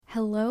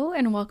Hello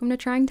and welcome to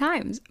Trying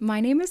Times. My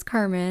name is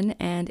Carmen,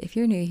 and if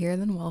you're new here,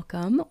 then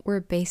welcome.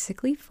 We're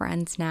basically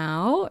friends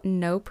now,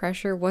 no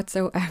pressure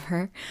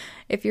whatsoever.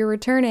 If you're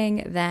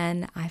returning,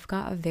 then I've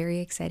got a very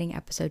exciting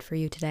episode for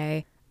you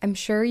today. I'm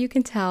sure you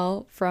can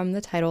tell from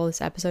the title,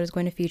 this episode is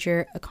going to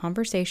feature a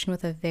conversation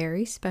with a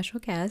very special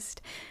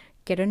guest,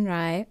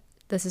 Kiran.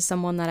 This is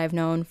someone that I've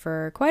known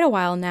for quite a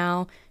while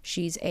now.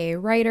 She's a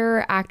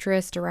writer,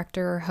 actress,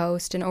 director,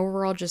 host, and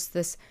overall just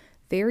this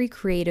very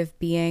creative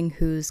being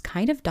who's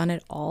kind of done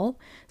it all.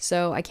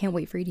 So I can't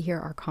wait for you to hear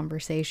our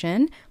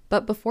conversation.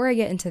 But before I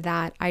get into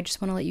that, I just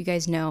want to let you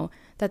guys know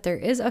that there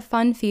is a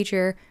fun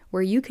feature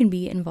where you can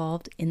be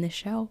involved in the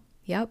show.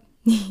 Yep,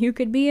 you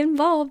could be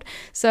involved.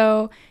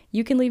 So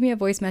you can leave me a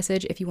voice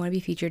message if you want to be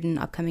featured in an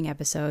upcoming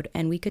episode,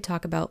 and we could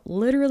talk about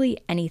literally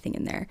anything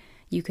in there.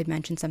 You could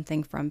mention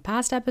something from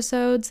past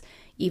episodes,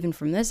 even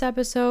from this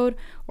episode,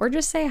 or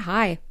just say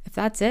hi. If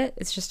that's it,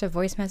 it's just a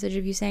voice message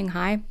of you saying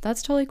hi.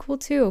 That's totally cool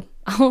too.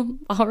 I'll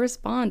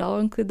respond. I'll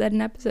include that in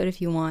an episode if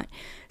you want.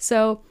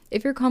 So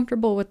if you're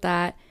comfortable with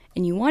that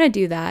and you want to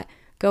do that,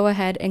 go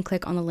ahead and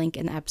click on the link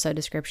in the episode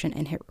description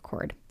and hit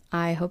record.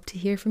 I hope to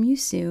hear from you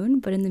soon,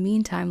 but in the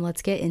meantime,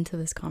 let's get into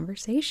this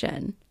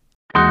conversation.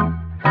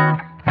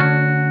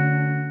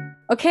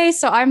 Okay,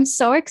 so I'm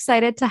so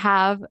excited to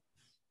have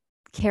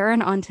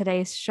Kiran on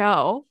today's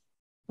show.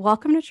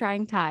 Welcome to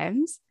Trying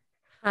Times.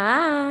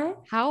 Hi.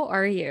 How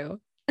are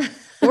you?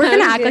 We're going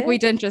to act like we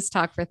didn't just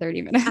talk for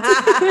 30 minutes.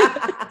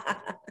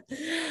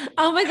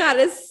 Oh my God,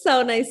 it's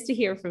so nice to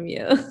hear from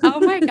you. Oh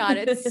my God,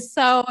 it's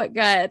so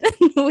good.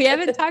 We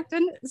haven't talked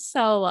in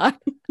so long.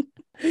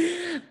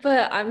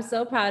 But I'm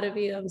so proud of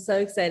you. I'm so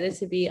excited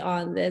to be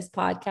on this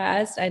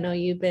podcast. I know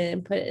you've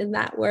been put in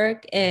that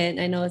work and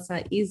I know it's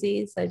not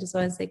easy. So I just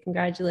want to say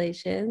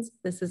congratulations.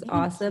 This is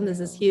awesome. This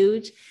is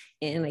huge.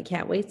 And I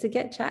can't wait to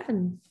get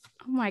chatting.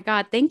 Oh my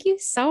God, thank you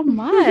so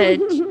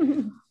much.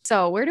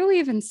 So where do we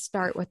even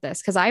start with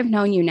this? Because I've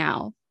known you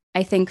now,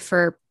 I think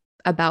for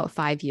about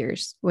 5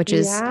 years, which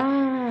is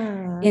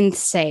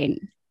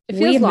insane. It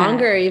feels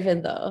longer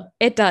even though.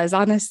 It does,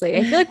 honestly.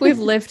 I feel like we've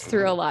lived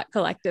through a lot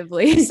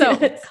collectively. So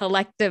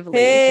collectively,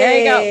 there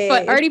you go.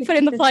 But already put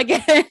in the plug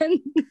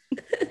in.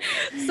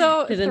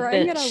 So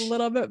throwing it a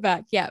little bit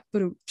back. Yeah.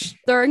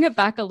 Throwing it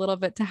back a little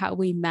bit to how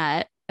we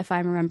met, if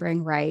I'm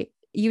remembering right.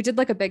 You did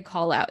like a big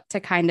call out to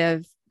kind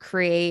of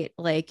create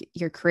like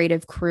your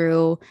creative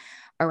crew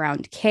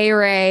around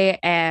K-Ray.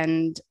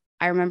 And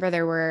I remember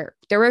there were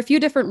a few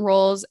different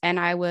roles, and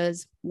I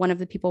was one of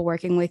the people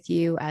working with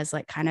you as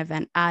like kind of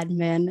an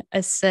admin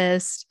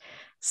assist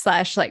 /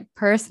 like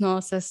personal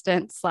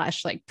assistant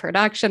 / like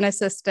production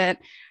assistant,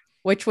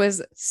 which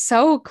was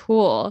so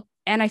cool.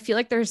 And I feel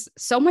like there's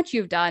so much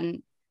you've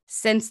done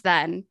since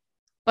then,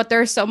 but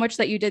there's so much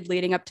that you did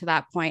leading up to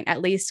that point,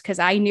 at least because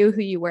I knew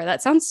who you were.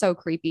 That sounds so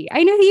creepy.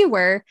 I knew who you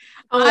were.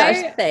 Oh my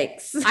gosh,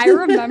 thanks. I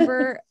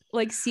remember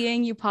like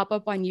seeing you pop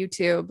up on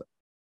YouTube.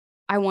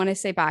 I want to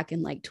say back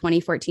in like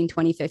 2014,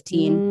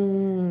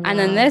 2015. And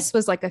then this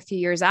was like a few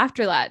years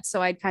after that.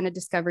 So I'd kind of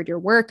discovered your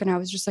work and I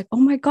was just like, oh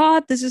my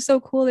God, this is so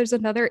cool. There's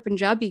another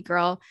Punjabi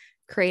girl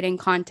creating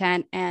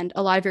content. And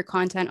a lot of your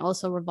content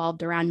also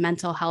revolved around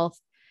mental health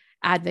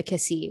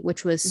advocacy,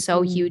 which was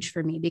so huge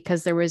for me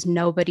because there was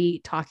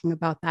nobody talking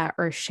about that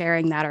or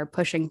sharing that or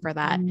pushing for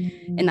that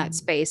in that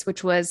space,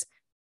 which was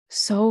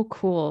so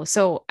cool.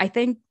 So I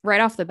think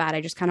right off the bat,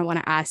 I just kind of want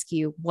to ask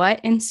you, what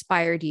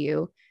inspired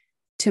you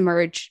to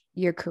merge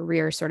your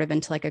career sort of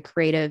into like a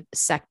creative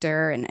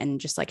sector and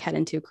just like head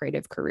into a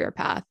creative career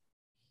path?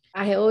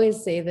 I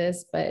always say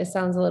this, but it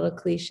sounds a little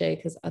cliche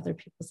because other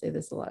people say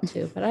this a lot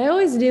too, but I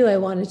always knew I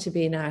wanted to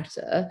be an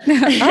actor.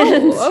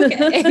 Oh,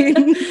 okay.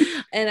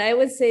 And I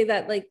would say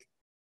that like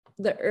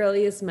the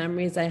earliest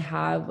memories I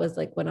have was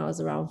like when I was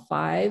around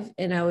 5,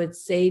 and I would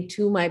say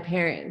to my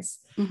parents,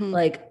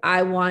 like,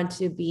 I want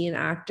to be an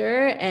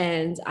actor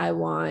and I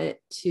want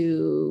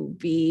to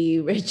be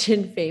rich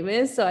and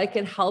famous so I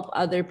can help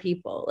other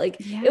people. Like,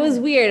 it was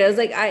weird. I was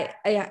like, I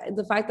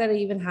the fact that I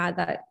even had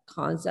that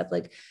concept,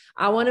 like,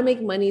 I want to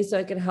make money so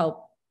I can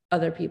help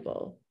other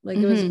people. Like,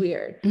 it was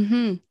weird.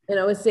 And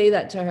I would say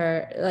that to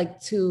her,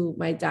 like to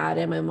my dad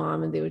and my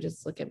mom, and they would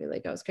just look at me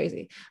like I was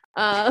crazy.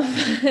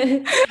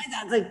 My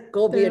dad's like,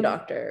 go be a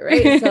doctor,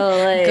 right? So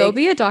like, go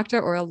be a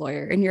doctor or a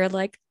lawyer. And you're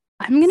like,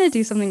 I'm going to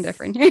do something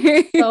different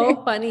here.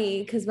 So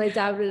funny, because my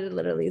dad would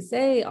literally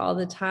say all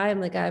the time,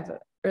 like, I have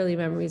early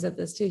memories of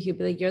this too. He'd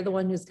be like, you're the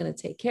one who's going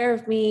to take care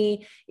of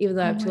me, even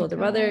though I have 2 older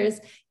brothers.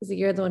 He's like,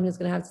 you're the one who's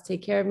going to have to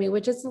take care of me,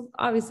 which is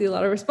obviously a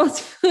lot of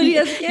responsibility.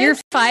 You're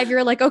 5.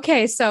 You're like,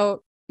 okay,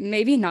 so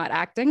maybe not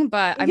acting,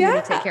 but I'm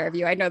going to take care of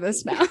you. I know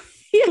this now.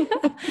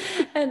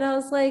 And I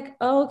was like,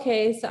 oh,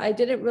 okay. So I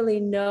didn't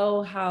really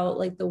know how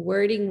like the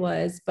wording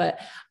was, but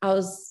I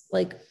was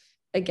like,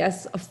 I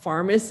guess a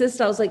pharmacist.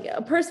 I was like,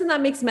 a person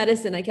that makes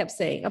medicine. I kept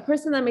saying, a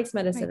person that makes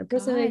medicine, a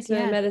person that makes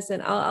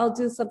medicine. I'll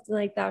do something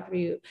like that for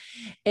you.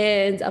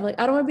 And I'm like,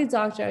 I don't want to be a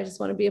doctor. I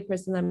just want to be a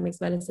person that makes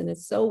medicine.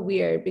 It's so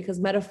weird because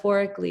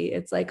metaphorically,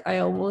 it's like, I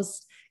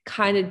almost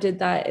kind of did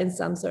that in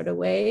some sort of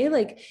way.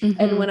 Like,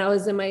 and when I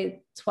was in my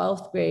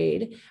 12th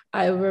grade,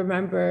 I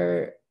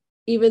remember,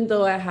 even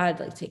though I had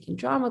like taken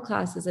drama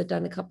classes, I'd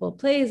done a couple of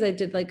plays, I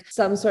did like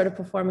some sort of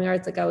performing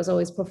arts. Like I was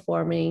always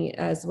performing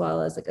as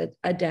well as like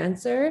a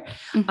dancer.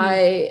 Mm-hmm.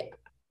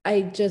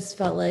 I just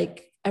felt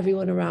like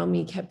everyone around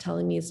me kept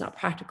telling me it's not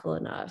practical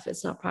enough.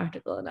 It's not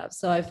practical enough.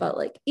 So I felt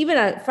like even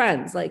at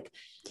friends, like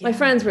my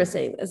friends were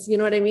saying this, you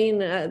know what I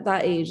mean? At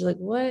that age, like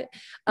what?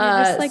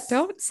 You're just like,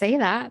 don't say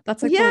that.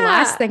 That's like the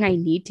last Yeah. thing I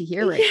need to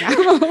hear right Yeah.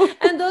 now.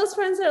 And those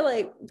friends are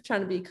like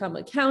trying to become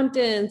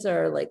accountants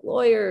or like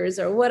lawyers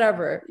or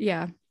whatever.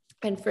 Yeah.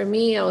 And for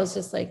me, I was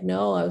just like,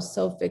 no, I was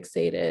so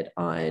fixated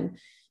on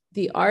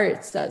the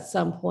arts at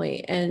some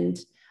point. And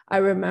I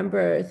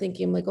remember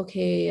thinking like,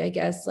 okay, I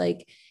guess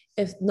like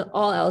if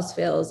all else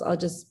fails, I'll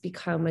just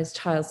become a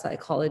child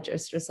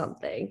psychologist or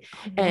something.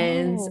 Oh,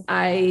 And wow.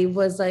 I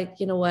was like,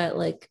 you know what?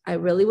 Like I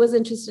really was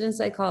interested in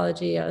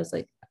psychology. I was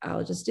like,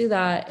 I'll just do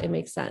that. It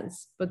makes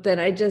sense. But then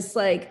I just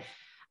like,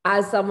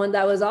 as someone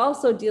that was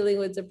also dealing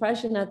with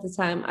depression at the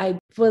time, I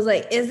was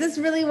like, is this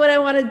really what I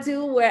want to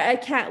do? Where I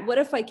can't, what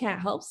if I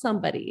can't help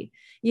somebody,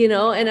 you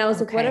know? And I was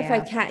like, what if I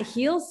can't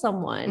heal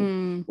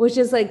someone? Which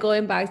is like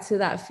going back to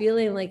that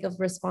feeling like of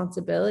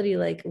responsibility.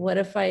 Like, what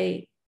if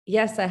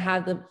yes, I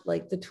have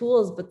the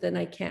tools, but then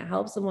I can't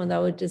help someone?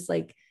 That would just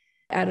like,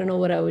 I don't know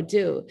what I would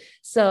do.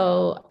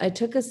 So I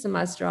took a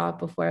semester off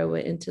before I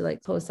went into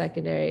like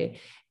post-secondary,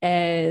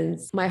 and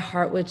my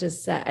heart was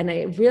just set. And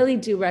I really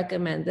do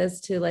recommend this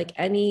to like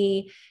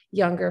any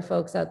younger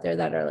folks out there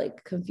that are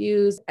like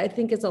confused. I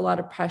think it's a lot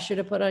of pressure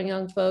to put on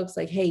young folks.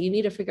 Like, hey, you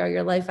need to figure out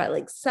your life at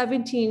like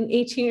 17,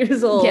 18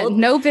 years old. Yeah,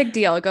 no big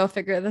deal. Go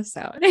figure this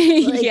out.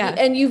 Like, yeah.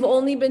 And you've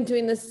only been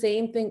doing the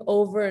same thing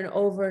over and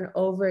over and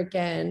over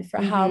again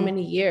for how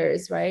many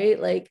years,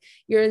 right? Like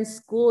you're in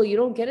school, you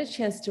don't get a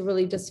chance to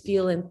really just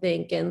feel and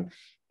think, and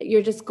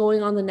you're just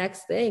going on the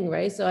next thing,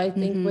 right? So I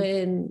think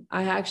when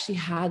I actually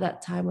had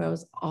that time where I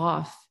was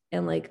off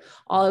and like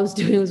all I was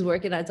doing was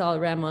working at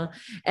Dollarama,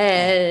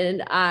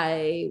 and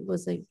I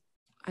was like,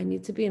 I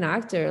need to be an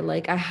actor.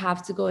 Like I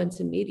have to go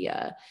into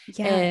media.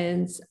 Yeah.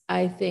 And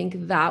I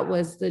think that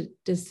was the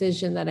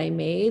decision that I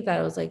made, that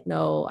I was like,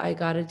 no, I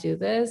got to do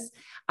this.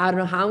 I don't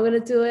know how I'm going to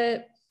do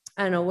it.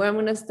 I don't know where I'm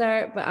going to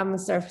start, but I'm going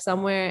to start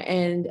somewhere.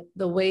 And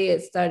the way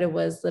it started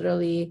was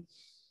literally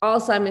all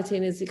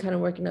simultaneously kind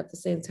of working at the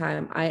same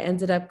time. I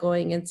ended up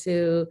going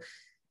into,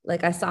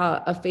 like, I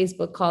saw a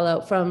Facebook call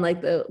out from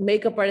like the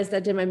makeup artist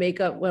that did my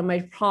makeup when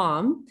my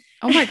prom.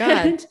 Oh my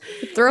God.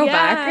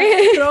 Throwback.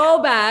 Yeah,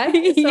 throwback.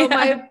 So yeah.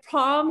 my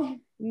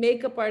prom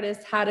makeup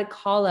artist had a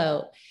call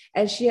out,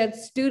 and she had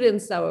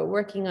students that were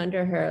working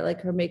under her,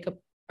 like her makeup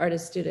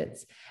artist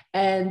students,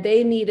 and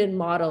they needed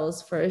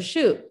models for a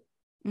shoot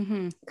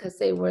because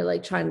they were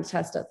like trying to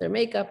test out their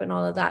makeup and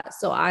all of that.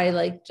 So I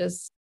like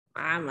just,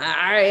 I'm all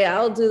right,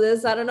 I'll do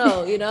this. I don't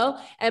know, you know?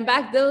 And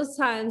back those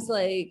times,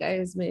 like I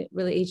was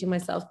really aging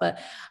myself, but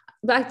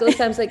back those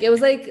times, like it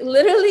was like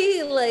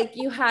literally like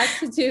you had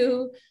to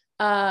do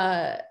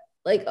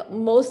like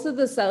most of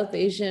the South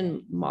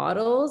Asian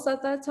models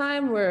at that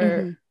time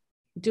were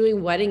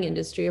doing wedding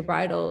industry or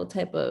bridal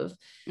type of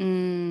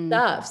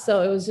stuff.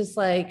 So it was just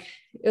like,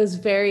 it was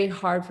very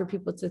hard for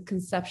people to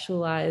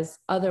conceptualize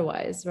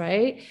otherwise.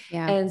 Right.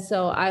 Yeah. And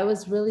so I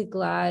was really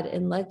glad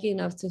and lucky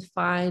enough to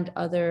find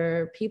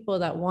other people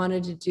that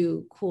wanted to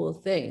do cool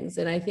things.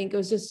 And I think it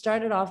was just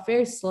started off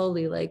very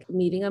slowly, like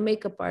meeting a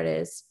makeup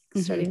artist,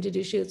 starting to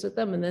do shoots with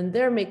them, and then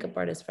their makeup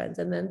artist friends,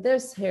 and then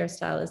this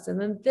hairstylist, and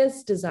then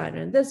this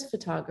designer and this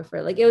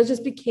photographer. Like it was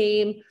just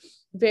became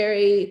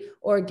very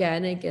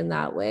organic in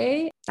that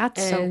way.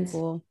 That's so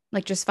cool.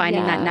 Like just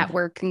finding that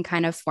network and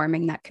kind of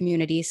forming that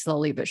community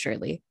slowly but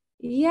surely.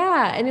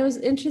 Yeah. And it was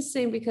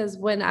interesting because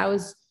when I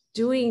was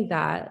doing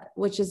that,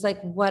 which is like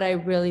what I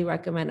really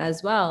recommend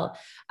as well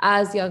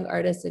as young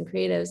artists and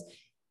creatives,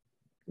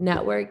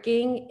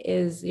 networking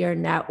is your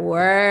net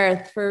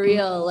worth for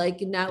real. Like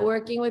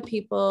networking with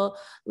people,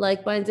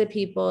 like-minded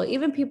people,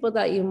 even people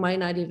that you might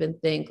not even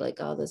think like,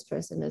 oh, this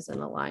person isn't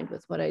aligned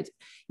with what I do.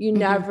 You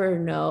never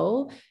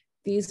know.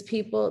 These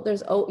people,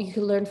 you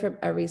can learn from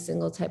every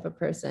single type of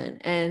person,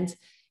 and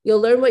you'll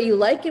learn what you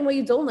like and what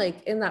you don't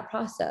like in that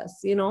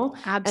process, you know?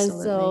 Absolutely.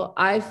 And so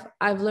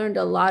I've learned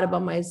a lot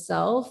about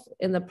myself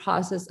in the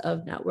process of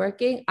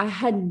networking. I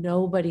had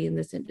nobody in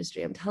this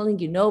industry. I'm telling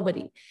you,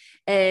 nobody.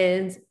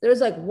 And there's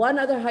like one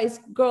other high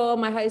school girl in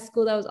my high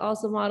school that was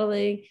also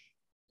modeling,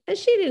 and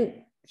she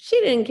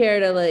didn't care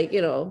to like,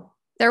 you know,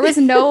 there was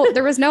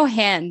no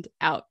hand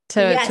out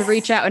to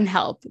reach out and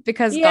help,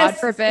 because God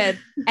forbid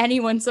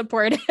anyone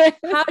supported.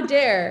 How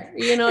dare,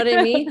 you know what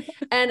I mean?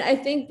 And I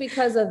think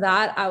because of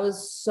that, I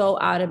was so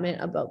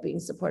adamant about being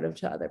supportive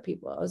to other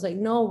people. I was like,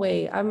 no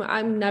way,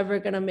 I'm never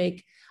gonna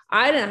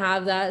I didn't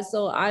have that.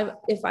 So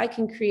if I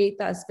can create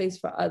that space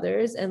for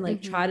others and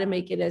like try to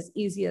make it as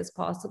easy as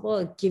possible,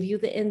 I'll give you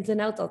the ins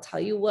and outs. I'll tell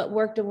you what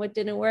worked and what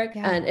didn't work.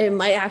 Yeah. And it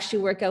might actually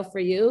work out for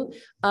you.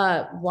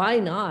 Why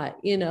not?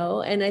 You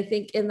know? And I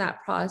think in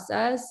that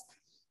process,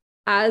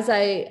 as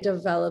I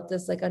developed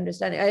this like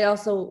understanding, I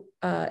also,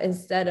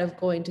 instead of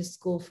going to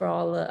school for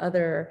all the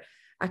other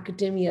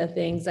academia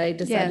things, I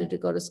decided to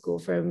go to school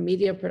for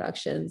media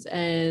productions.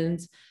 And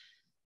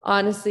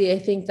honestly, I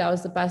think that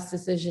was the best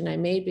decision I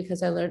made,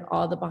 because I learned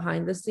all the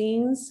behind the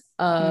scenes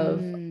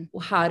of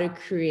how to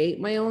create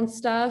my own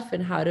stuff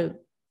and how to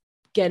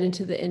get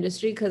into the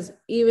industry. Because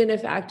even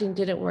if acting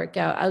didn't work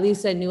out, at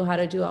least I knew how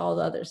to do all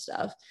the other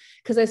stuff,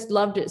 because I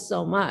loved it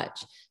so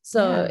much.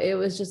 So it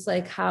was just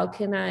like, how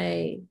can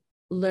I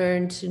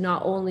learn to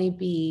not only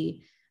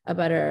be a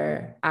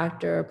better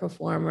actor or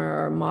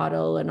performer or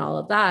model and all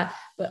of that,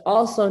 but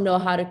also know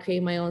how to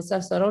create my own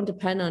stuff so I don't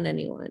depend on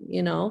anyone,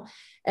 you know?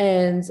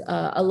 And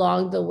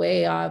along the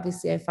way,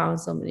 obviously, I found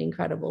so many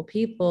incredible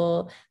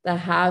people that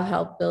have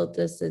helped build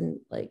this, and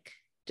like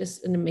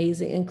just an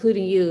amazing,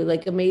 including you,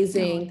 like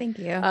amazing, thank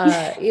you.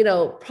 You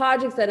know,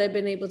 projects that I've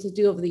been able to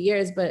do over the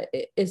years. But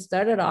it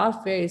started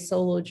off very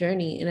solo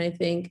journey. And I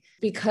think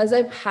because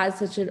I've had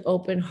such an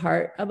open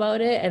heart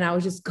about it, and I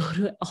would just go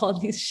to all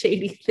these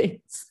shady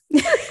things.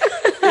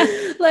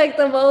 Like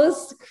the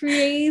most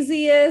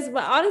craziest,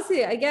 but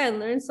honestly, again,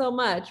 learned so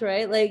much,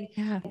 right? Like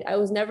I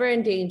was never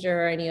in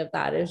danger or any of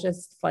that. It was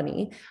just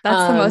funny.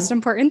 That's the most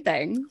important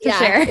thing to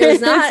share. It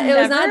was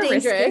not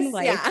dangerous.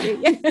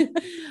 Yeah.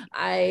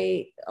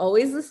 I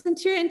always listen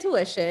to your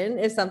intuition.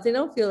 If something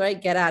don't feel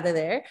right, get out of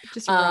there.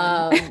 Just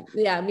run.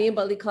 Me and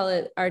Buddy call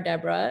it our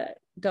Deborah.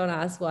 Don't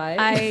ask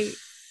why.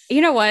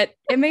 You know what?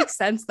 It makes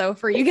sense though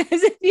for you guys.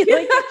 I feel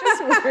like it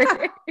just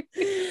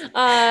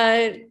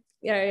works.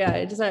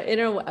 Yeah. Just our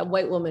inner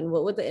white woman.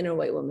 What would the inner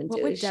white woman do?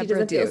 What would she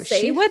Deborah doesn't feel do?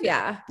 safe. She would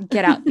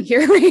get out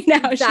here right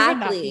now. Exactly. She would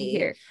not be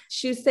here.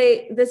 She would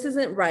say, "This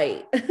isn't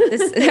right."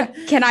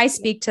 Can I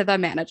speak to the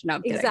manager? No,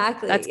 I'm kidding.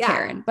 Exactly. That's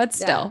Karen, but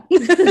still,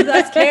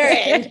 that's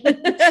Karen.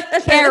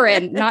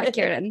 Karen, not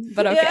Karen,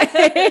 but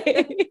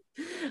okay.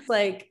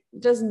 Like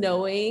just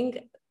knowing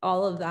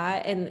all of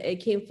that, and it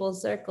came full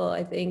circle.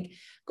 I think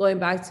going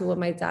back to what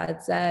my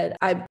dad said,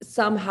 I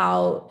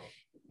somehow,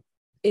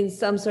 in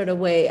some sort of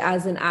way,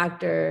 as an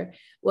actor,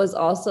 was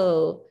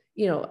also,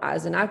 you know,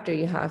 as an actor,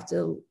 you have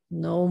to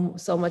know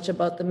so much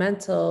about the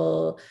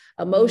mental,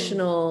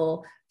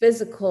 emotional,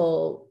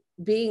 physical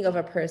being of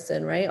a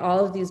person, right?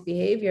 All of these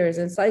behaviors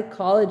and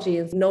psychology,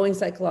 and knowing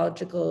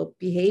psychological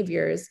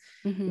behaviors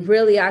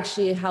really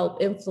actually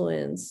help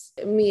influence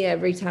me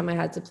every time I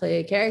had to play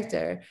a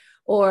character.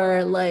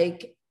 Or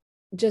like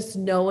just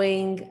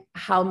knowing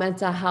how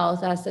mental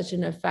health has such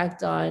an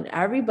effect on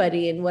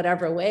everybody in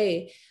whatever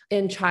way,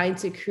 and trying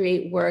to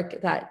create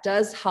work that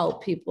does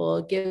help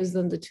people, gives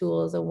them the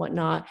tools and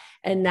whatnot.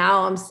 And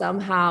now I'm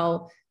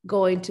somehow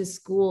going to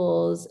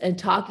schools and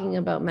talking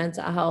about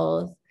mental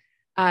health.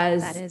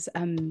 That is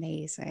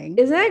amazing.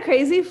 Isn't that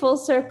crazy? Full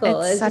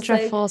circle. It's such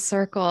a full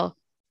circle.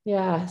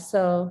 Yeah.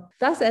 So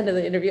that's the end of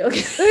the interview.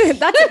 that's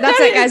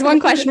it, guys. One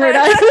question, we're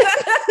done.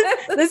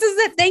 This is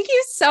it. Thank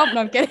you so much.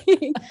 No, I'm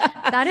kidding.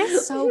 That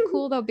is so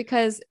cool though,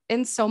 because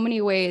in so many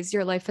ways,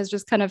 your life has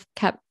just kind of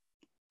kept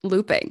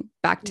looping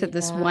back to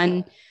this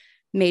one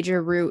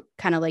major root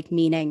kind of like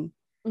meaning.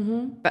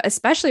 But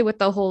especially with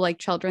the whole like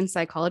children's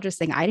psychologist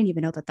thing, I didn't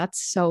even know that. That's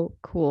so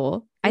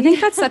cool. I think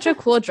that's such a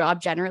cool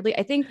job generally.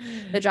 I think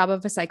the job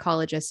of a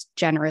psychologist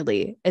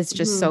generally is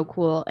just so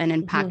cool and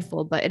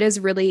impactful, but it is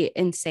really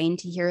insane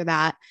to hear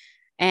that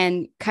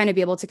and kind of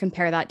be able to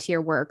compare that to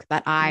your work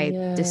that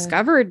I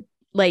discovered,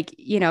 like,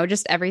 you know,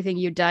 just everything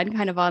you've done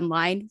kind of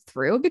online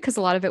through, because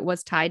a lot of it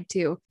was tied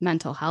to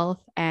mental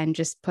health and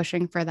just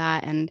pushing for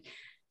that and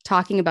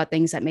talking about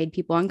things that made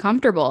people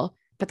uncomfortable.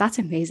 But that's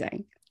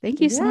amazing. Thank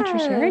you so much for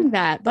sharing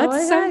that.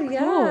 That's so cool.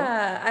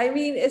 Yeah. I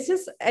mean, it's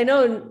just, I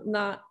know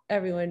not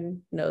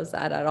everyone knows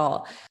that at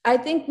all. I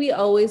think we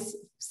always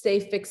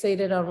stay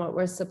fixated on what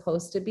we're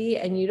supposed to be,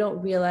 and you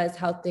don't realize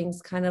how things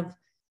kind of,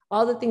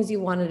 all the things you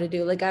wanted to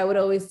do. Like I would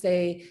always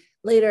say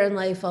later in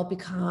life, I'll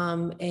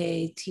become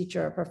a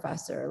teacher or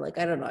professor. Like,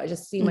 I don't know. I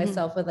just see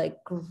myself with like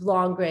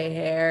long gray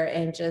hair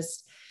and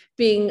just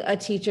being a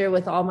teacher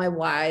with all my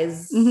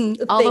wise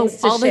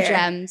all the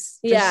gems.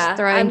 Just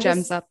throwing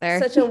gems up there.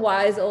 Such a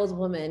wise old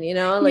woman, you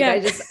know, like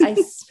I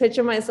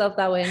picture myself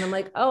that way. And I'm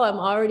like, oh, I'm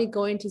already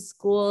going to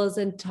schools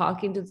and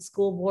talking to the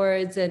school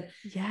boards and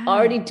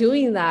already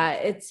doing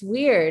that. It's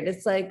weird.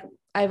 It's like,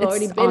 I've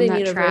already been in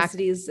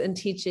universities and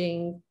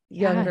teaching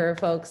younger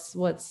folks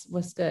what's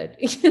good.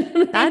 You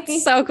know what I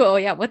mean? So cool.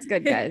 Yeah, what's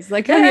good, guys?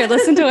 Like, come here,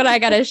 listen to what I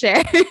gotta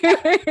share.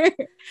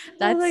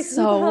 That's like,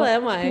 so who the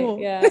hell am I? Cool.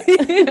 Yeah.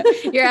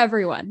 You're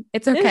everyone.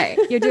 It's okay.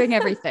 You're doing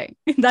everything.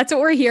 That's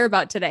what we're here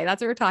about today.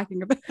 That's what we're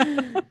talking about.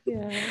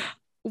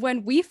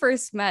 When we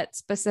first met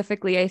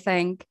specifically, I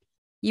think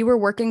you were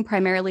working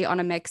primarily on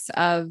a mix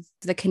of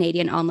the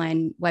Canadian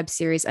online web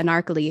series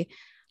Anarchally,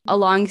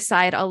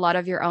 alongside a lot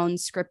of your own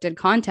scripted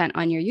content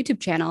on your YouTube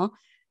channel.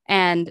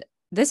 And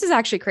this is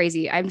actually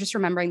crazy. I'm just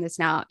remembering this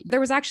now. There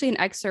was actually an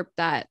excerpt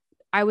that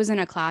I was in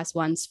a class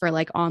once for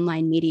like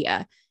online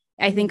media.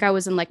 I think I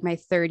was in like my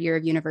third year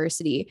of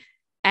university,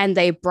 and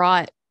they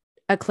brought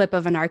a clip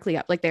of Anarchally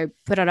up, like they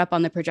put it up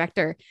on the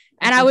projector.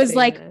 And I was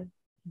like,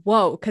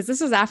 whoa, because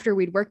this was after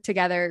we'd worked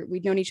together.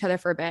 We'd known each other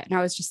for a bit. And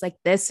I was just like,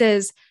 this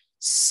is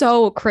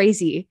so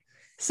crazy.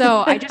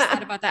 So I just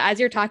thought about that as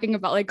you're talking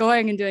about like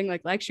going and doing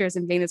like lectures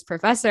and being this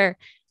professor.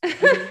 I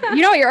mean,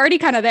 you know, you're already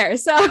kind of there.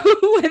 So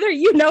whether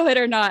you know it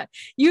or not,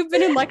 you've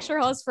been in lecture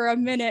halls for a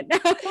minute now.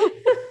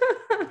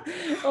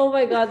 Oh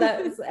my God.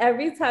 That's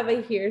every time I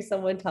hear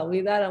someone tell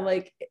me that, I'm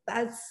like,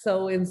 that's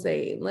so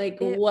insane.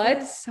 Like, It what?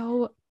 was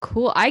so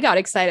cool. I got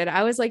excited.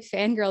 I was like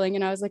fangirling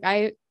and I was like,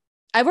 I've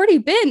already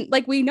been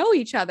like, we know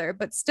each other,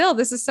 but still,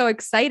 this is so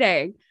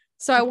exciting.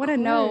 So I Of want to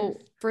know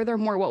course.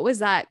 furthermore, what was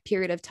that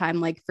period of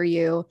time like for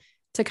you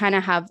to kind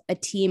of have a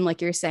team,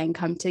 like you're saying,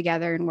 come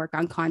together and work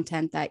on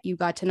content that you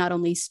got to not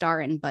only star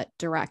in, but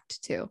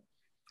direct too?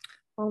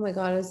 Oh my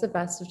God, it was the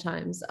best of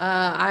times.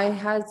 I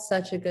had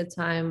such a good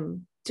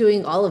time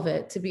doing all of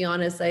it, to be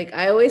honest. Like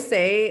I always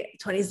say,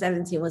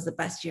 2017 was the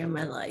best year of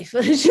my life.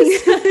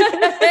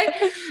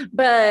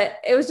 But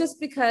it was just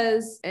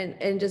because,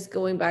 and just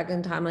going back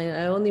in timeline,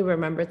 I only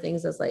remember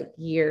things as like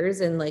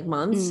years and like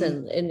months Mm,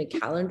 and in a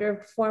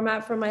calendar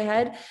format for my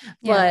head.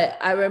 yeah. But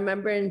I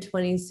remember in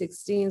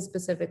 2016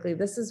 specifically,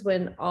 this is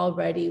when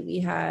already we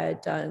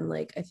had done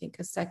like, I think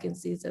a second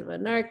season of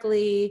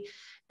Anarchly,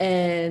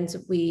 and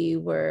we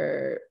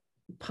were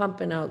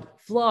pumping out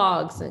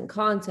vlogs and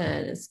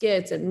content and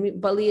skits. And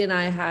Bali and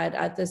I had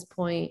at this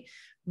point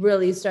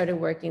really started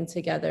working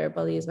together.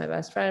 Bali is my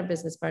best friend,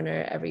 business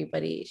partner,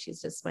 everybody.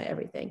 She's just my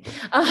everything.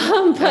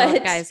 Go,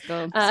 But guys,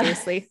 go.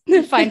 Seriously.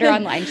 Find her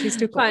online. She's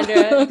too cool. find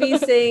her B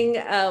Sing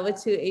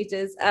with two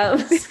H's.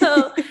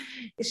 So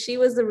she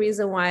was the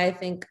reason why I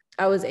think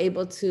I was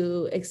able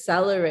to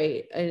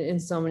accelerate in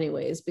so many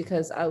ways,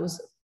 because I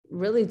was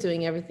really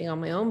doing everything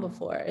on my own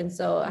before. And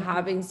so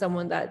having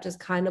someone that just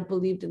kind of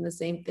believed in the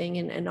same thing,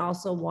 and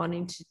also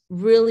wanting to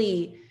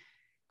really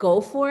go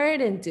for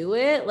it and do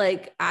it.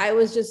 Like I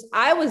was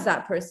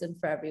that person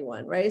for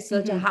everyone. Right.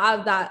 So to Mm-hmm.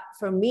 have that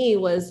for me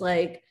was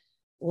like,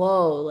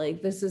 whoa,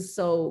 like this is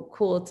so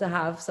cool to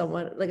have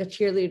someone like a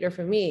cheerleader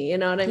for me. You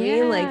know what I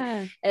mean? Like,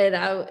 Yeah.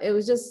 and it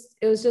was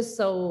just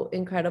so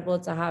incredible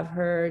to have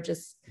her,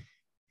 just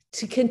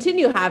to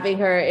continue having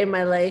her in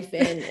my life,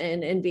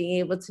 and being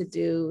able to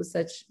do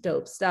such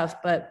dope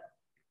stuff. But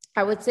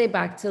I would say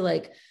back to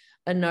like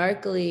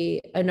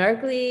Anarchly,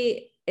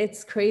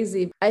 it's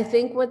crazy. I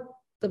think what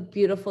the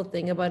beautiful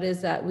thing about it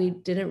is that we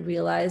didn't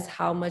realize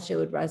how much it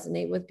would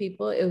resonate with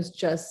people. It was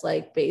just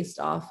like based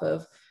off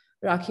of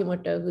Rocky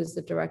Murta, who's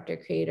the director,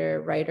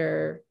 creator,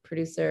 writer,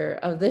 producer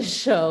of this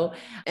show,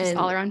 Just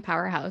all and around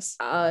powerhouse.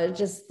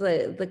 just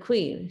the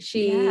queen.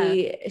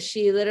 Yeah.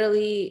 She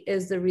literally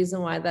is the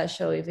reason why that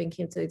show even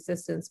came to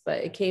existence. But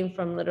it came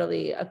from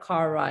literally a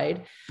car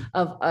ride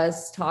of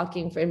us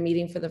talking for and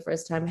meeting for the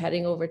first time,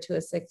 heading over to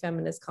a Sikh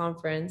feminist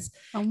conference.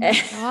 Oh my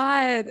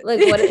God. Like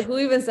what? Who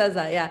even says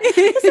that? Yeah, a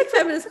Sikh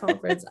feminist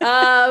conference.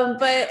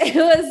 But it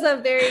was a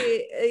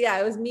very, yeah.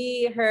 It was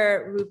me,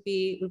 her,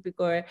 Rupi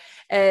Kaur,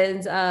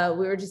 and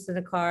we were just in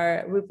a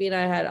car. Rupi and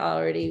I had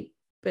already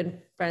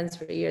been friends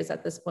for years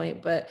at this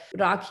point, but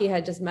Rocky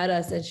had just met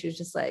us, and she was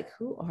just like,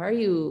 "Who are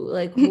you?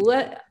 Like,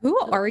 what? Who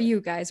are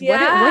you guys? What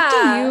do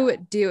Yeah." you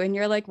do? And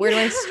you're like, where do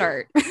I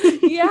start?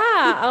 Yeah.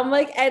 I'm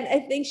like, and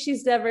I think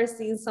she's never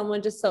seen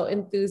someone just so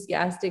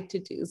enthusiastic to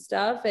do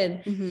stuff.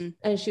 Mm-hmm.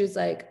 And she was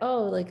like,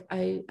 oh, like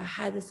I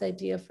had this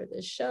idea for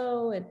this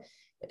show, and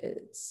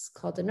it's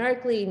called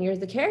Anarchly, and you're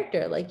the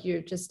character, like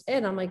you're just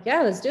in. I'm like,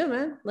 yeah, let's do it,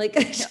 man. Like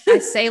I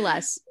say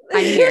less.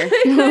 I'm here.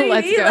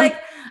 Let's go. like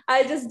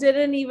I just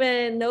didn't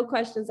even, no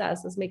questions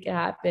asked, let's make it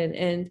happen.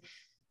 And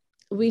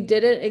we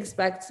didn't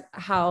expect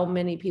how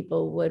many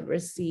people would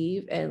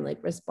receive and like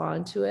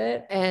respond to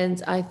it.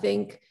 And I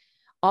think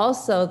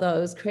also though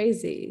it was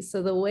crazy.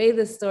 So the way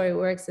the story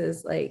works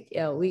is like,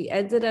 we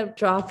ended up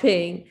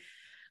dropping,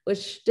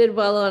 which did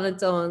well on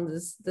its own,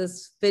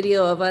 this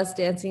video of us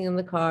dancing in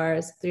the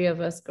cars, three of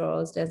us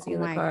girls dancing Oh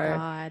in the my car.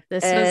 God.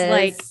 This was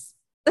like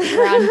As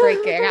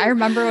groundbreaking. I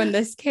remember when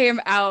this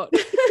came out.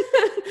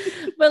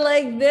 but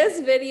like this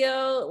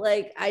video,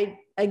 like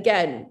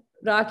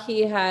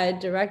Rocky had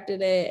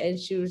directed it, and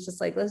she was just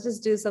like, let's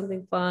just do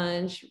something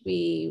fun.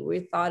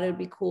 We thought it'd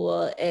be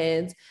cool.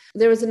 And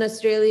there was an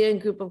Australian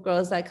group of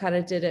girls that kind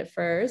of did it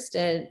first.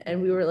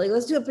 And we were like,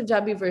 let's do a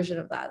Punjabi version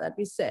of that. That'd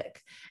be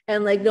sick.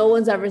 And like, no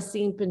one's ever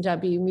seen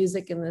Punjabi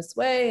music in this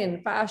way,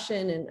 and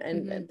fashion,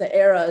 and the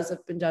eras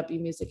of Punjabi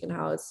music and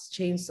how it's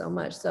changed so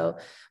much. So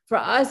for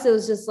us, it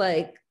was just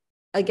like,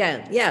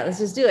 again, yeah, let's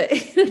just do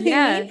it.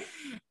 Yeah.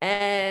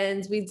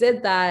 And we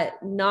did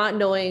that, not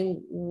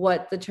knowing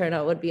what the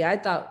turnout would be. I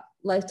thought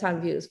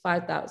lifetime views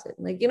 5,000,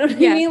 like, you know what I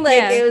Yeah. mean? Like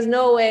Yeah. it was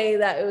no way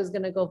that it was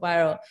going to go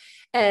viral.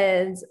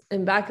 And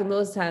back in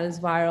those times,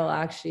 viral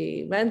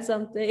actually meant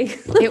something.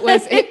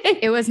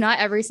 It was not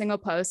every single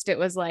post. It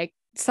was like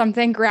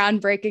something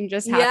groundbreaking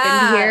just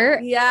happened here.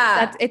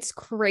 Yeah. It's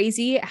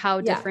crazy how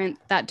Yeah. different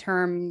that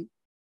term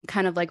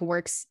kind of like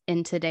works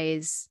in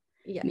today's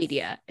Yes.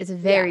 media. It's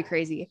very Yeah.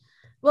 crazy.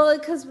 Well,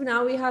 because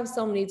now we have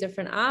so many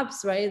different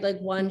apps, right? Like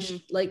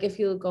like if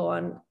you go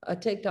on a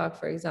TikTok,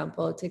 for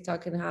example,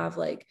 TikTok can have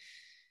like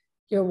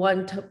your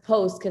one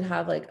post can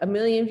have like 1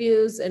 million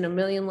views and 1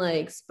 million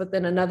likes, but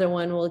then another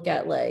one will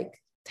get like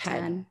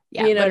 10.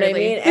 Yeah, you know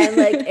literally. what I mean? And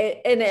like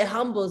it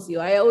humbles you.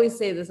 I always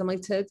say this. I'm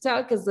like,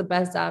 TikTok is the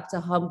best app to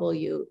humble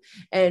you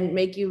and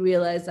make you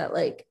realize that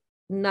like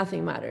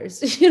nothing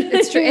matters. You know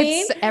It's true. what I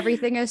mean?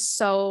 Everything is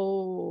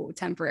so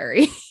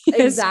temporary,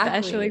 especially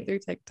Exactly. through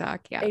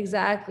TikTok. Yeah.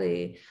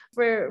 Exactly.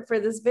 For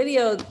this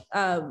video,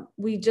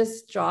 we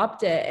just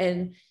dropped it,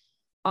 and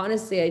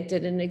honestly, I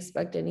didn't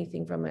expect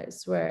anything from it, I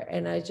swear.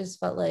 And I just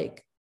felt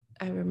like,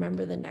 I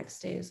remember the next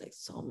day, it was like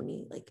so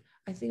many, like,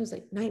 I think it was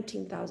like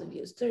 19,000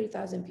 views,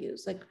 30,000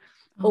 views, like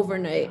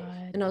overnight.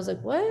 And I was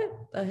like,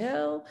 what the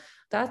hell?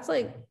 That's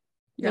like,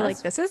 You're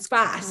like, this is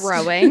fast.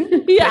 growing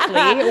quickly.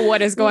 Yeah.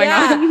 What is going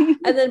Yeah. on?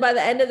 And then by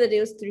the end of the day,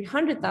 it was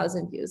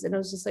 300,000 views. And I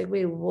was just like,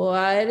 wait,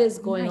 what is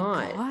going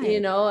on? God. You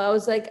know, I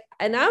was like,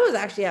 and I was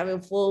actually having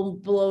a full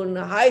blown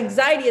high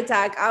anxiety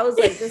attack. I was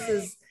like,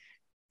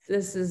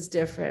 this is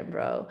different,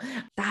 bro.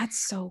 That's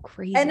so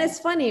crazy. And it's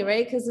funny,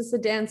 right? Because it's a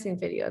dancing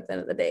video at the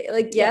end of the day.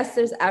 Like, yes,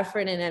 there's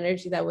effort and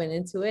energy that went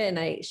into it. And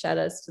I shout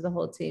outs to the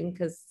whole team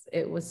because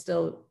it was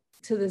still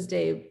to this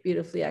day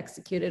beautifully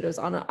executed. It was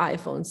on an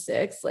iPhone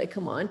 6. Like,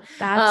 come on.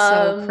 That's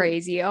so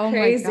crazy. Oh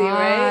crazy, my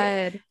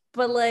God. Right?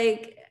 But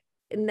like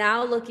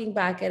now looking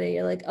back at it,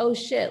 you're like, oh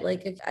shit,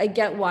 like I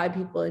get why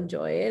people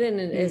enjoy it. And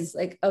it's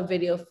like a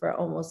video for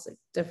almost like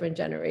different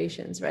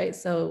generations, right?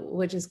 So,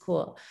 which is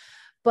cool.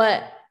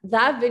 But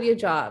that video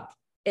dropped,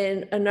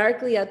 and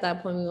Anarchally at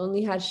that point, we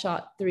only had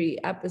shot 3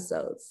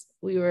 episodes.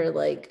 We were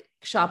like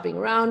shopping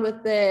around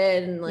with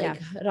it, and like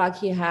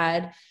Rocky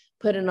had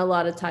put in a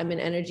lot of time and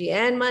energy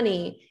and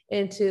money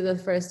into the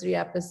first 3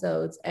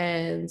 episodes.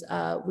 And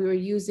we were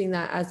using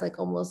that as like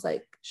almost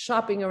like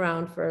shopping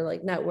around for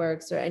like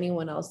networks or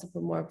anyone else to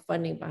put more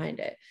funding behind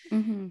it.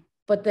 Mm-hmm.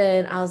 But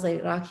then I was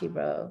like, Rocky,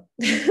 bro.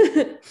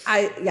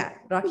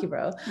 Rocky,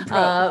 bro.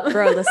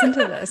 Bro, listen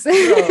to this.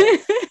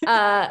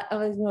 I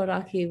was like, no,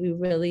 Rocky, we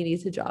really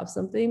need to drop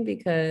something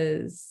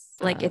because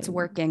like it's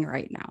working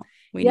right now.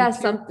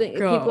 Something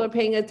people are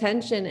paying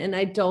attention, and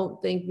I don't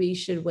think we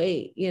should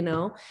wait, you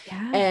know?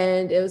 Yeah.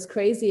 And it was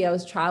crazy. I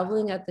was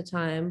traveling at the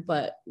time,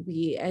 but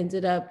we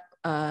ended up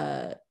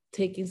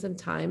taking some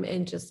time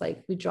and just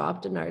like we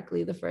dropped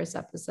Anarchally the first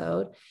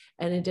episode,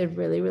 and it did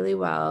really, really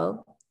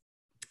well.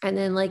 And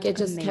then like it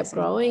just kept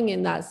growing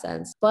in that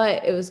sense.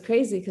 But it was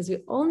crazy because we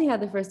only had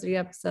the first 3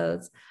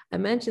 episodes. I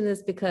mentioned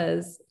this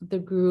because the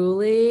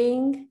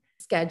grueling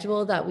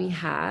schedule that we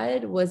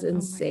had was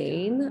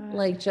insane.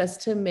 Like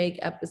just to make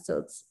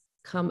episodes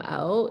come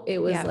out, it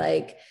was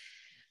like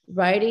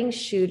writing,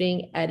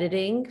 shooting,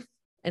 editing.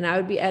 And I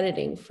would be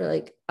editing for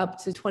like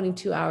up to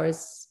 22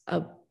 hours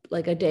of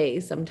like a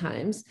day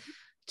sometimes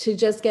to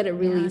just get it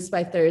released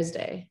by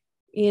Thursday,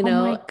 you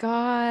know? Oh my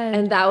God.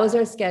 And that was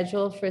our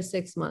schedule for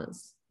 6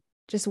 months.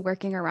 Just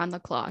working around the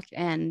clock.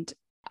 And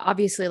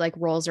obviously like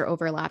roles are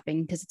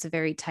overlapping because it's a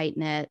very tight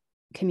knit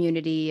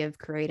community of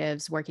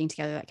creatives working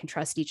together that can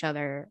trust each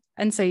other.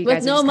 And so you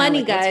guys with no money,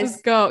 like, guys. Let's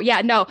just go.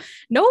 Yeah, no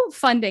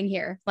funding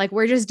here. Like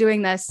we're just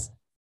doing this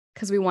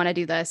because we want to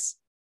do this.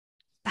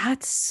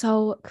 That's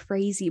so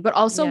crazy, but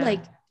also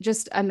like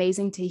just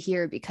amazing to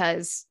hear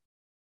because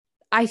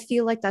I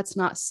feel like that's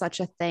not such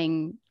a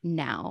thing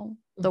now,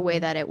 the way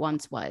that it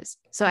once was.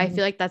 So I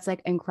feel like that's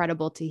like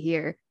incredible to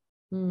hear.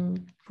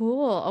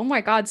 Cool. Oh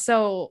my God.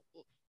 So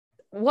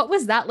what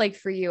was that like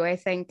for you? I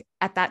think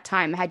at that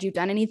time, had you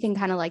done anything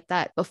kind of like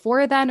that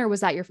before then, or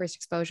was that your first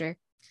exposure?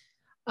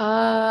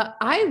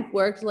 I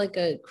worked like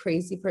a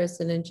crazy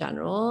person in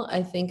general.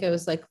 I think it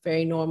was like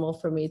very normal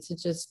for me to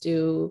just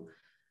do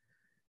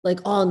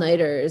like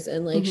all-nighters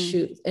and like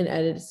shoot and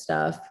edit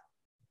stuff.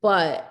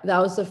 But that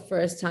was the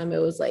first time it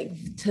was like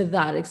to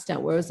that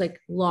extent where it was like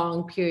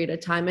long period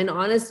of time. And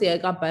honestly, I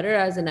got better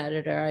as an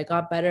editor. I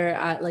got better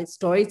at like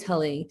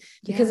storytelling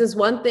because it's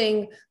one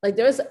thing, like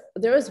there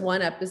was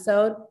one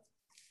episode.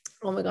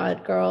 Oh my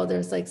God, girl,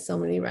 there's like so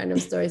many random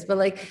stories, but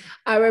like,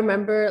 I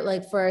remember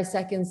like for our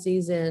second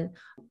season,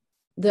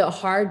 the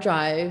hard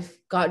drive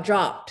got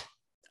dropped.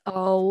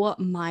 Oh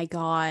my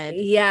God.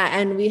 Yeah.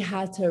 And we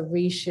had to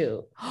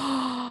reshoot.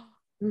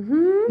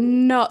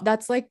 No,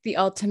 that's like the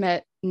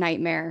ultimate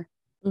nightmare.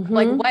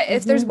 Like what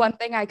if there's one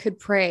thing I could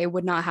pray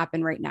would not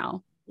happen right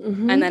now,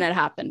 and then it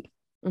happened.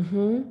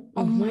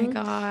 Oh my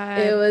God.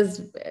 It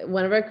was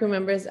one of our crew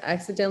members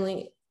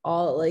accidentally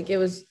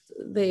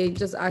they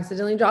just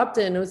accidentally dropped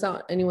it, and it was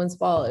not anyone's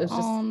fault. It was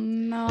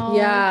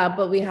just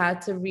but we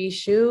had to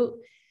reshoot,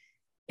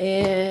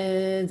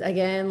 and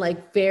again,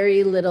 like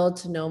very little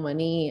to no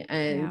money.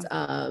 And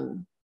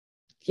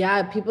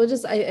people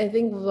just I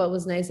think what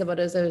was nice about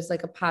it is it was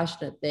like a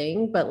passionate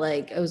thing, but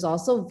like it was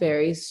also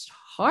very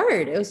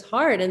hard. It was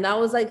hard. And that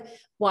was like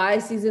why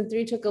season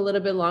 3 took a little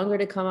bit longer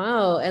to come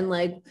out. And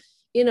like,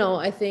 you know,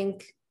 I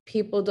think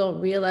people don't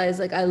realize,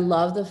 like, I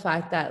love the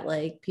fact that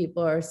like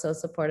people are so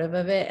supportive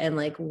of it and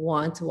like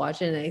want to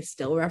watch it, and they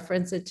still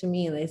reference it to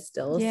me, and they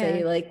still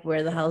say like,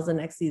 where the hell's the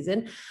next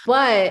season?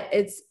 But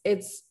it's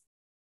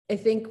I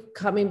think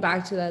coming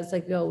back to that, it's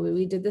like, yo,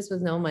 we did this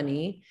with no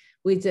money.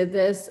 We did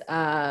this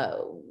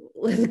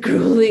with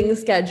grueling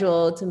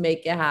schedule to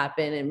make it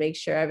happen and make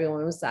sure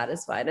everyone was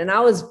satisfied. And I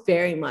was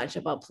very much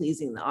about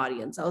pleasing the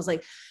audience. I was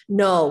like,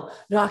 no,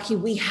 Rocky,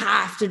 we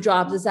have to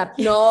drop this app.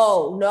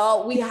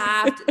 No, we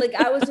have to. Like,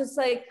 I was just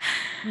like,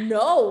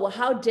 no,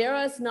 how dare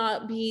us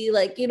not be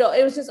like, it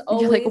was just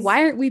always. You're like,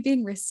 why aren't we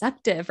being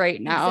receptive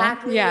right now?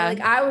 Exactly. Yeah.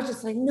 Like, I was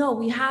just like, no,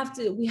 we have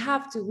to.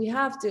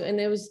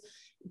 And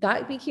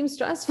that became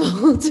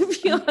stressful, to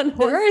be honest. Of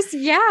course.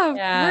 Yeah.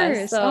 Of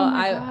course. So Oh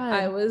my God.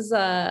 I was,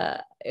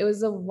 it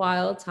was a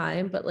wild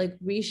time, but like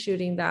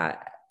reshooting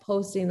that,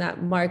 posting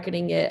that,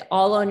 marketing it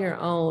all on your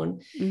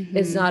own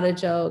is not a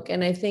joke.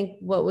 And I think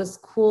what was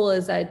cool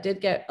is I did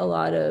get a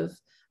lot of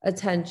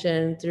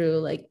attention through,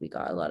 like, we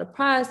got a lot of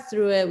press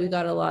through it. We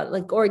got a lot,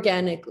 like,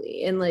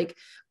 organically. And like,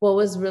 what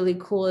was really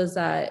cool is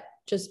that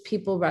just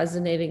people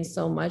resonating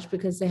so much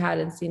because they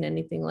hadn't seen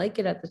anything like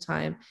it at the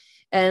time.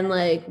 And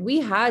like, we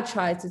had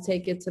tried to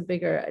take it to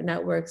bigger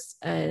networks,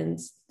 and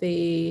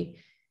they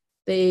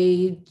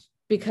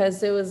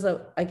because it was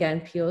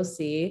again,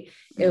 POC,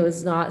 it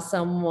was not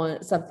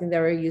something that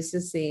we're used to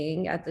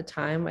seeing at the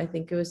time. I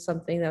think it was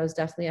something that was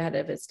definitely ahead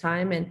of its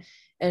time.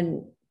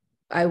 And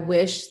I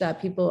wish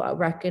that people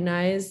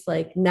recognize,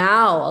 like,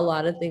 now a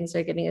lot of things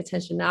are getting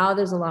attention. Now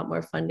there's a lot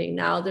more funding.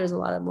 Now there's a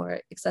lot of more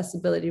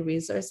accessibility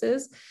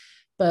resources,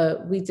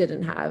 but we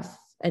didn't have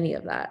any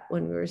of that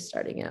when we were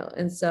starting out.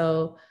 And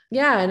so,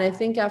 yeah. And I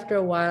think after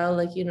a while,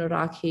 like,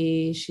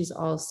 Raki, she's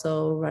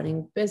also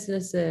running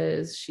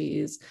businesses.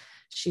 She's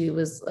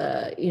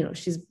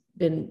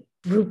been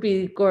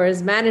Rupi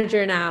Gaura's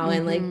manager now,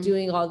 and like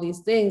doing all these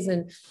things.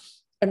 And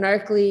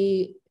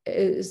Anarkali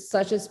is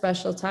such a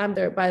special time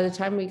there. By the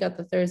time we got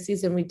the third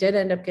season, we did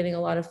end up getting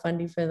a lot of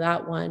funding for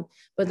that one,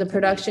 but the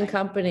production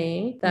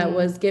company that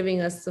was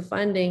giving us the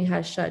funding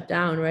has shut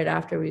down right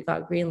after we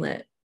got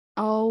greenlit.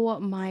 Oh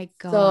my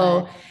God.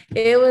 So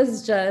it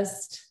was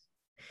just,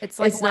 it's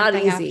like it's one not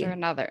thing easy. after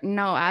another.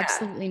 No,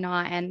 absolutely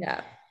not. And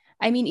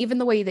I mean, even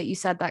the way that you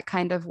said that,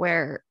 kind of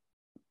where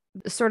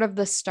sort of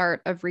the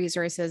start of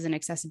resources and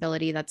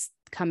accessibility that's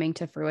coming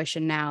to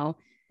fruition now,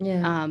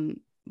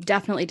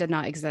 definitely did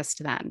not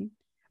exist then.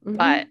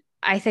 But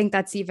I think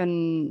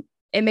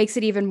it makes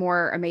it even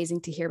more amazing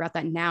to hear about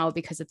that now,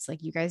 because it's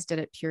like, you guys did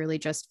it purely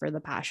just for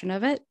the passion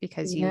of it,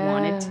 because you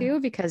wanted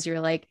to, because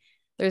you're like,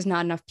 there's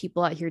not enough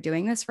people out here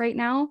doing this right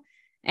now.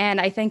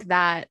 And I think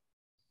that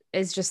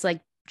is just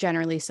like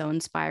generally so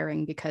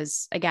inspiring,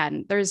 because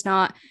again, there's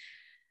not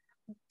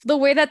the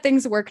way that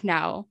things work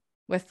now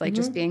with like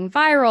just being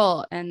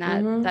viral and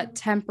that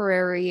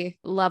temporary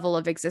level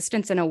of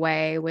existence in a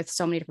way with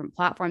so many different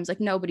platforms. Like,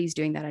 nobody's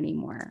doing that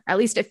anymore. At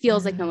least it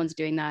feels like no one's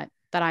doing that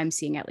I'm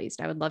seeing, at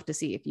least. I would love to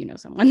see if you know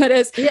someone that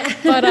is.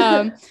 But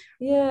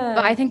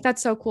but I think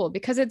that's so cool,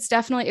 because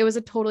it was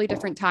a totally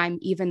different time,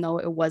 even though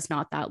it was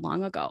not that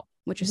long ago,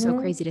 which is so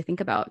crazy to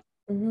think about.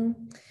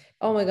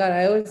 Oh my God.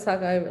 I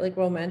like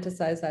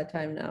romanticize that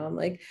time now. I'm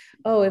like,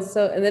 oh, it's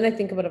so, and then I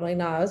think about it, I'm like,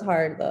 nah, it was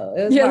hard though.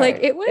 It was hard. Like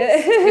it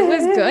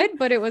was good,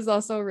 but it was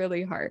also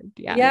really hard.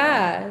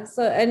 Yeah.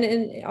 So,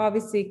 and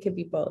obviously it could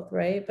be both,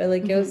 right? But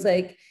like, it was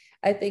like,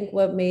 I think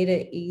what made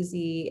it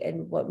easy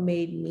and what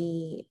made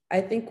me,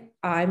 I think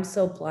I'm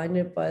so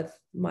blinded with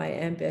my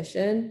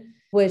ambition,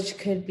 which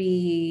could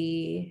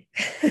be,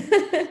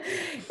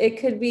 it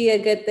could be a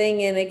good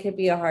thing and it could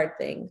be a hard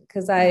thing.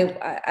 Cause I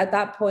at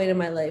that point in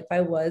my life,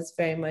 I was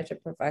very much a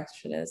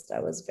perfectionist.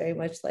 I was very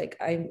much like,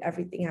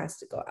 everything has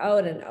to go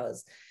out. And I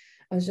was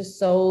just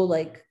so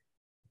like,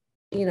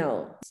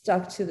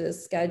 stuck to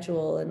this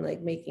schedule and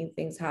like making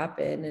things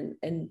happen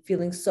and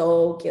feeling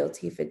so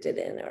guilty if it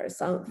didn't, or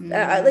something.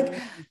 Like,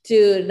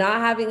 dude,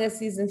 not having a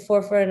season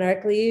 4 for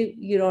Anarkali,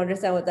 you don't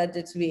understand what that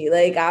did to me.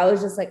 Like, I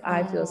was just like,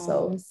 I feel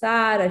so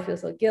sad. I feel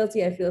so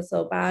guilty. I feel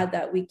so bad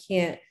that we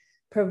can't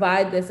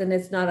provide this and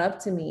it's not up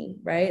to me,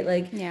 right?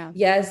 Like,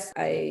 yes,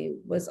 I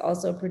was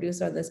also a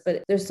producer on this,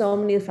 but there's so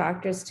many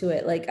factors to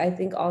it. Like, I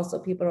think also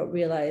people don't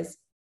realize,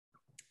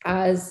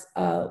 as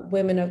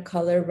women of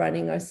color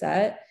running our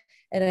set,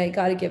 and I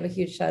got to give a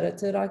huge shout out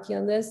to Rocky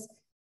on this,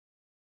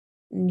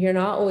 you're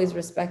not always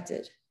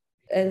respected.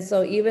 And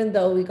so even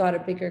though we got a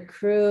bigger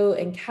crew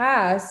and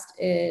cast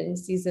in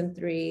season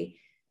 3,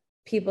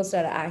 people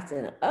started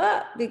acting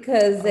up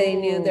because they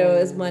knew there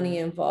was money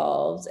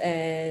involved.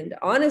 And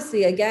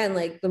honestly, again,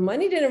 like, the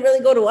money didn't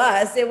really go to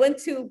us. It went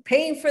to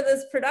paying for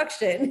this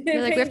production.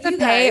 You're like, we have to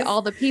pay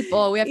all the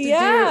people. We have to we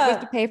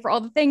have to pay for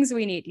all the things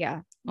we need.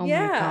 Yeah. Oh my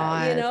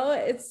God.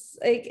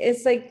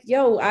 It's like,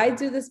 yo, I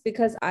do this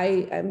because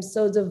I am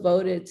so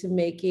devoted to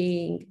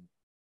making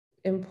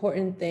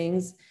important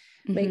things,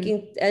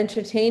 making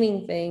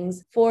entertaining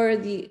things for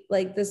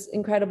this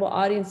incredible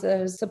audience that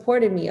has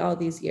supported me all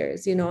these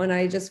years, and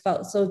I just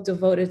felt so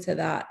devoted to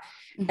that.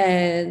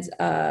 And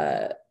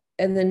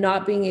then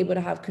not being able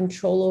to have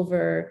control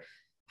over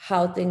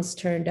how things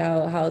turned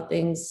out, how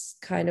things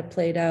kind of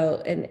played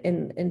out,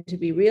 and to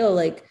be real,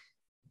 like,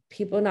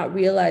 people not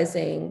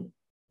realizing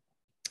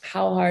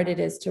how hard it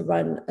is to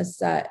run a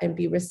set and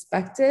be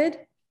respected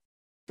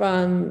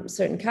from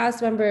certain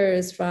cast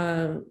members,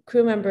 from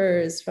crew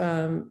members,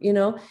 from, you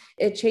know,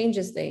 it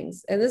changes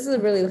things. And this is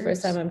really the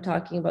first time I'm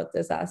talking about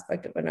this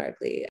aspect of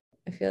Anarchy.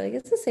 I feel like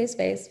it's a safe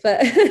space,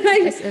 but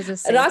This is a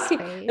safe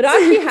space.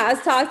 Rocky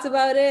has talked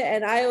about it,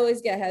 and I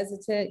always get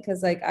hesitant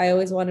because like I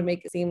always want to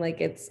make it seem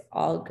like it's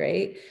all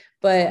great.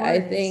 But I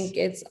think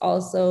it's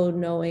also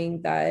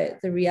knowing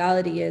that the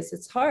reality is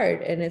it's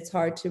hard, and it's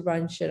hard to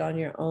run shit on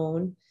your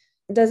own.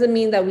 It doesn't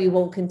mean that we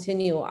won't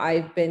continue.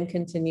 I've been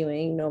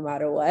continuing no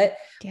matter what.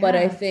 Yeah. But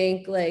I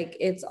think like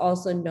it's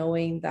also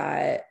knowing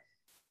that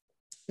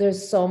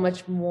there's so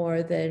much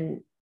more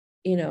than,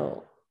 you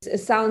know, it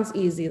sounds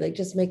easy, like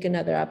just make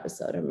another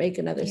episode or make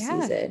another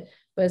season.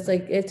 But it's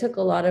like it took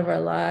a lot of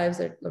our lives,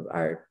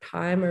 our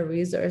time, our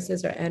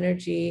resources, our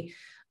energy.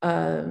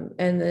 And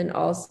then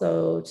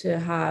also to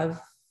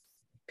have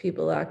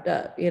people act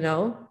up, you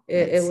know,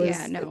 it's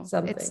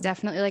something. It's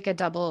definitely like a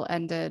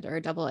double-ended or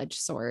a double-edged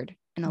sword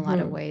in a lot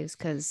of ways.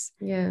 Cause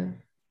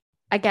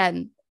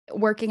again,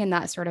 working in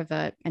that sort of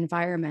a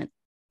environment,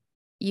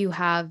 you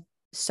have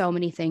so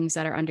many things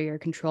that are under your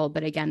control,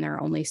 but again, there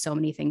are only so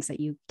many things that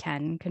you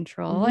can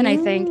control. And I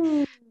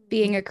think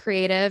being a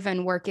creative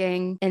and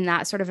working in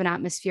that sort of an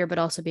atmosphere, but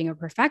also being a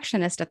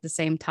perfectionist at the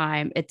same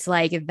time, it's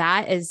like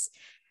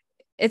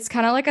it's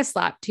kind of like a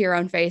slap to your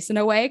own face in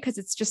a way. Cause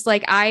it's just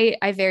like, I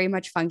very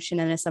much function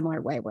in a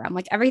similar way where I'm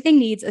like, everything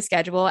needs a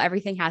schedule.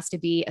 Everything has to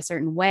be a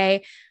certain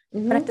way.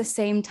 But at the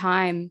same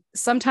time,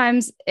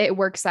 sometimes it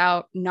works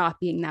out not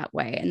being that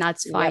way. And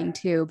that's fine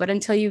too. But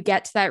until you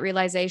get to that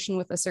realization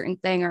with a certain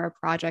thing or a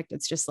project,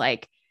 it's just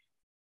like,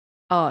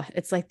 oh,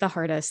 it's like the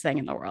hardest thing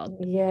in the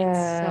world.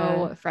 Yeah.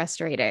 It's so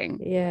frustrating.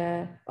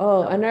 Yeah.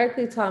 Oh,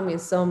 Anarchy taught me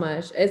so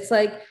much. It's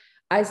like,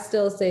 I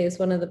still say it's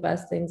one of the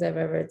best things I've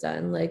ever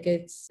done. Like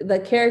it's, the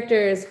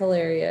character is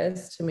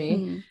hilarious to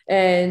me.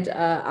 And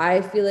I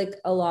feel like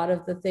a lot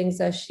of the things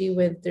that she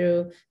went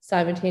through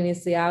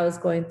simultaneously, I was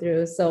going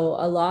through. So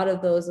a lot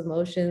of those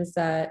emotions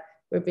that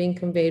were being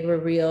conveyed were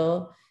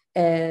real.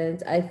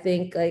 And I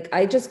think like,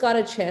 I just got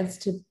a chance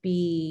to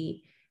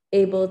be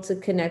able to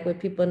connect with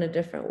people in a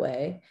different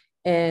way.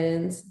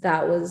 And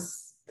that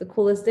was the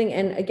coolest thing.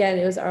 And again,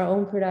 it was our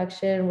own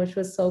production, which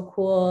was so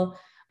cool.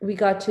 We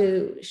got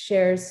to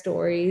share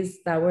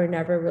stories that were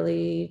never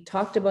really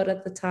talked about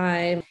at the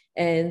time.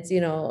 And, you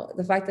know,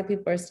 the fact that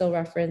people are still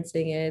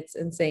referencing it, it's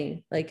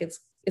insane. Like it's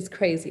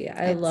crazy.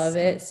 I love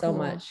it so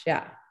much.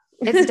 Yeah.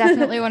 It's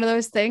definitely one of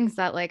those things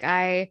that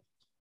I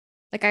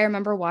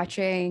remember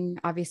watching,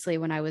 obviously,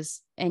 when I was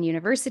in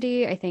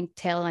university, I think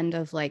tail end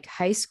of like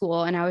high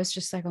school. And I was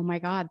just like, oh my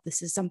God,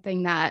 this is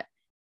something that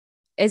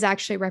is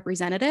actually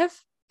representative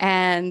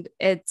and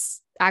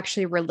it's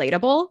actually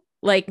relatable.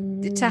 Like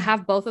to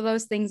have both of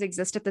those things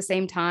exist at the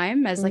same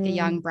time as like a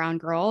young brown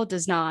girl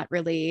does not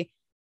really,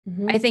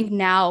 I think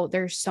now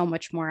there's so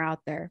much more out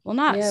there. Well,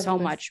 not so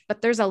much,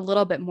 but there's a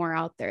little bit more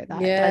out there that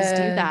does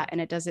do that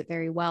and it does it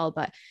very well.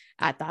 But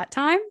at that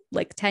time,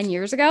 like 10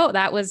 years ago,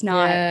 that was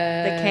not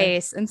the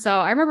case. And so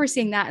I remember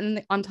seeing that.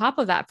 And on top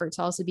of that, for it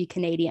to also be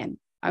Canadian,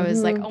 I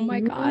was like, oh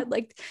my God,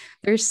 like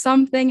there's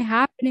something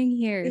happening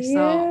here.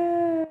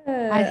 So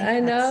I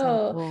know.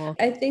 So cool.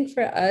 I think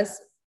for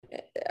us,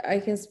 I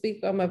can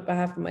speak on my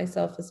behalf of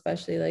myself,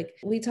 especially like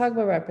we talk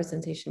about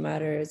representation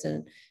matters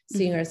and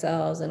seeing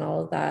ourselves and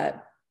all of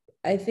that.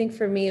 I think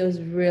for me, it was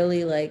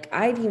really like,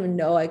 I didn't even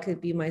know I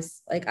could be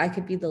I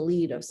could be the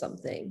lead of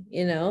something,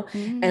 you know?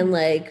 And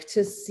like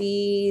to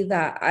see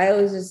that, I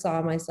always just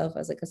saw myself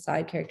as like a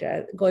side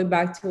character. Going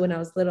back to when I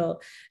was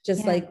little,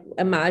 just like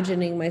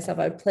imagining myself,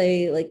 I'd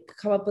play, like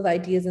come up with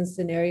ideas and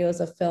scenarios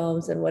of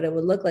films and what it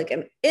would look like.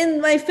 And in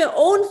my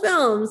own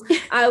films,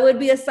 I would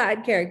be a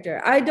side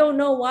character. I don't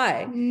know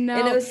why. No.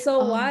 And it was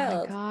so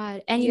wild. My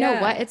God. And you know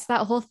what? It's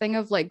that whole thing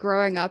of like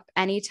growing up,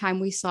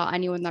 anytime we saw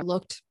anyone that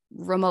looked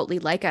remotely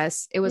like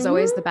us, it was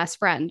always the best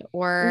friend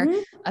or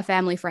a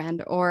family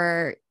friend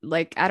or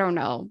like, I don't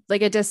know,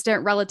 like a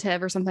distant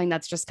relative or something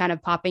that's just kind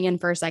of popping in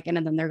for a second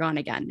and then they're gone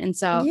again. And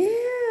so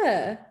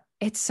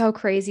it's so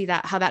crazy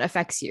that how that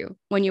affects you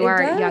when you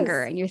are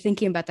younger and you're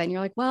thinking about that and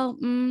you're like, well,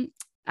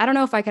 I don't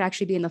know if I could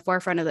actually be in the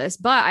forefront of this,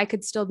 but I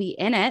could still be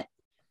in it.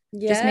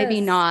 Just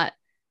maybe not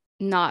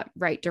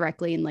right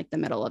directly in like the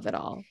middle of it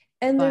all.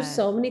 And there's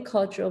so many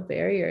cultural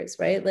barriers,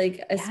 right?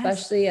 Like,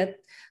 especially at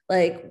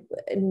like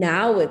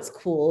now it's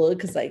cool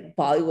because like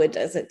Bollywood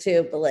does it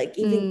too, but like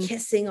even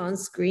kissing on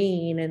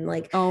screen and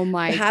like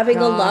having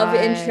a love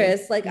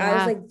interest, like I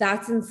was like,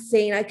 that's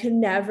insane. I could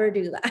never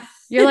do that.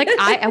 You're like,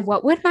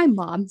 what would my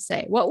mom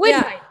say? What would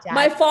my dad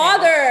my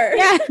father say?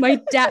 Yeah,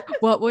 my dad.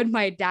 What would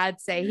my dad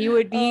say? He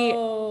would be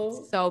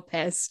so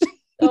pissed.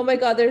 Oh my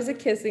God, there's a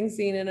kissing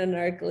scene in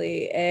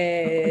Anarchy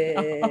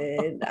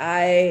and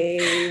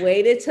I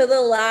waited till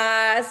the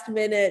last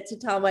minute to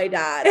tell my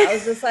dad. I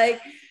was just like,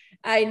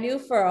 I knew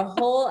for a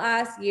whole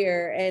ass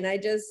year and I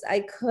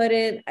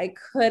couldn't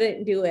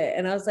do it.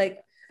 And I was like,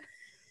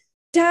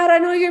 Dad, I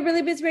know you're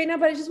really busy right now,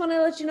 but I just want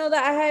to let you know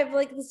that I have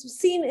like this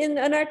scene in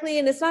Anarchy,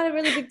 and it's not a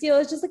really big deal.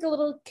 It's just like a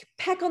little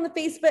peck on the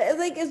face, but it's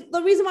like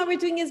the reason why we're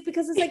doing it is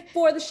because it's like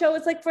for the show.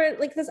 It's like for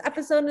like this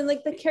episode, and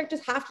like the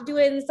characters have to do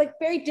it, and it's like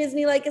very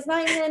Disney. Like it's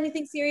not even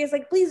anything serious.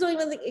 Like please don't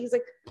even think. He's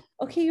like,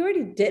 okay, you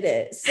already did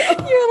it. So you're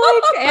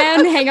like,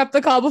 and hang up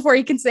the call before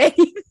you can say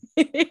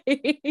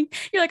anything.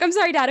 You're like, I'm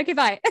sorry, Dad. Okay,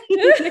 bye.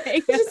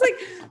 Just like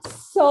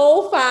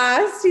so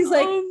fast. He's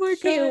like, oh my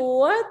okay, God.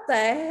 what the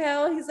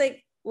hell? He's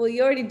like, well,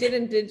 you already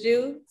didn't, did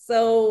you?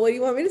 So what do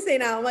you want me to say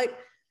now? I'm like,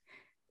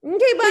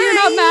 okay, bye. So you're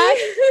not mad.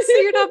 So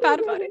you're not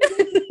bad about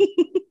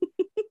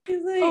it.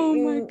 He's like, oh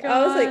my God.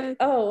 I was like,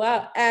 oh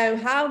wow.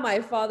 And how my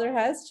father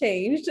has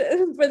changed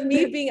for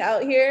me being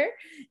out here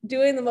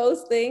doing the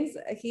most things.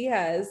 He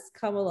has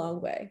come a long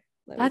way.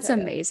 That's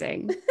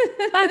amazing.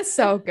 That's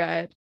so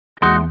good.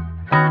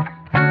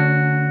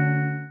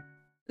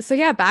 So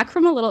yeah, back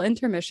from a little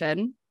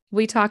intermission,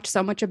 we talked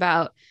so much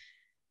about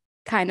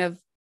kind of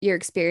your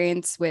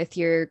experience with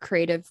your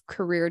creative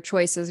career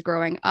choices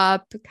growing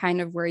up, kind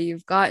of where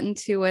you've gotten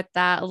to with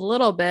that a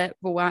little bit,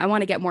 but I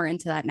want to get more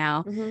into that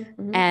now.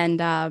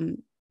 And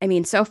I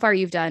mean, so far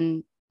you've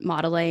done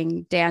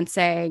modeling,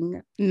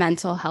 dancing,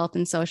 mental health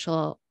and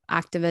social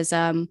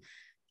activism,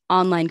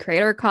 online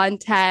creator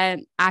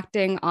content,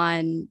 acting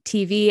on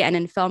TV and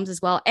in films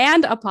as well,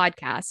 and a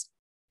podcast.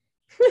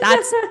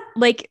 That's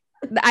like,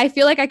 I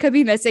feel like I could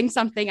be missing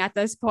something at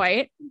this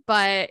point,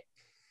 but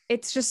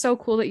it's just so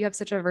cool that you have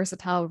such a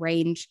versatile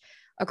range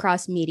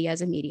across media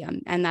as a medium.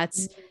 And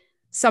that's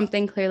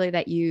something clearly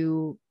that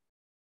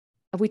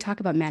we talk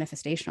about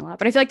manifestation a lot,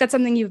 but I feel like that's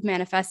something you've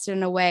manifested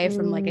in a way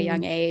from like a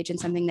young age, and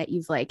something that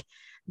you've like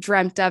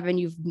dreamt of, and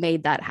you've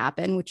made that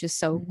happen, which is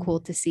so cool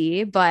to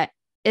see. But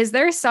is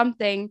there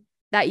something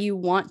that you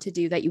want to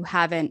do that you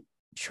haven't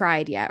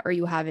tried yet, or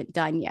you haven't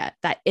done yet,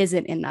 that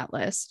isn't in that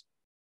list?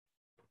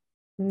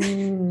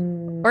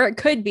 Or it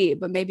could be,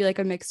 but maybe like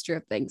a mixture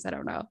of things. I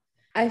don't know.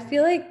 I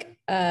feel like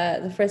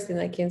the first thing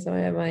that came to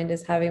my mind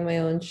is having my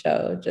own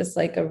show, just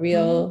like a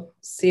real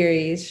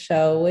series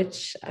show,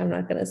 which I'm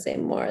not going to say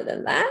more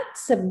than that,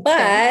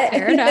 but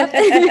fair enough.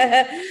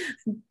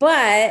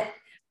 But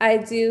I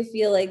do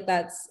feel like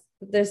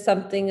there's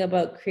something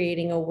about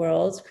creating a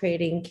world,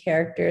 creating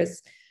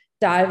characters,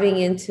 diving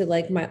into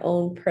like my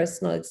own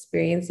personal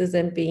experiences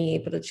and being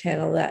able to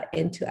channel that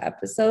into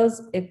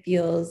episodes. It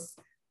feels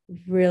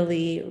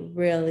really,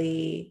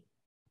 really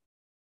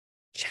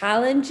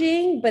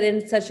challenging, but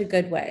in such a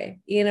good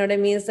way. You know what I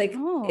mean? It's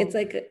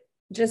like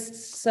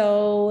just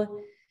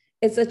so,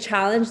 it's a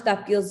challenge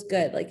that feels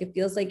good. Like it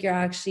feels like you're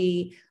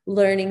actually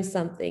learning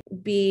something,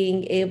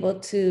 being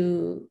able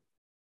to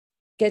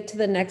get to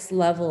the next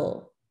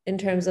level in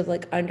terms of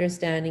like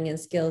understanding and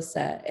skill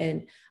set.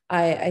 And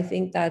I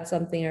think that's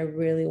something I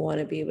really want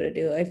to be able to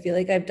do. I feel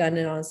like I've done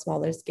it on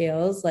smaller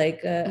scales,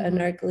 like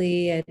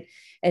Anarchly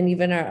and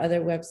even our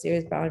other web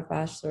series, Brown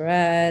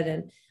Bachelorette,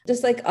 and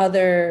just like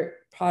other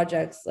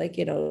projects, like,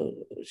 you know,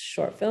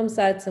 short film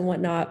sets and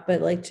whatnot.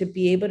 But like to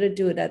be able to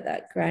do it at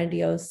that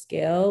grandiose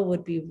scale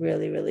would be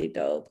really, really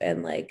dope.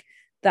 And like,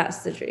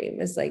 that's the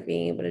dream, is like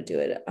being able to do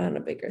it on a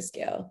bigger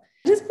scale.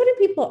 Just putting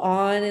people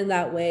on in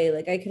that way.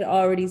 Like I could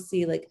already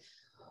see like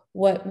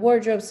what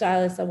wardrobe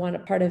stylist I want a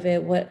part of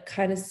it, what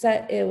kind of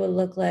set it would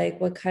look like,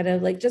 what kind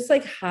of like, just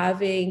like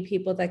having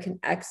people that can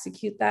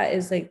execute that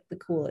is like the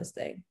coolest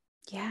thing.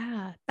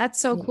 Yeah, that's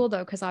so cool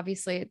though, because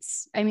obviously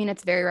it's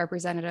very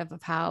representative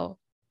of how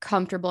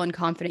comfortable and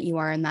confident you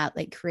are in that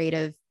like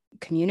creative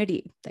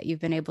community that you've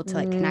been able to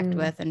like connect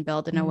with and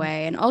build in a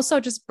way, and also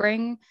just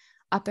bring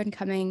up and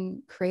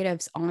coming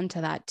creatives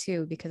onto that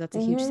too, because that's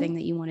a huge thing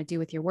that you want to do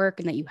with your work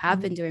and that you have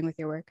been doing with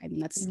your work. I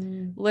mean, that's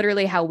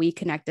literally how we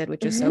connected,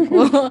 which is so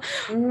cool.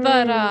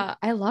 But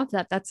I love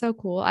that. That's so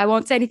cool. I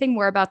won't say anything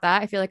more about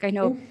that. I feel like I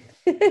know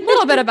a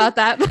little bit about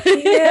that, but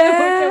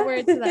yeah.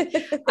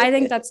 I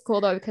think that's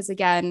cool though, because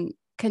again,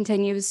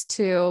 continues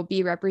to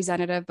be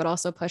representative, but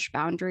also push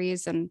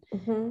boundaries. And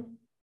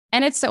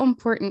it's so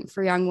important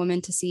for young women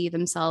to see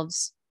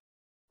themselves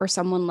or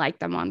someone like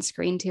them on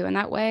screen too in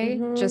that way,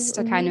 just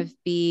to kind of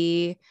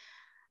be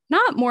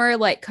not more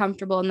like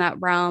comfortable in that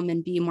realm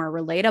and be more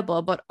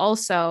relatable, but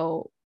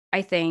also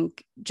I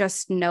think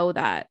just know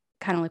that,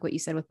 kind of like what you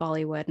said with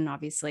Bollywood, and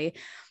obviously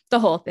the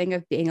whole thing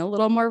of being a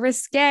little more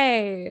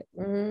risque,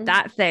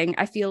 that thing,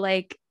 I feel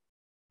like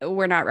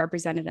we're not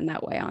represented in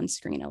that way on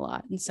screen a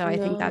lot. And so I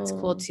think that's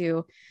cool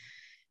to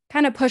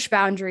kind of push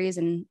boundaries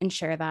and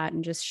share that,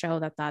 and just show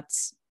that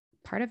that's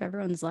part of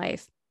everyone's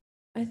life.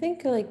 I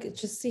think like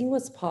just seeing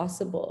what's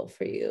possible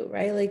for you,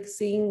 right? Like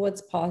seeing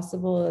what's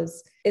possible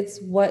it's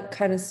what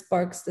kind of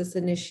sparks this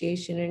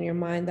initiation in your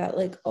mind that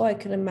like, oh, I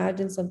can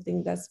imagine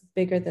something that's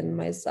bigger than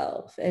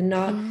myself, and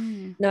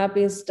not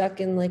being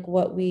stuck in like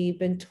what we've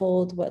been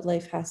told what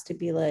life has to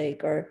be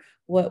like, or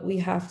what we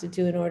have to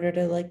do in order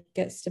to like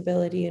get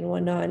stability and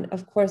whatnot. And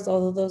of course,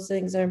 all of those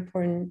things are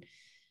important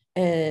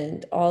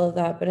and all of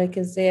that, but I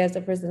can say as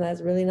a person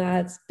that's really not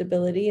had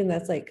stability, and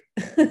that's like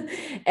and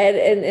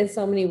in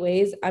so many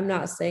ways, I'm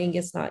not saying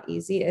it's not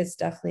easy, it's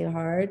definitely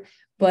hard,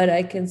 but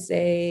I can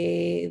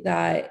say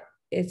that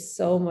it's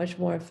so much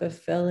more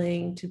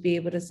fulfilling to be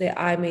able to say,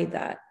 I made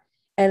that.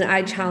 And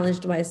I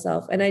challenged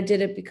myself, and I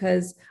did it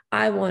because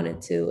I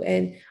wanted to.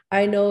 And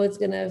I know it's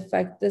going to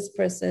affect this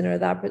person or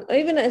that person, or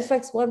even it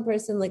affects one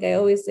person. Like I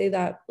always say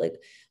that, like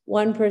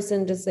one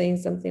person just saying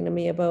something to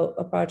me about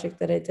a project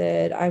that I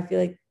did, I feel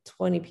like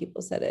 20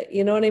 people said it.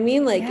 You know what I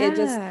mean? Like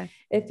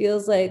it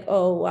feels like,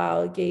 oh,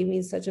 wow, it gave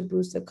me such a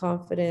boost of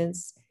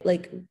confidence,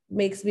 like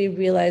makes me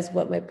realize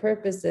what my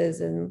purpose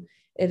is. And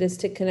it is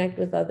to connect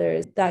with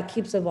others. That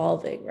keeps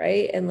evolving.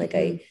 Right. And like,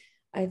 I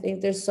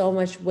think there's so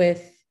much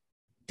with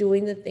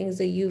doing the things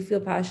that you feel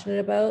passionate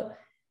about.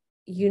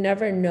 You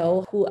never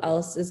know who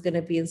else is going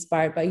to be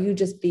inspired by you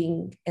just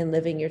being and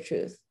living your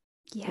truth.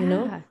 Yeah. You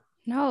know?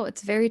 No,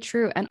 it's very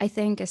true. And I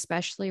think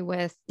especially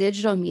with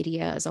digital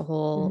media as a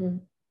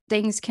whole,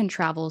 things can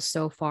travel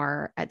so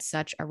far at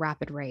such a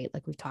rapid rate.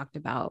 Like we've talked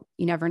about,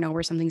 you never know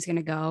where something's going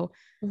to go,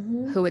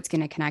 who it's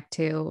going to connect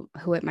to,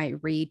 who it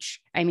might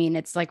reach. I mean,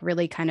 it's like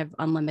really kind of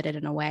unlimited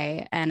in a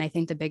way. And I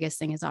think the biggest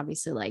thing is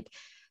obviously like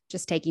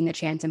just taking the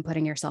chance and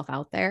putting yourself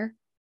out there.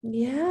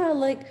 Yeah.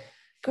 Like,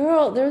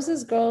 girl, there was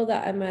this girl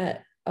that I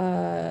met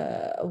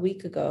a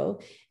week ago,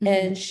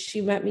 and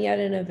she met me at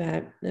an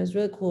event. And it was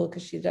really cool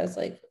because she does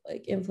like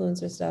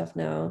influencer stuff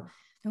now.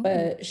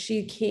 But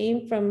she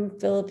came from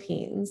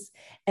Philippines,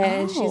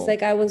 and she's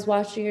like, I was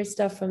watching your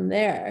stuff from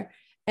there.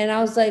 And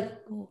I was like,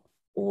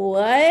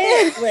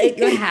 what?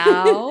 Like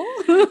how?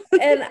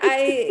 And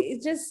I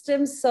just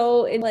am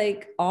so in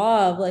like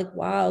awe of like,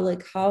 wow,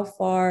 like how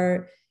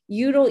far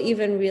you don't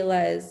even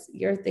realize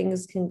your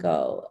things can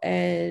go.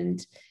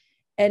 And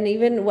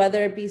even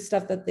whether it be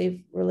stuff that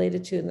they've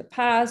related to in the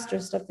past or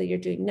stuff that you're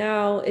doing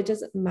now, it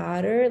doesn't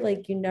matter.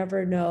 Like you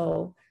never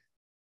know.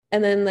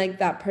 And then like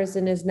that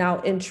person is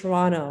now in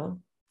Toronto.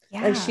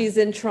 Yeah. Like she's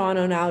in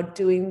Toronto now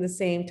doing the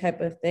same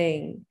type of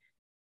thing.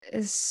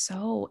 Is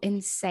so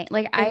insane.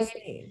 Like I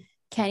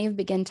can't even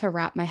begin to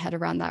wrap my head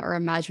around that or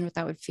imagine what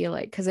that would feel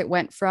like. Cause it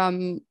went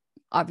from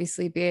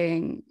obviously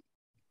being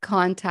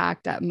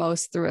contact at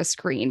most through a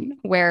screen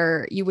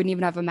where you wouldn't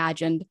even have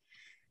imagined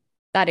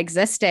that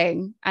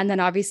existing. And then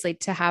obviously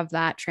to have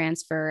that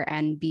transfer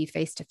and be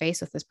face to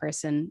face with this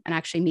person and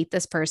actually meet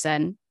this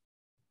person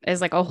is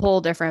like a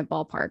whole different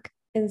ballpark.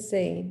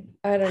 Insane.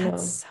 I don't know.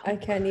 So I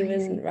can't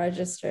even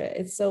register it.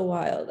 It's so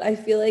wild. I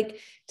feel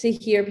like to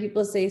hear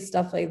people say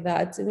stuff like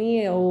that to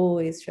me, it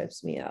always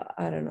trips me out.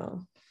 I don't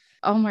know.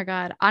 Oh my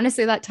God.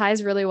 Honestly, that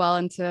ties really well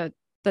into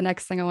the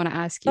next thing I want to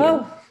ask you.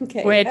 Oh,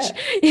 okay. Which,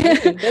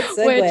 good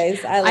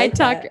segues. I like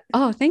that.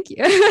 Oh, thank you.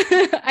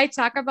 I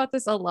talk about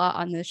this a lot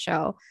on this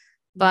show,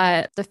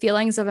 but the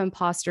feelings of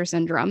imposter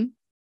syndrome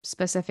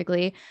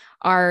specifically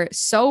are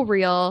so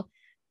real.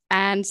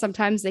 And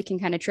sometimes they can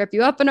kind of trip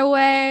you up in a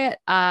way.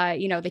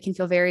 They can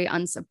feel very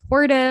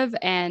unsupportive,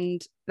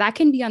 and that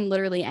can be on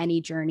literally any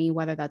journey,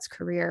 whether that's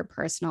career,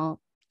 personal,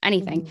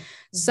 anything.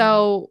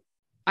 So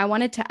I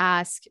wanted to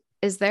ask,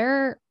 is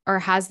there or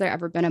has there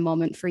ever been a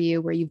moment for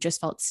you where you've just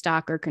felt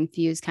stuck or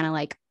confused, kind of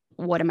like,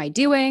 what am I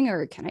doing?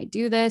 Or can I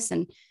do this?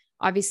 And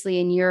obviously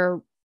in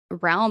your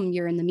realm,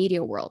 you're in the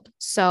media world.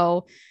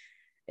 So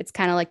it's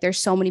kind of like there's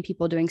so many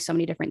people doing so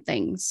many different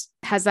things.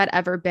 Has that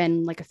ever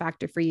been like a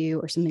factor for you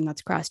or something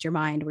that's crossed your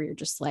mind where you're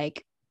just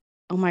like,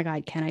 oh my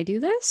God, can I do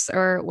this?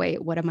 Or wait,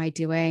 what am I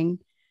doing?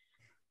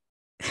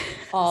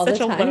 All Such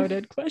the time. a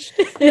loaded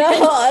question.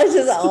 No, it's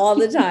just all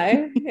the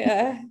time.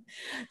 Yeah.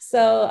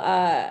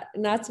 So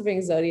not to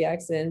bring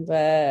zodiacs in,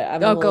 but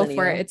I'm a go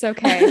for it. It's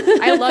okay.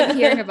 I love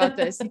hearing about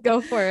this. Go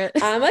for it.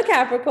 I'm a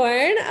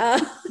Capricorn.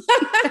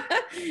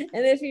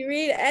 And if you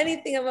read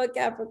anything about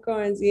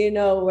Capricorns, you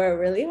know we're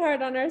really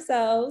hard on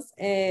ourselves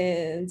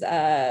and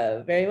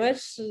very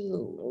much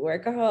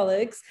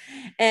workaholics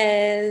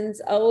and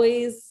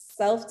always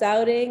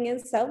self-doubting and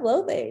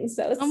self-loathing.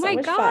 So it's so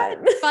much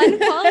fun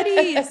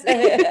qualities.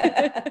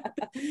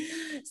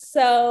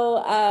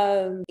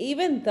 So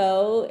even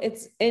though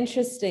it's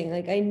interesting,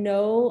 like I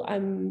know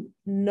I'm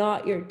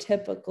not your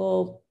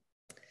typical,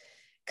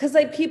 because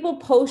like people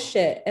post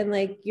shit and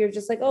like you're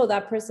just like, oh,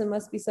 that person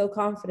must be so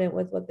confident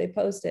with what they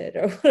posted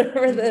or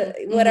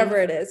whatever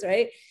it is,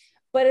 right?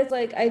 But it's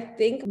like I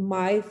think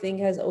my thing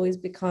has always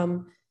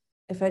become,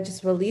 if I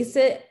just release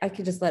it, I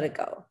can just let it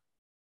go.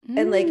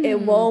 And like it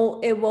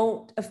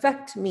won't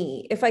affect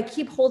me. If I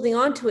keep holding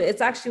on to it, it's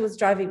actually what's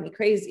driving me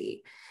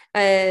crazy.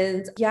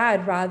 And yeah,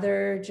 I'd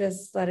rather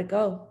just let it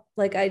go.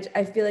 Like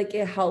I feel like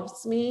it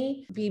helps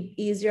me be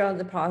easier on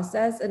the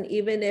process. And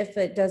even if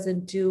it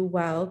doesn't do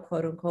well,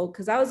 quote unquote,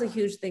 because that was a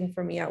huge thing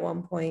for me at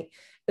one point.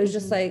 It was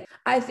just like,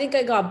 I think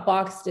I got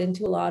boxed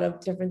into a lot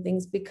of different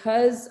things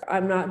because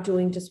I'm not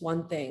doing just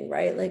one thing,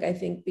 right? Like I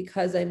think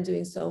because I'm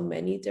doing so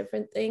many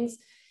different things,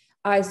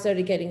 I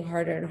started getting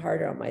harder and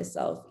harder on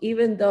myself,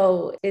 even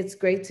though it's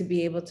great to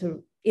be able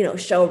to,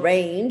 show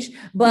range.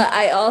 But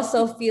I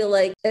also feel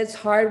like it's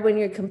hard when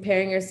you're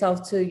comparing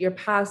yourself to your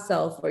past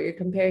self, or you're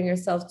comparing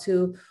yourself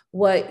to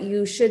what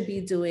you should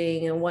be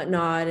doing and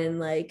whatnot. And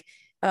like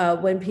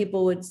when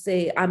people would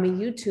say, I'm a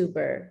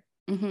YouTuber,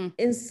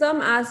 in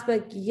some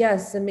aspect,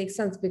 yes, it makes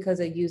sense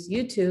because I use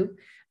YouTube.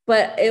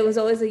 but it was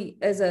always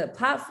as a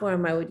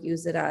platform I would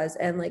use it as,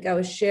 and like I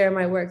would share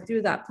my work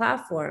through that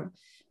platform.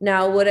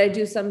 Now, would I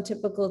do some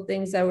typical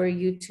things that were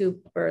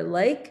YouTuber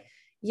like?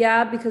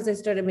 Yeah, because I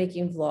started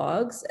making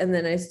vlogs, and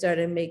then I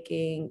started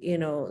making,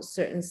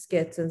 certain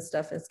skits and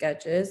stuff and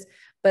sketches.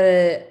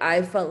 But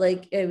I felt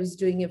like I was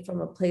doing it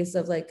from a place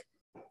of like,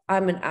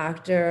 I'm an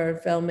actor,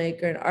 or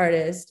filmmaker, an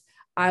artist.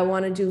 I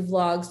want to do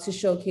vlogs to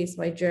showcase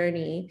my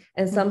journey.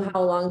 And somehow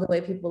along the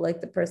way, people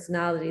like the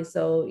personality.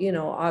 So,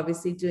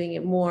 obviously doing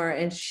it more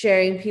and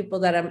sharing people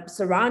that I'm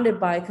surrounded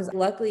by. Because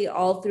luckily,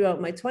 all throughout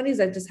my 20s,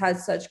 I've just had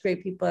such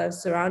great people I've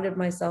surrounded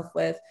myself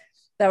with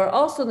that were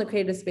also in the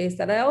creative space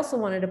that I also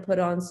wanted to put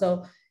on.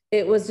 So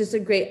it was just a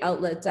great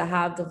outlet to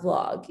have the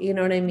vlog, you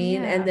know what I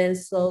mean? Yeah. And then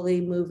slowly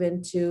move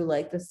into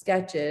like the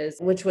sketches,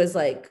 which was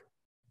like,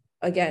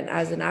 again,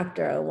 as an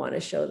actor, I want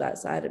to show that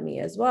side of me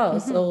as well.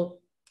 So,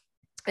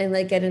 and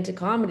like get into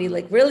comedy,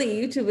 like really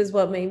YouTube is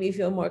what made me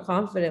feel more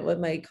confident with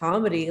my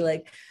comedy.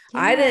 Like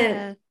I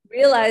didn't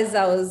realize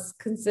I was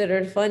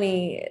considered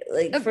funny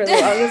like for the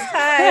longest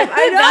time.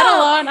 I know that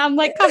alone, I'm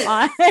like, come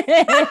on. But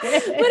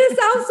it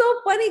sounds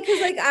so funny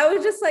because like I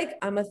was just like,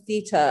 I'm a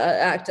theater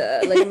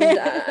actor, like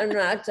I'm an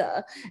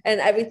actor,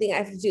 and everything I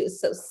have to do is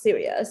so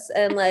serious.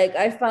 And like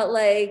I felt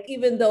like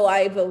even though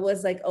I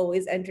was like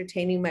always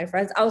entertaining my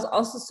friends, I was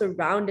also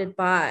surrounded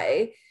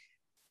by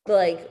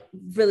like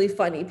really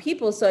funny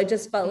people. So I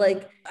just felt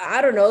like,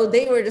 I don't know,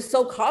 they were just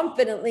so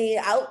confidently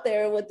out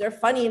there with their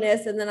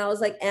funniness. And then I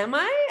was like, am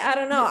I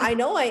don't know. I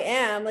know I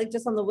am, like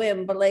just on the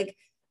whim, but like,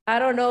 I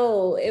don't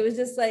know. It was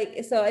just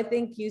like, so I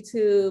think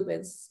YouTube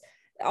and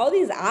all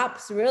these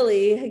apps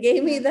really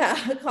gave me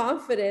that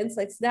confidence,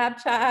 like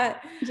Snapchat.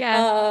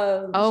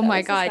 Yeah. Oh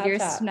my God, your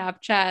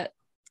Snapchat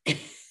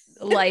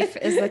life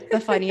is like the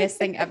funniest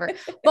thing ever.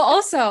 But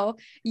also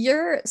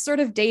your sort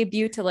of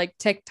debut to like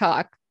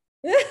TikTok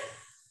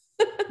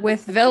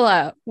with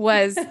Villa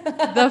was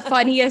the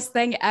funniest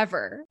thing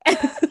ever.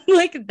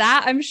 Like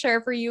that, I'm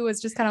sure for you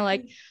was just kind of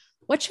like,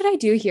 what should I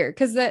do here?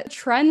 Because the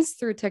trends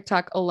through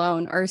TikTok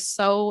alone are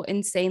so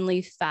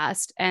insanely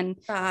fast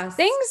and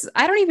things,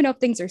 I don't even know if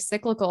things are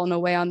cyclical in a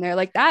way on there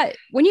like that.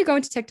 When you go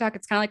into TikTok,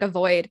 it's kind of like a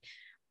void,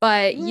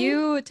 but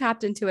you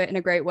tapped into it in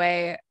a great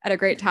way at a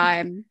great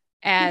time.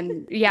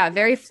 And yeah,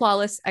 very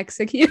flawless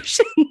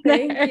execution.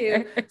 Thank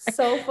you.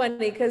 So funny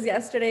because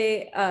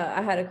yesterday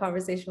I had a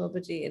conversation with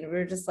Baji and we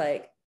were just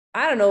like,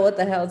 I don't know what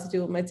the hell to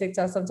do with my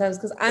TikTok sometimes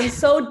because I'm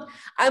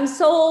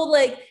so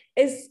like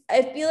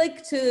I feel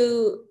like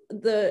to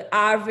the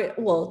average,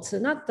 well, to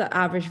not the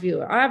average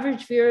viewer.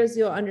 Average viewers,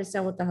 you'll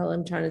understand what the hell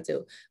I'm trying to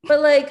do. But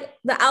like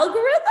the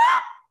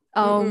algorithm,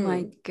 oh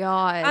my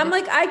God. I'm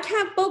like, I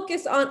can't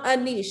focus on a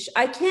niche.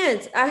 I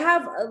can't.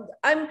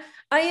 I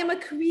am a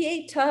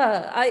creator.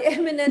 I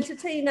am an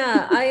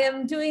entertainer. I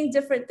am doing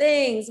different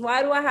things.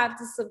 Why do I have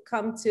to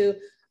succumb to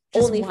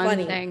just only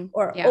funny thing.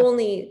 Or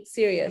only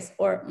serious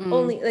or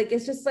only like,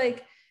 it's just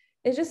like,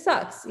 it just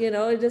sucks. It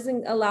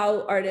doesn't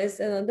allow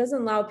artists and it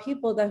doesn't allow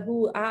people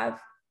who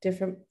have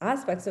different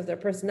aspects of their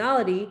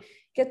personality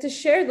get to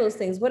share those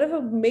things. What if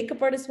a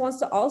makeup artist wants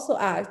to also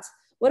act?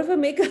 What if a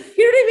makeup, you know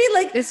what I mean?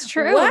 Like, it's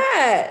true.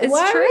 Why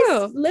true.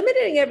 are we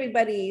limiting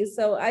everybody?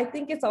 So I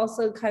think it's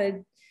also kind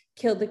of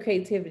killed the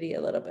creativity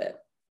a little bit.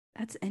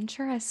 That's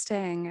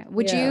interesting.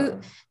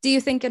 Do you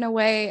think in a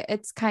way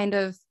it's kind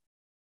of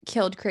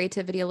killed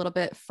creativity a little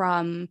bit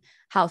from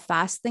how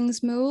fast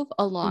things move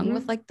along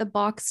with like the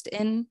boxed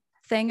in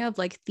thing of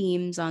like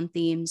themes on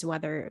themes,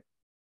 whether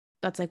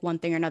that's like one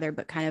thing or another,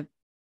 but kind of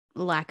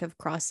lack of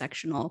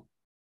cross-sectional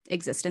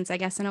existence, I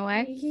guess, in a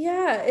way?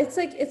 Yeah, it's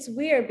like, it's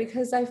weird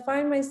because I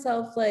find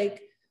myself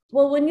like,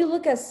 well, when you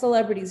look at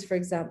celebrities, for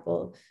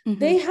example,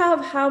 they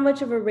have how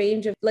much of a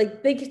range of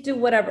like, they could do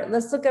whatever.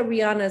 Let's look at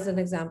Rihanna as an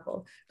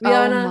example.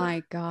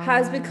 Rihanna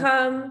has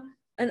become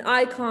an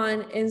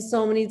icon in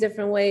so many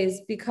different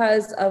ways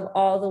because of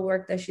all the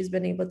work that she's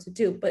been able to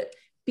do. But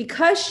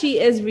because she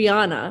is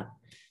Rihanna,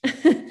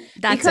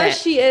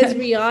 she is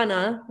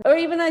Rihanna, or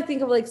even I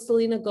think of like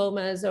Selena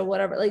Gomez or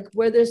whatever, like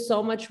where there's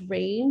so much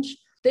range,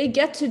 they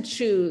get to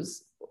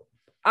choose.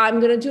 I'm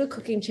going to do a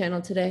cooking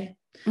channel today.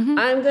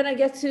 I'm going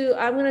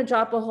to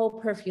drop a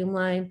whole perfume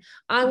line.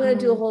 I'm going to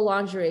do a whole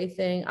lingerie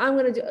thing. I'm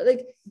going to do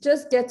like,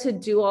 just get to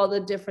do all the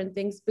different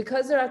things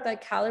because they're at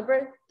that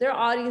caliber. Their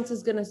audience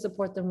is going to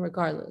support them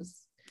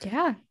regardless.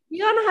 Yeah.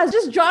 Rihanna has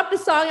just dropped a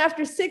song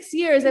after 6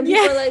 years and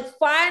people are like,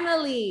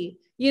 finally,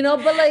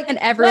 but like, and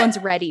everyone's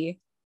ready.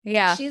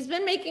 Yeah. She's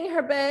been making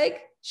her bag.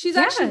 She's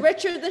actually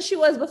richer than she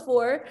was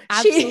before.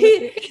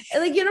 Absolutely.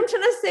 Like, you know what I'm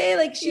trying to say?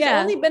 Like, she's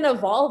only been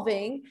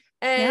evolving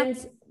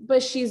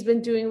but she's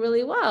been doing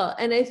really well.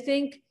 And I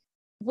think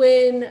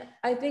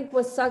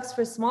what sucks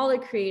for smaller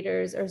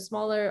creators or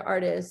smaller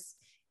artists,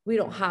 we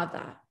don't have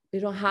that. We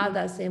don't have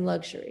that same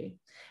luxury.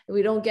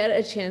 We don't get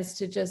a chance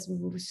to just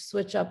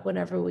switch up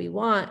whenever we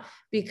want,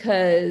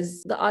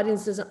 because the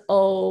audience doesn't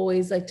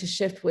always like to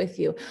shift with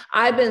you.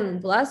 I've been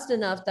blessed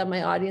enough that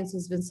my audience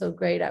has been so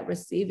great at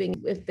receiving.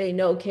 If they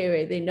know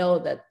K-Ray, they know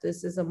that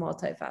this is a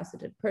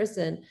multifaceted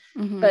person,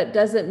 but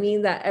doesn't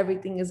mean that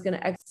everything is going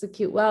to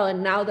execute well.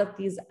 And now that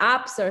these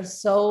apps are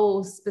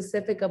so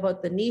specific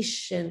about the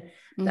niche and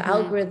the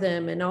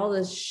algorithm and all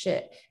this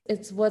shit,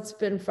 it's what's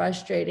been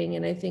frustrating.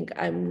 And I think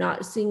I'm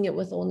not seeing it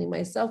with only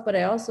myself, but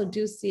I also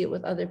do see it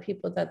with other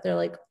people, that they're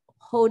like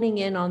honing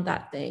in on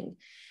that thing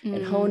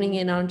and honing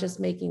in on just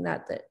making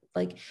that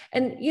like,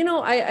 and you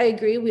know, I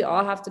agree, we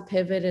all have to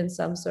pivot in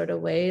some sort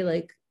of way.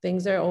 Like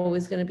things are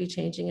always going to be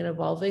changing and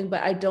evolving,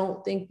 but I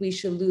don't think we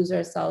should lose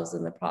ourselves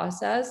in the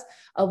process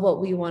of what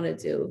we want to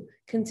do.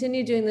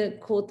 Continue doing the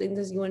cool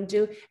things you want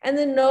to do, and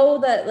then know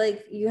that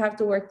like you have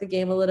to work the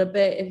game a little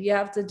bit. If you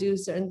have to do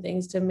certain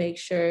things to make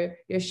sure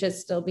your shit's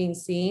still being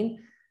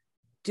seen,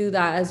 do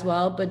that as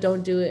well, but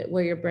don't do it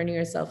where you're burning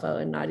yourself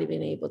out and not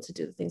even able to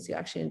do the things you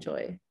actually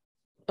enjoy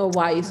or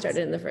why you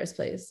started in the first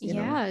place. You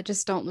know?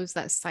 Just don't lose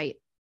that sight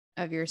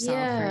of yourself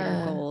or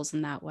your goals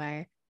in that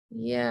way.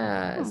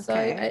 Yeah. Okay.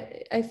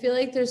 So I feel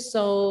like there's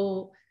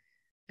so,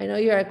 I know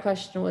your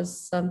question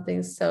was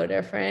something so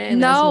different.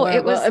 No,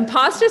 it was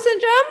imposter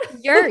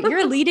syndrome.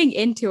 You're leading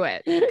into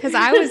it, because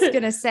I was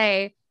going to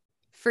say,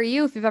 for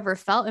you, if you've ever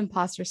felt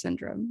imposter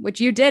syndrome,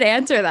 which you did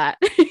answer that,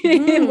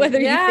 whether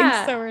you think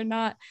so or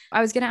not.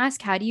 I was going to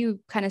ask, how do you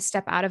kind of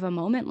step out of a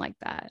moment like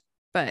that?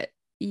 But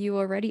you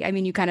already, I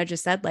mean, you kind of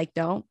just said like,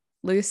 don't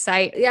lose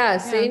sight.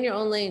 Stay in your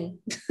own lane.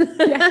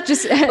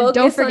 Just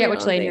don't forget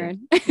which lane you're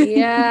in.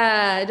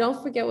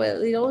 Don't forget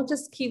you don't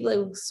just keep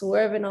like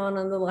swerving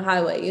on the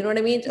highway. You know what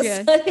I mean?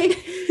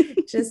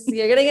 Just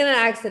you're gonna get in an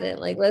accident.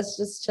 Like, let's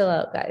just chill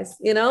out, guys.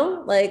 You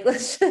know, like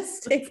let's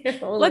just take your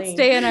own Let's lane.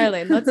 stay in our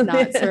lane. Let's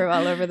not swerve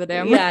all over the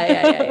damn.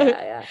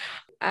 Yeah.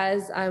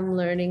 As I'm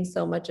learning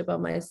so much about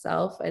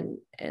myself, and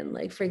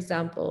like, for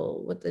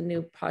example, with the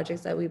new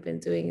projects that we've been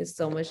doing is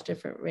so much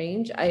different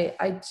range.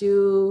 I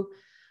do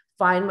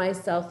find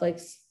myself like,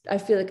 I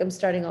feel like I'm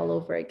starting all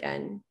over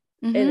again.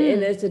 And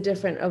it's a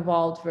different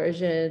evolved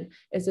version.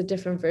 It's a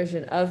different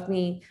version of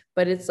me,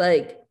 but it's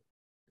like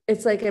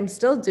I'm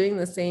still doing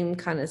the same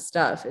kind of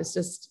stuff. It's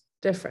just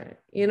different.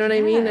 You know what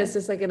I mean? It's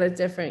just like in a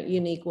different,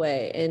 unique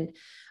way.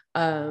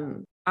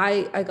 And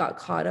I got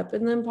caught up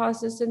in the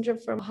imposter syndrome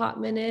for a hot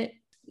minute.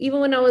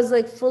 Even when I was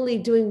like fully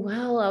doing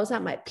well, I was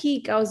at my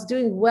peak, I was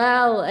doing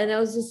well. And I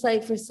was just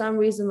like, for some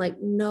reason, like,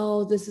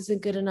 no, this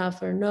isn't good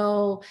enough, or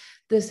no,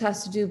 this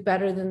has to do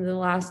better than the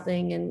last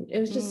thing. And it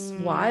was just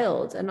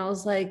wild. And I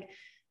was like,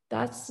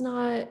 that's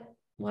not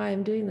why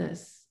I'm doing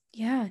this.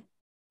 Yeah.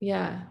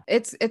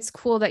 It's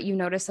cool that you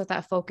noticed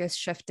that focus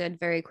shifted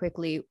very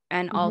quickly,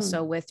 and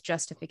also with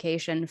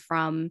justification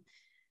from,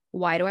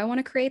 why do I want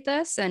to create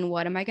this? And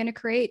what am I going to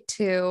create,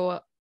 to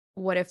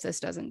what if this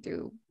doesn't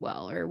do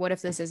well, or what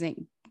if this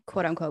isn't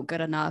quote unquote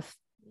good enough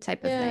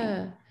type of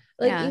thing.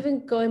 Like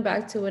even going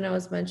back to when I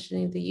was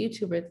mentioning the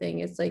YouTuber thing,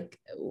 it's like,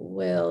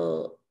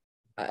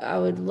 I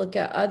would look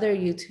at other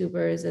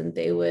YouTubers and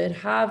they would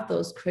have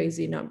those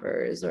crazy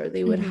numbers, or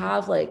they would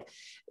have like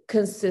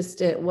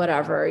consistent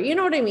whatever, you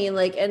know what I mean?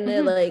 Like, and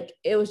then like,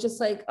 it was just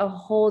like a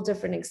whole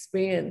different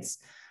experience.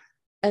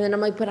 And then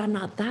I'm like, but I'm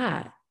not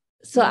that.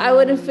 So I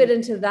wouldn't fit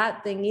into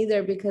that thing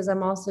either, because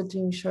I'm also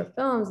doing short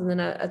films. And then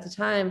at the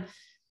time,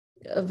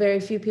 very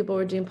few people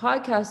were doing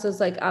podcasts. So it's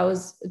like, I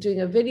was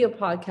doing a video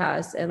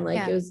podcast, and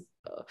like, it was,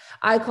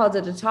 I called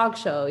it a talk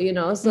show, you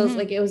know? So it's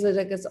like, it was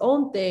like its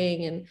own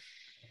thing. And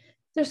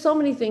there's so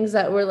many things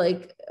that were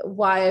like,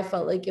 why I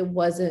felt like it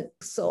wasn't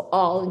so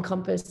all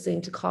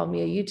encompassing to call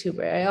me a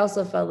YouTuber. I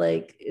also felt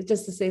like it's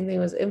just the same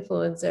thing as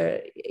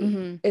influencer.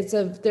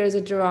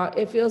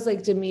 It feels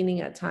like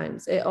demeaning at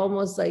times. It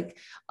almost like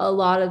a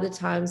lot of the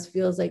times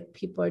feels like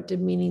people are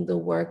demeaning the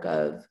work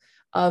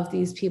of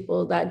these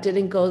people that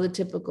didn't go the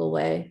typical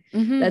way,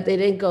 that they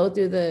didn't go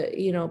through the,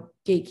 you know,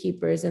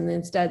 gatekeepers, and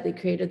instead they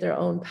created their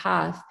own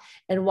path.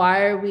 And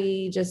why are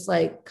we just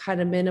like kind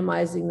of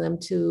minimizing them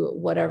to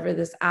whatever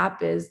this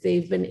app is?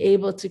 They've been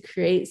able to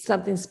create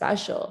something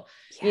special,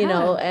 you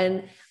know?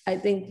 And I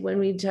think when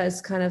we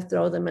just kind of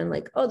throw them in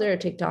like, oh, they're a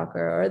TikToker,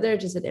 or they're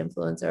just an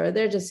influencer, or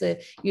they're just a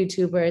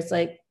YouTuber, it's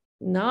like,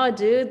 no,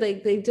 dude,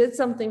 like they did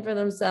something for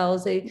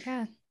themselves.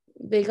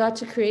 They got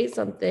to create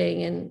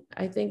something. And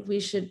I think we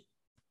should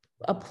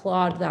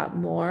applaud that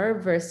more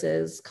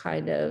versus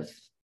kind of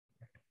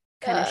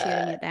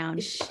shooting it down.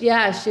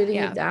 Shooting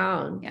it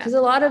down. Because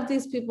a lot of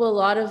these people, a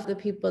lot of the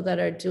people that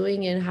are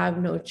doing it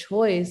have no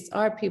choice,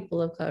 are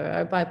people of color,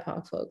 are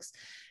BIPOC folks,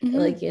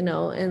 like, you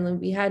know, and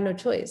we had no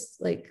choice.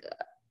 Like,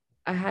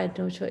 I had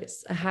no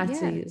choice. I had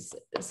to use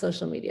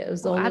social media. It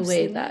was the only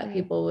way that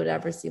people would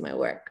ever see my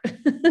work.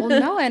 Well,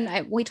 no.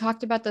 And we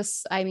talked about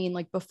this, I mean,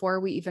 like before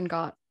we even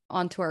got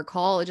onto our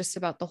call, just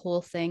about the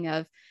whole thing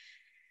of,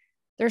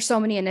 there's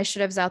so many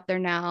initiatives out there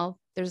now.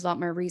 There's a lot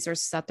more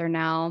resources out there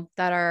now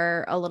that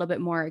are a little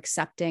bit more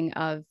accepting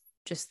of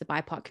just the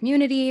BIPOC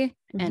community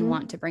and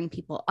want to bring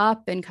people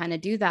up and kind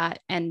of do that.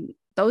 And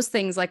those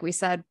things, like we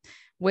said,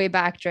 way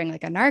back during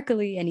like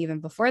Anarchally and even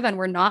before then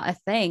were not a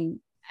thing.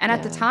 And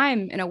at the Yeah.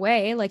 time, in a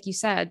way, like you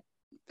said,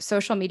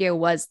 social media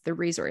was the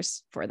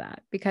resource for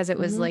that, because it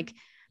was like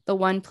the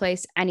one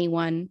place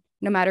anyone,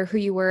 no matter who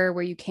you were,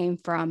 where you came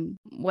from,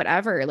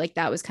 whatever, like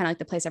that was kind of like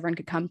the place everyone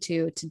could come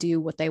to do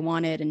what they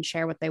wanted and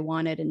share what they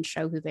wanted and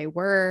show who they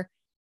were.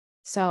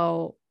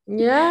 So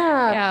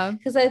Yeah, yeah.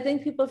 because I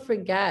think people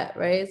forget,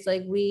 right? It's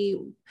like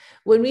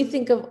when we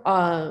think of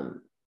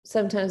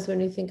sometimes when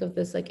we think of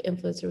this like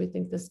influencer, we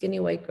think the skinny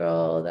white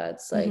girl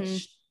that's like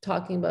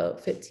talking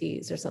about fit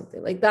teas or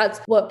something. Like that's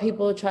what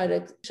people try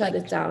to shut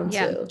it down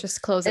to.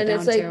 Just close it And down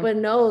it's like, to. but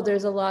no,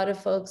 there's a lot of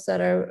folks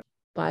that are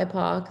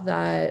BIPOC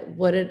that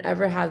wouldn't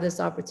ever have this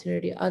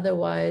opportunity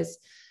otherwise.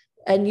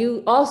 And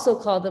you also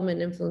call them an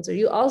influencer.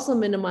 You also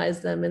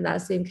minimize them in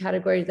that same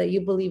category that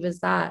you believe is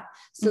that.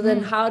 So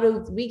then how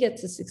do we get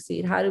to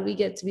succeed? How do we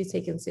get to be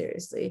taken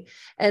seriously?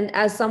 And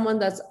as someone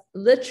that's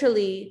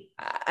literally,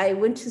 I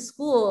went to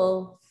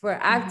school for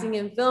acting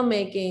and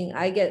filmmaking,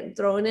 I get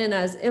thrown in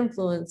as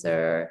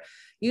influencer,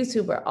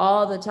 YouTuber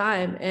all the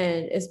time.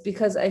 And it's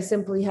because I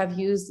simply have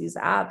used these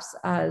apps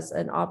as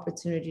an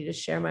opportunity to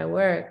share my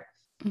work.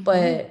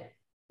 But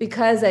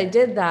because I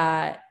did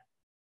that,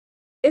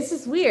 it's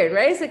just weird,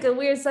 right? It's like a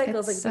weird cycle.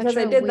 It's like, because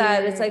I did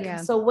that, it's like,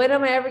 so when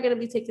am I ever going to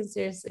be taken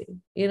seriously?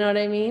 You know what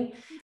I mean?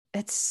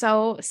 It's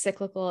so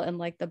cyclical in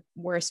like the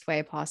worst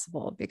way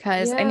possible,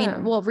 because I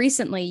mean, well,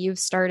 recently you've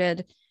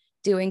started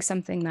doing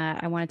something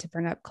that I wanted to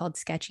bring up called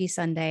Sketchy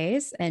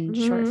Sundays and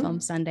Short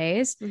Film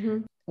Sundays,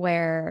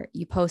 where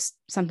you post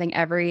something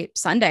every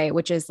Sunday,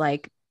 which is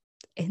like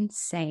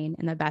insane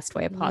in the best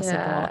way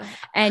possible.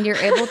 And you're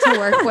able to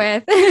work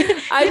with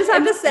I just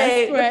have to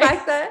say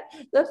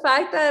the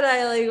fact that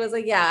I like was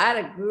like, yeah, I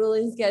had a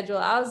grueling schedule.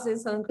 I was doing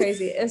something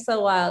crazy. It's so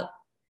wild.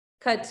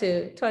 Cut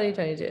to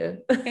 2022.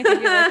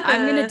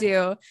 I'm gonna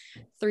do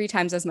 3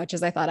 times as much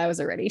as I thought I was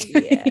already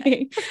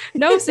doing.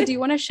 No, so do you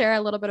want to share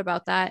a little bit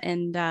about that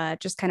and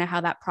just kind of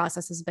how that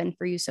process has been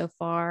for you so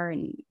far,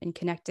 and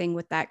connecting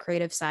with that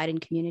creative side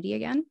and community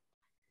again?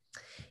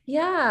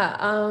 Yeah,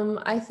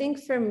 I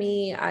think for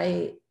me,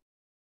 I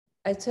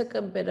took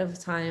a bit of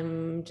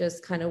time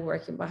just kind of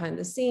working behind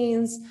the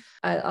scenes.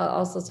 I'll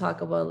also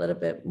talk about a little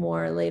bit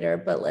more later,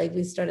 but like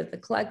we started the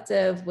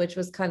collective, which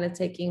was kind of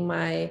taking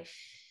my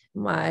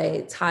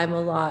time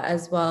a lot,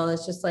 as well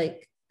as just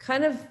like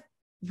kind of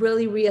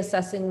really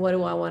reassessing what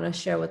do I want to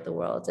share with the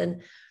world.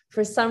 And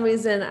for some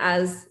reason,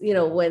 as you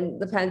know, when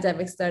the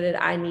pandemic started,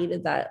 I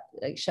needed that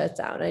like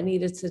shutdown. I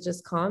needed to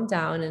just calm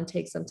down and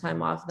take some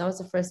time off. And that was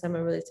the first time I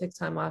really took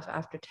time off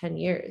after 10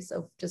 years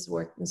of just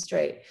working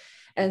straight.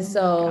 And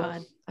so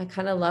I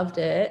kind of loved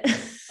it.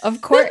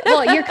 Of course.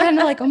 Well, you're kind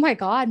of like, oh my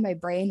God, my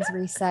brain's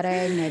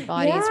resetting, my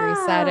body's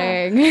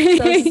resetting.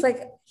 So it's just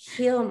like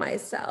heal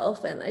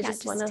myself. And I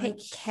just want to take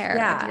care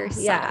of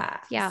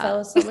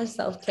yourself. So much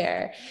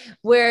self-care,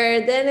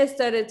 where then it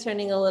started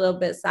turning a little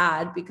bit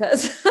sad,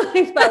 because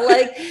I felt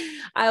like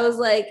I was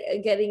like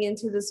getting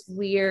into this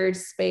weird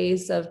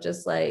space of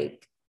just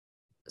like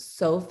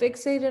so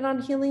fixated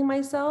on healing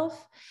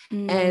myself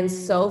and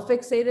so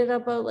fixated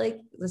about like,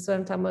 this is what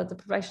I'm talking about, the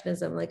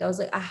perfectionism. Like I was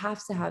like, I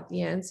have to have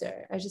the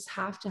answer. I just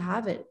have to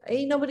have it.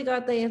 Ain't nobody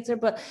got the answer,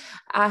 but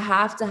I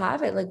have to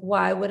have it. Like,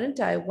 why wouldn't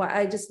I? Why?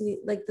 I just need,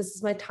 like, this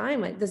is my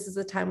time. Like, this is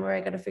the time where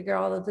I got to figure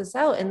all of this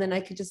out. And then I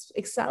could just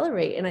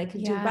accelerate and I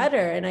could do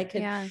better and I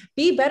could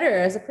be better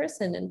as a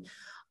person and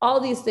all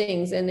these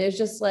things. And it's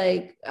just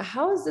like,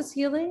 how is this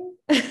healing?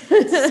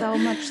 So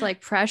much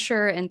like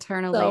pressure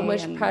internally. So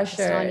much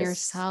pressure on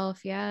yourself.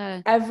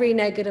 Yeah. Every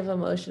negative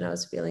emotion I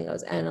was feeling, I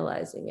was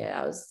analyzing it.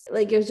 I was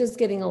like, it was just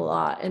getting a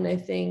lot. And I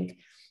think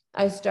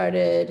I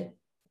started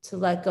to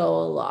let go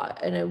a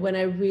lot. And when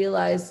I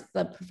realized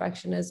that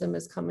perfectionism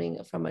is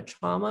coming from a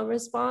trauma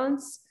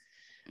response,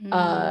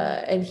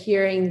 and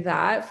hearing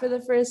that for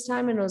the first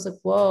time, and I was like,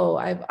 whoa,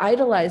 I've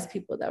idolized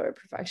people that were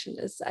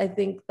perfectionists. I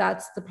think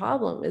that's the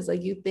problem, is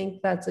like, you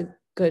think that's a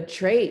good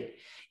trait,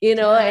 you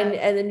know,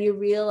 and then you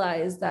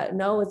realize that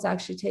no, it's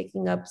actually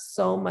taking up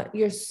so much.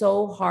 You're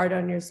so hard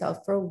on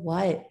yourself for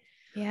what?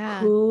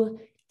 Who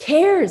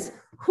cares?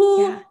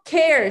 Who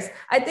cares?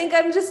 I think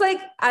I'm just like,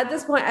 at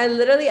this point, I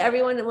literally,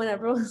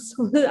 whenever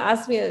someone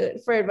asks me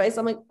for advice,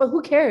 I'm like, but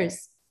who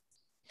cares?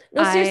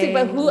 No, seriously,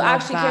 but who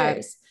actually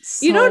cares?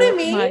 So you know what I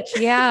mean?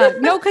 Yeah.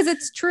 No, because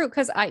it's true.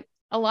 Because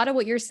a lot of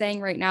what you're saying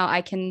right now,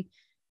 I can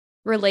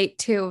relate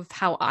to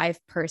how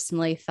I've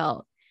personally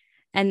felt.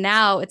 And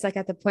now it's like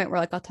at the point where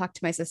like I'll talk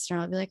to my sister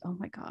and I'll be like, oh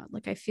my God,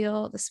 like I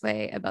feel this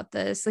way about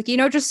this. Like, you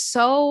know, just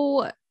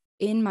so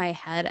in my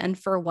head, and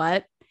for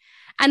what?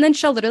 And then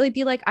she'll literally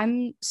be like,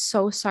 I'm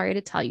so sorry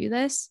to tell you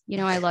this. You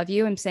know, I love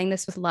you. I'm saying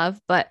this with love,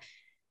 but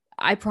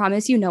I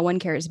promise you no one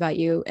cares about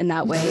you in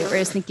that way, or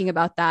is thinking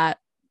about that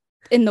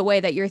in the way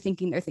that you're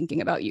thinking they're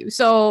thinking about you.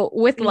 So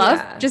with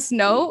love, just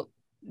know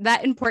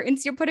that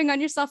importance you're putting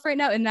on yourself right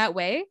now in that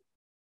way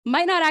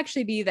might not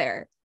actually be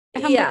there.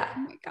 And I'm like, oh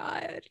my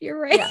God, you're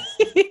right.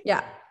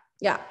 Yeah.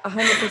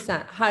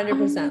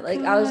 100%. Like,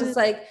 I was just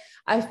like,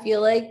 I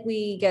feel like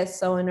we get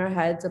so in our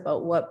heads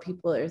about what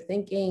people are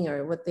thinking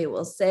or what they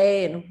will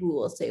say and who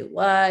will say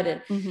what.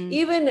 And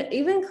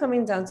even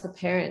coming down to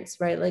parents,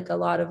 right? Like a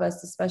lot of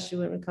us, especially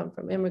when we come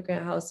from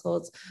immigrant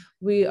households,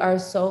 we are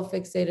so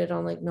fixated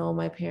on like, no,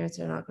 my parents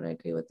are not going to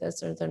agree with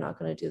this, or they're not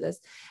going to do this.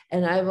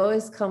 And I've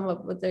always come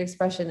up with the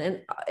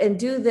expression, and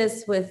do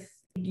this with,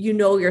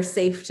 you're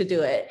safe to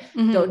do it.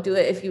 Don't do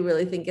it if you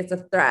really think it's a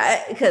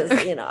threat, because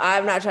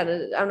I'm not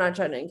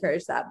trying to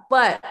encourage that.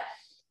 But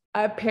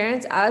our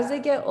parents, as they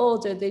get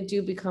older, they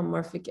do become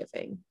more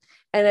forgiving.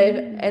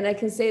 And I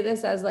can say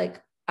this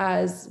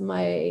as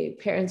my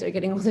parents are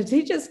getting older,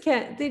 they just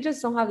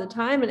don't have the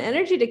time and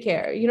energy to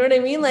care. You know what I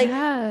mean? Like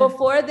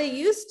before they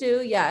used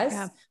to,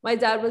 yes, my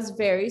dad was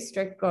very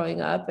strict growing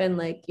up, and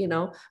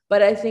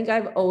but I think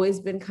I've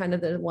always been kind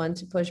of the one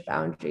to push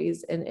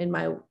boundaries in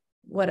my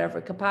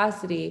whatever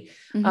capacity,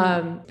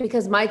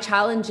 because my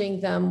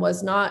challenging them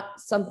was not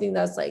something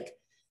that's like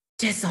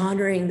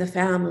dishonoring the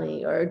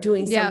family or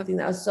doing something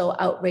that was so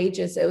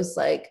outrageous. It was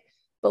like,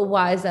 but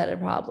why is that a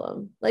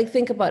problem? Like,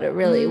 think about it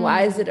really.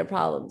 Why is it a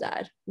problem,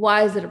 Dad?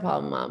 Why is it a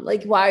problem, Mom?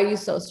 Like, why are you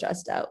so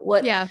stressed out?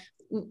 What? Yeah.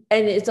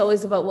 And it's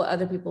always about what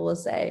other people will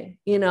say,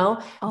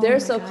 they're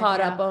so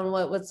caught up on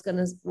what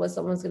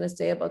someone's going to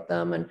say about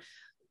them. And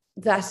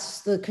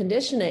that's the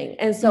conditioning.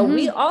 And so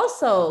we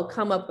also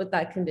come up with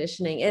that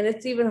conditioning, and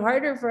it's even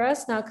harder for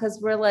us now, because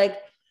we're like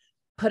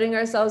putting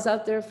ourselves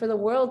out there for the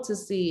world to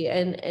see,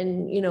 and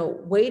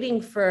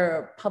waiting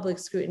for public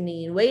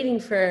scrutiny and waiting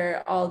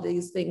for all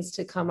these things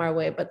to come our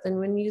way. But then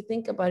when you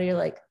think about it, you're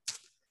like,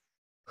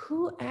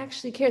 who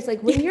actually cares?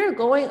 Like when you're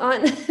going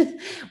on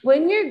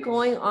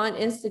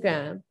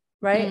Instagram,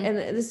 right?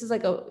 And this is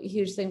like a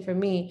huge thing for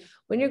me.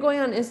 When you're going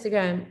on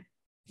Instagram,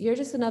 you're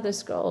just another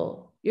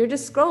scroll. You're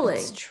just scrolling.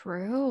 It's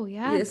true.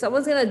 Yeah.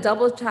 Someone's going to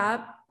double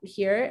tap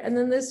here and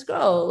then they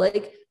scroll.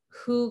 Like,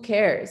 who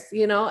cares?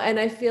 And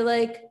I feel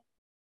like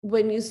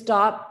when you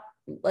start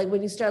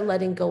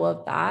letting go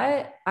of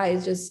that,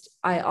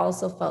 I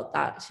also felt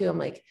that too. I'm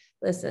like,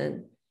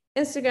 listen,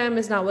 Instagram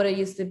is not what it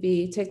used to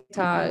be.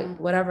 TikTok,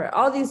 whatever,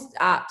 all these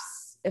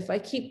apps. If I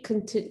keep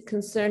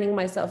concerning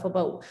myself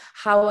about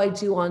how I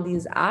do on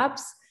these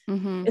apps,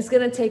 it's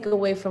going to take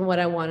away from what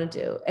I want to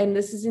do. And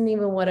this isn't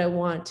even what I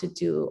want to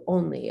do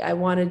only. I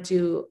want to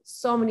do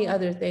so many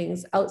other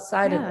things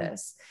outside of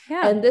this.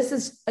 Yeah. And this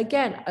is,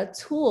 again, a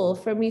tool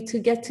for me to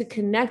get to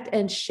connect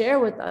and share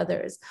with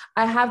others.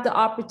 I have the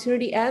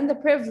opportunity and the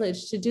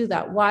privilege to do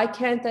that. Why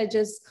can't I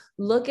just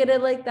look at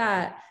it like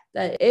that?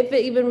 That if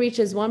it even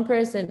reaches one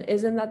person,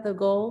 isn't that the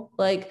goal?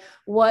 Like,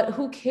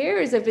 who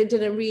cares if it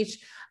didn't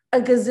reach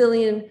a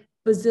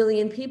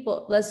bazillion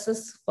people? Let's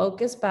just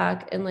focus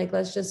back and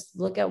let's just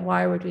look at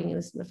why we're doing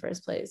this in the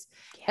first place.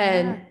 Yeah.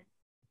 And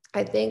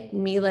I think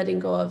me letting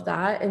go of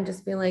that and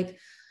just being like,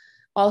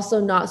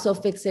 also not so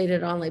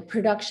fixated on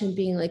production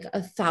being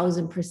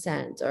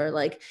 1,000%,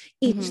 or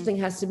each thing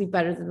has to be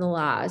better than the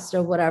last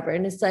or whatever.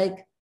 And it's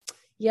like,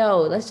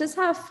 yo, let's just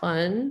have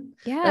fun.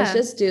 Yeah. Let's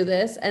just do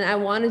this. And I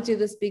want to do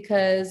this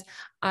because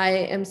I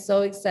am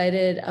so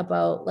excited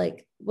about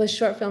with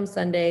Short Film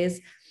Sundays.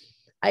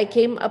 I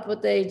came up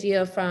with the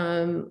idea a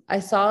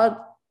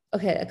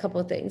couple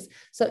of things.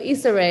 So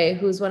Issa Rae,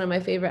 who's one of my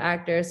favorite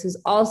actors, who's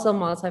also a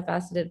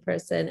multifaceted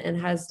person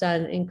and has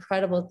done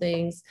incredible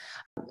things.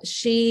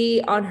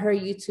 She, on her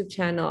YouTube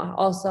channel,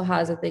 also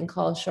has a thing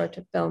called Short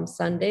Film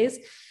Sundays.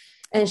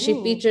 And she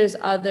features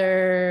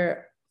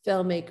other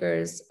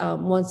filmmakers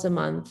once a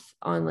month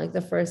on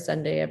the first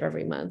Sunday of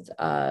every month,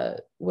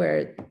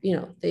 where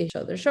they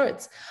show their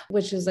shorts,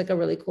 which is a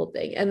really cool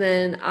thing. And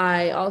then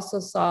I also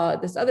saw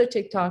this other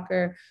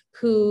TikToker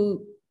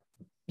who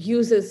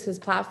uses his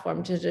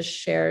platform to just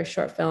share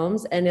short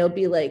films, and it'll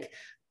be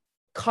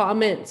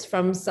comments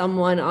from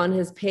someone on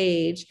his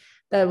page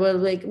that will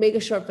make a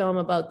short film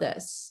about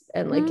this,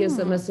 and gives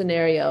them a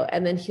scenario,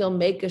 and then he'll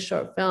make a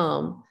short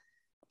film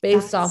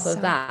based off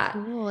of that.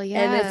 Cool,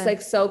 yeah. And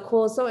it's so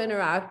cool, so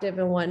interactive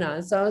and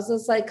whatnot. So I was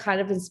just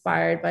kind of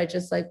inspired by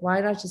just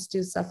why not just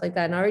do stuff like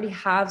that? And I already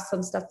have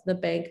some stuff in the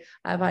bank.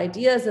 I have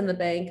ideas in the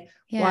bank.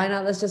 Yeah. Why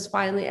not? Let's just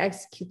finally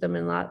execute them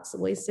and not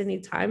waste any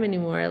time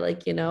anymore.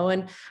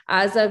 And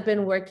as I've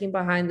been working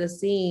behind the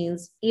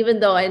scenes,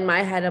 even though in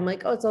my head, I'm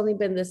like, oh, it's only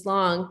been this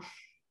long,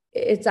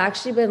 it's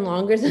actually been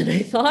longer than I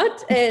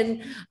thought.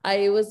 And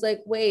I was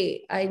like,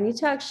 wait, I need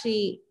to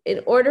actually,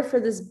 in order for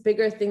this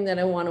bigger thing that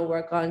I want to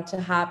work on to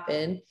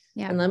happen.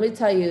 Yeah. And let me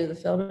tell you, the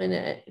film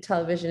and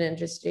television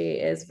industry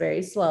is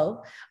very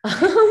slow.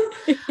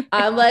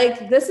 I'm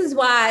like, this is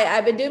why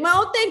I've been doing my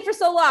own thing for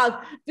so long,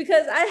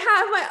 because I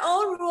have my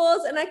own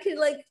rules and I can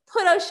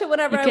put out shit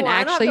whenever I want.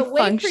 I don't have to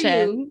wait for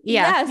you.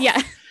 Yeah. Yes.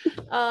 Yeah.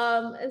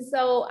 And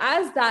so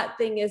as that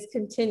thing is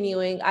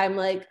continuing, I'm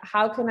like,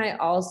 how can I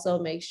also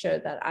make sure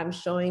that I'm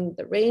showing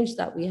the range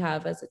that we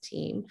have as a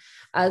team,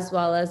 as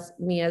well as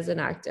me as an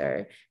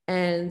actor,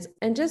 and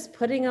just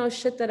putting out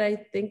shit that I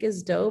think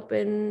is dope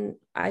and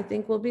I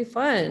think will be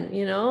fun,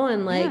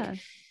 and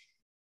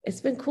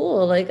it's been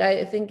cool. Like,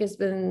 I think it's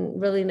been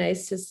really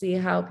nice to see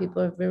how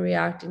people have been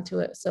reacting to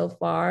it so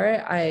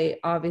far. I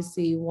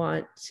obviously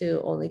want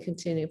to only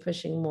continue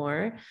pushing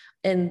more.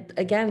 And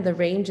again, the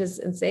range is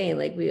insane.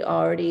 Like, we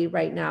already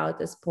right now at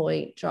this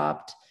point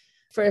dropped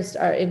first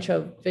our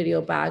intro video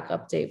back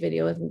update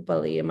video with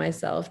Bully and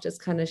myself,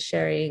 just kind of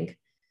sharing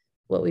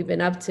what we've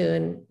been up to,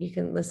 and you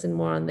can listen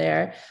more on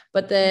there.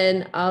 But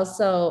then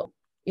also,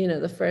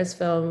 the first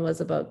film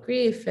was about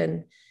grief,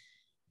 and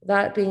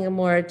that being a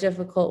more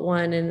difficult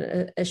one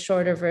and a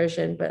shorter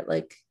version, but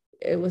like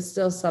it was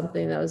still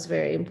something that was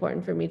very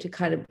important for me to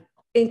kind of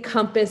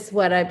encompass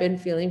what I've been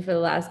feeling for the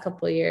last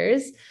couple of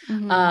years.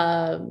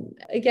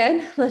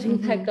 Again,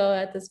 letting that go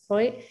at this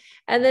point.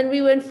 And then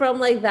we went from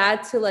like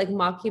that to like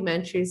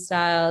mockumentary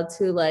style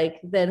to like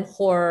then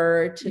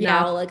horror to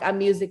now like a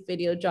music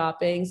video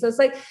dropping. So it's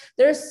like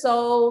there's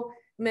so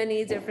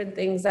many different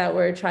things that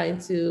we're trying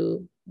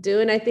to do.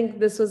 And I think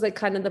this was like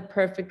kind of the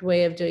perfect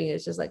way of doing it.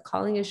 It's just like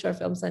calling it Short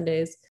Film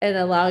Sundays and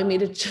allowing me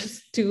to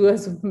just do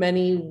as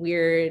many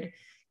weird,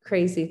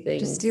 crazy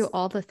things. Just do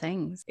all the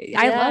things.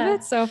 I love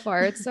it so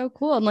far. It's so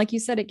cool. And like you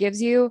said, it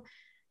gives you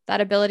that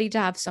ability to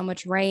have so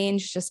much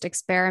range, just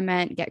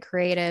experiment, get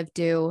creative,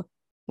 do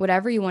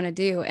whatever you want to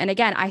do. And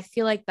again, I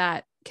feel like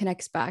that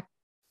connects back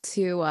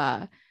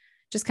to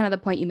just kind of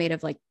the point you made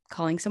of like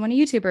calling someone a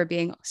YouTuber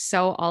being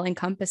so all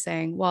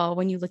encompassing. Well,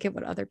 when you look at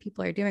what other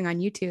people are doing on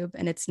YouTube,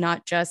 and it's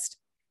not just,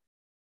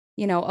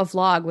 a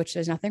vlog, which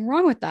there's nothing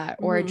wrong with that,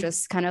 or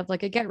just kind of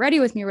like a get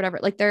ready with me or whatever.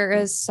 Like there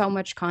is so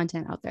much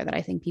content out there that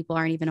I think people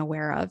aren't even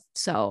aware of.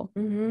 So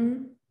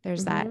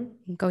there's that.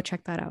 Go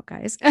check that out,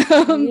 guys.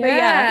 But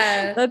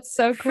yeah, that's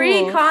so cool.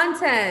 Free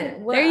content.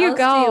 What there you else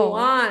go. do you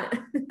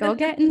want? Go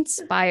get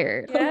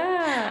inspired.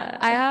 Yeah.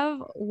 I have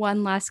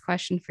one last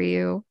question for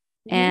you.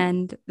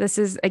 And this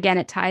is, again,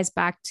 it ties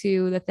back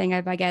to the thing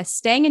of, I guess,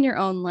 staying in your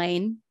own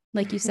lane,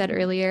 like you said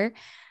earlier.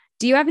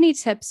 Do you have any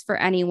tips for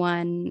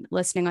anyone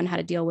listening on how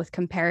to deal with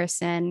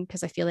comparison?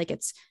 Because I feel like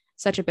it's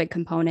such a big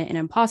component in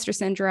imposter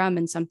syndrome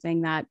and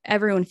something that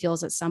everyone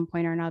feels at some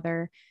point or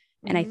another.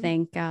 And I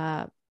think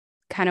kind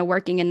of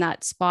working in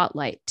that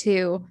spotlight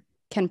too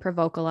can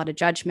provoke a lot of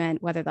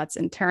judgment, whether that's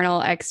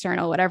internal,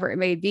 external, whatever it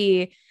may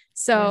be.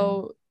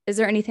 So is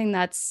there anything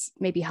that's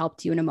maybe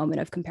helped you in a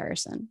moment of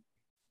comparison?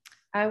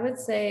 I would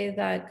say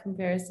that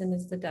comparison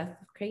is the death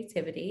of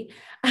creativity.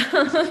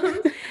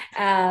 And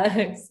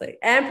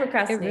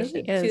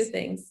procrastination.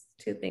 Really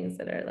two things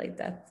that are like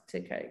death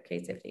to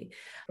creativity: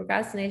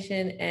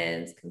 procrastination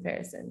and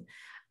comparison.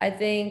 I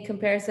think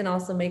comparison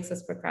also makes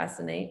us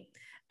procrastinate.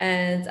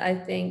 And I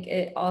think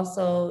it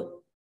also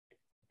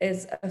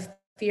is a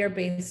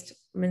fear-based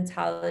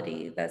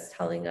mentality that's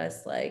telling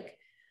us like,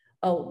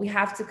 oh, we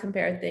have to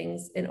compare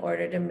things in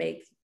order to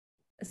make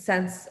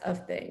sense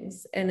of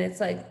things. And it's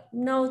like,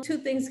 no, two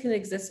things can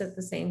exist at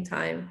the same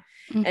time.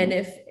 And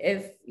if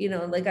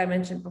like I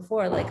mentioned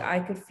before, like I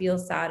could feel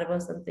sad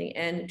about something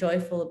and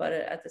joyful about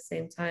it at the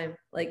same time.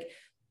 Like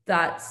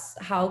that's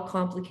how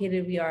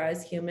complicated we are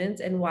as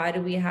humans. And why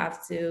do we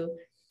have to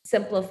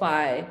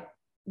simplify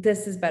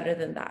this is better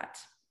than that?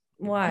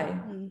 Why?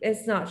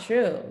 It's not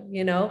true.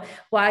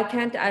 Why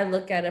can't I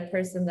look at a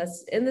person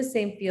that's in the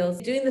same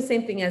field doing the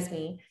same thing as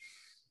me,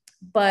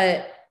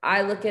 but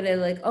I look at it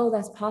like, oh,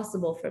 that's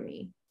possible for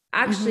me.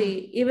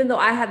 Actually, even though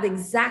I had the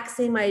exact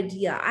same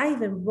idea, I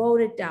even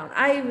wrote it down.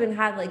 I even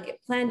had like it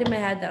planned in my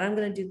head that I'm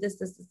going to do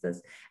this.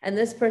 And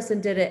this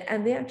person did it.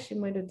 And they actually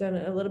might have done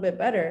it a little bit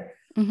better.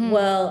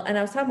 Well, and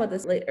I was talking about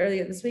this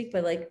earlier this week,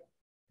 but like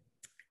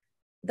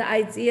the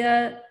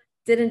idea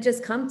didn't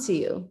just come to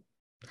you.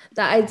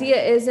 The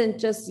idea isn't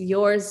just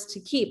yours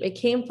to keep. It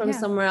came from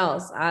somewhere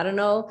else. I don't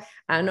know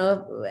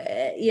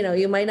if,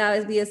 you might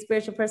not be a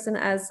spiritual person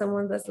as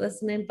someone that's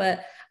listening,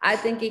 but I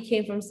think it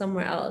came from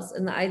somewhere else.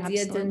 And the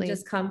idea didn't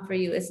just come for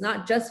you. It's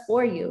not just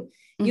for you.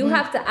 You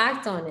have to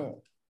act on it.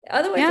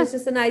 Otherwise, it's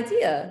just an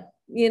idea.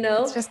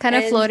 It's just kind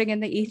of floating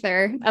in the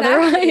ether.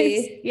 Otherwise,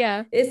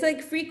 it's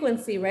like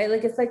frequency, right?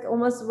 Like it's like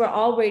almost we're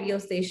all radio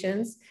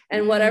stations,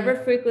 and whatever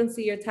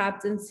frequency you're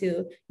tapped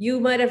into,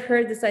 you might have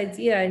heard this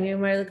idea and you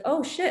might like,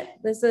 oh shit,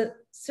 there's a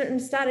certain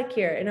static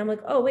here. And I'm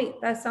like, oh wait,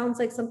 that sounds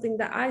like something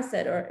that I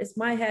said, or it's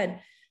my head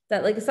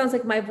that like, it sounds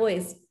like my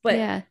voice,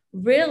 but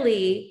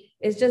really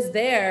it's just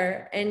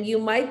there. And you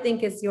might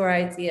think it's your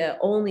idea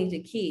only to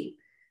keep.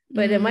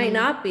 But it might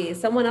not be.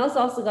 Someone else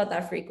also got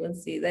that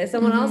frequency. That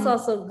someone else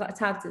also got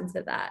tapped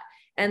into that.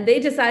 And they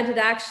decided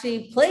to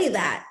actually play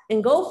that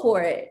and go for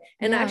it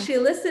and actually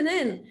listen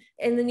in.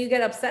 And then you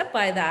get upset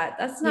by that.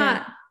 That's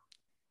not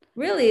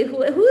really whose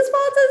fault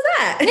is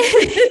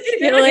that?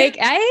 You're like,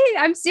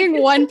 I'm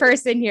seeing one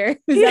person here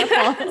who's at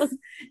fault.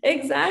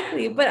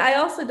 Exactly. But I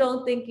also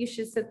don't think you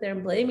should sit there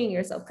and blaming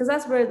yourself, because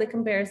that's where the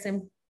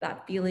comparison,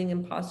 that feeling,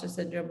 imposter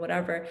syndrome,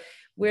 whatever,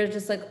 we're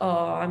just like,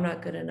 oh, I'm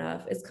not good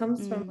enough. It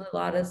comes from a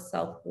lot of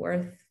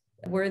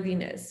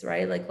worthiness,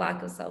 right? Like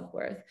lack of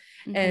self-worth.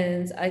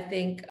 And I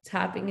think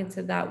tapping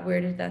into that, where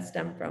did that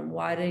stem from?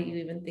 Why did you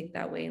even think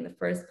that way in the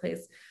first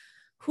place?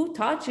 who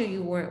taught you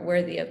you weren't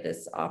worthy of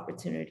this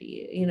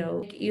opportunity? You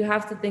know, you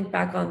have to think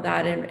back on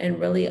that and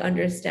really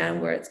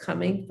understand where it's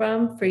coming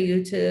from for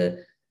you to,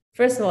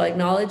 first of all,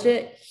 acknowledge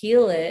it,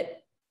 heal it,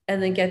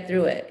 and then get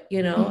through it.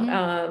 You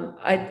know,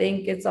 I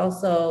think it's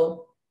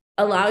also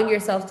allowing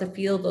yourself to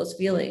feel those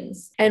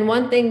feelings. And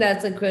one thing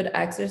that's a good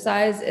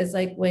exercise is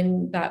like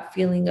when that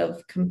feeling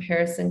of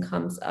comparison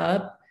comes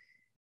up,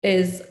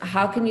 is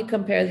how can you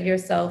compare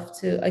yourself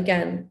to,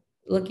 again,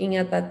 looking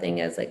at that thing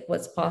as like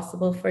what's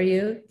possible for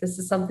you. This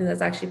is something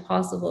that's actually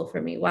possible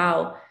for me.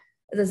 Wow,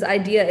 this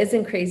idea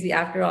isn't crazy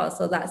after all.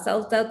 So that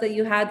self-doubt that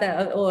you had,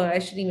 that, oh, I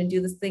shouldn't even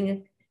do this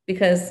thing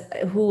because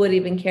who would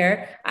even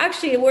care?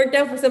 Actually, it worked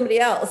out for somebody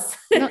else.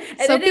 No,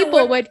 some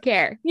people would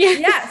care.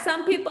 Yeah,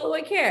 some people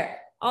would care.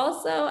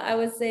 Also, I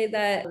would say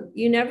that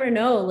you never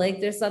know, like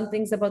there's some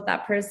things about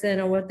that person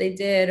or what they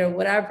did or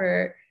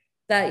whatever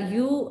that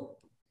you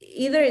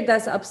either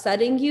that's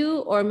upsetting you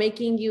or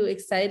making you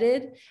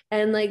excited,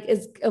 and like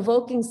it's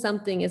evoking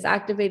something, it's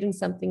activating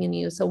something in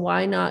you. So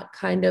why not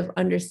kind of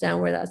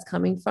understand where that's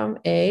coming from,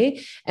 A,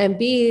 and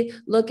B,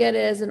 look at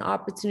it as an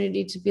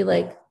opportunity to be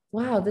like,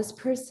 wow, this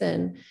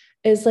person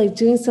is like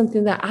doing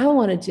something that I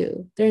want to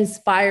do. They're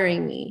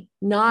inspiring me,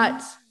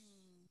 not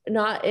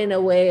in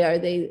a way are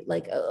they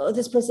like, oh,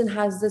 this person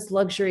has this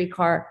luxury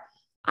car,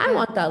 I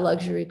want that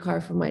luxury car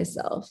for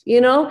myself.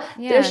 You know,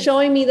 they're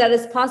showing me that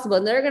it's possible,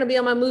 and they're going to be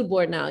on my mood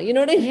board now. You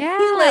know what I mean?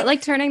 Yeah.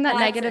 Like turning that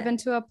negative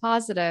into a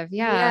positive.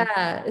 Yeah.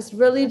 Yeah. It's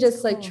really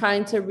just like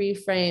trying to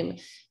reframe.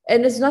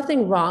 And there's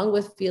nothing wrong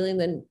with feeling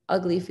the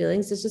ugly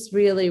feelings. It's just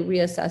really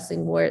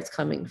reassessing where it's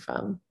coming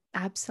from.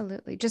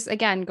 Absolutely. Just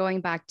again, going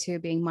back to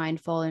being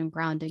mindful and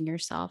grounding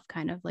yourself,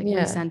 kind of like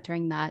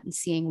recentering that and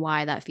seeing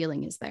why that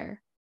feeling is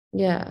there.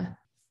 Yeah.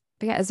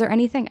 But yeah, is there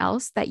anything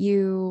else that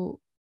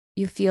you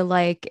feel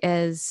like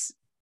is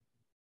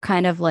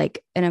kind of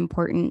like an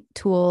important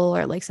tool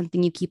or like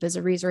something you keep as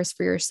a resource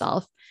for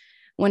yourself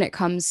when it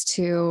comes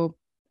to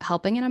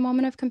helping in a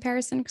moment of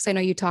comparison? Because I know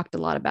you talked a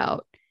lot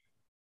about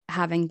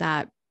having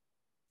that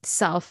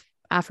self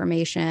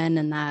affirmation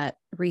and that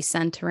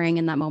recentering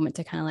in that moment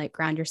to kind of like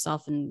ground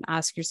yourself and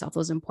ask yourself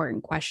those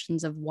important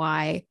questions of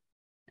why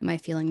am I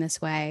feeling this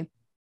way?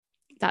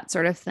 That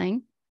sort of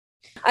thing.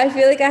 I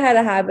feel like I had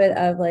a habit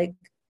of like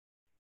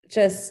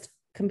just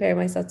compare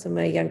myself to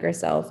my younger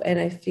self. And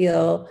I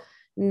feel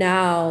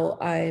now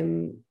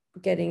I'm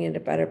getting in a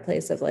better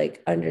place of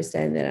like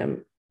understanding that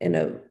I'm in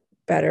a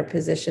better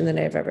position than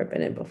I've ever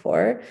been in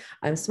before.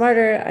 I'm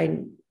smarter,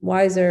 I'm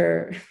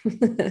wiser.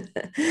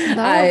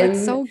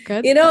 That's so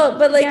good. You know,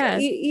 but like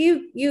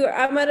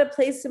I'm at a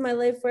place in my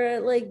life where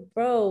like,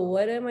 bro,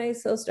 what am I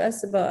so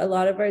stressed about? A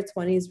lot of our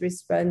 20s, we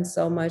spend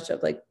so much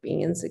of like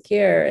being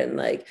insecure and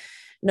like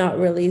not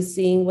really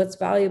seeing what's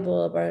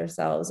valuable about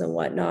ourselves and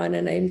whatnot.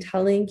 And I'm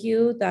telling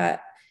you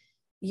that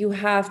you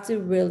have to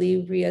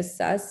really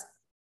reassess.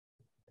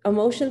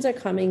 Emotions are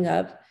coming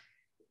up.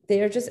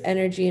 They are just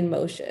energy in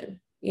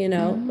motion, you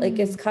know, like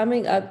it's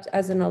coming up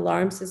as an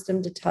alarm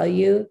system to tell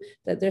you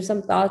that there's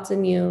some thoughts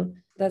in you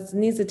that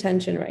needs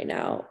attention right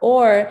now.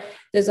 Or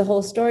there's a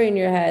whole story in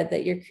your head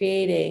that you're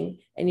creating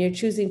and you're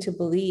choosing to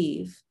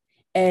believe,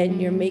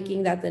 and you're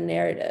making that the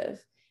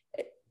narrative.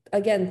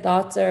 Again,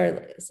 thoughts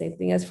are the same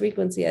thing as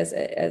frequency, as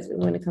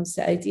when it comes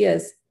to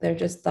ideas, they're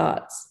just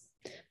thoughts.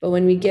 But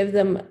when we give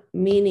them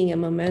meaning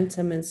and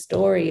momentum and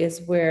story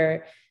is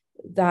where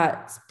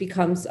that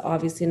becomes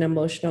obviously an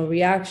emotional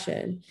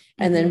reaction.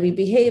 And then we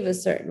behave a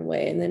certain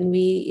way. And then we,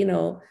 you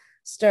know,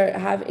 start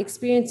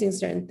experiencing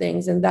certain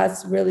things. And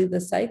that's really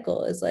the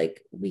cycle, is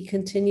like we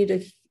continue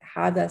to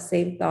have that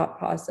same thought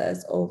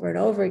process over and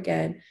over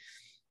again,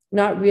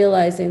 not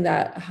realizing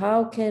that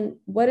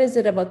what is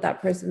it about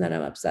that person that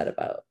I'm upset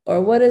about? Or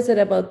what is it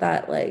about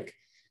that like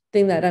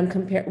thing that I'm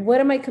comparing?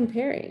 What am I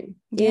comparing?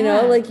 You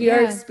know, like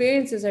your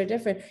experiences are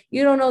different.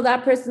 You don't know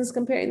that person's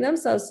comparing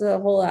themselves to a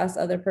whole ass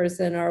other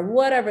person, or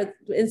whatever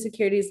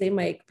insecurities they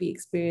might be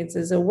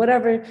experiences, or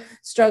whatever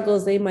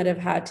struggles they might have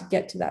had to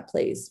get to that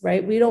place,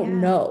 right? We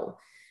don't know.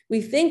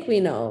 We think we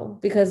know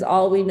because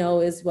all we know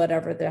is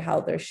whatever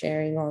how they're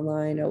sharing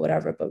online or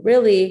whatever, but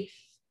really,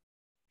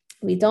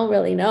 we don't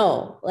really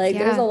know. Like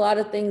there's a lot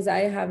of things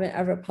I haven't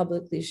ever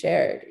publicly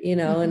shared, you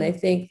know? And I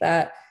think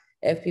that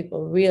if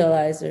people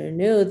realized or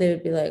knew, they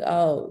would be like,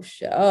 oh,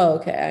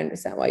 okay, I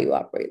understand why you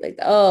operate like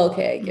that. Oh,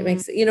 okay, it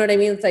makes, you know what I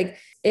mean? It's like,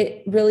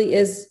 it really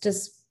is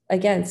just,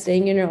 again,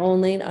 staying in your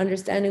own lane,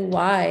 understanding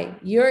why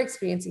you're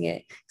experiencing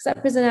it. Because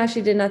that person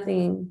actually did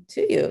nothing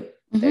to you.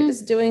 They're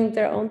just doing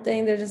their own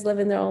thing. They're just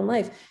living their own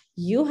life.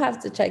 You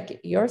have to check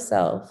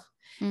yourself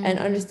and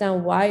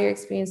understand why you're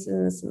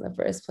experiencing this in the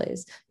first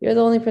place. You're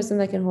the only person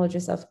that can hold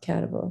yourself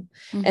accountable.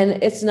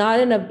 And it's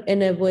not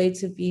in a way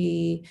to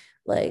be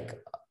like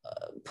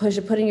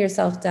putting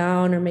yourself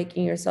down or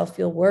making yourself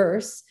feel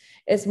worse.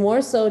 It's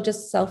more so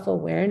just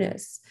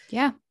self-awareness.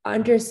 Yeah.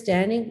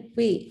 Understanding,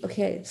 wait,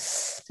 okay,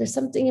 there's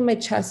something in my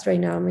chest right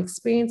now. I'm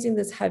experiencing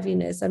this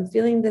heaviness. I'm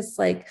feeling this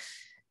like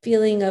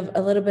feeling of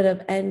a little bit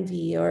of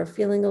envy, or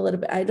feeling a little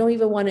bit, I don't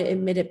even want to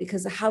admit it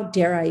because how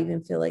dare I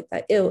even feel like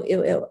that?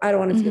 Ew. I don't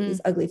want to feel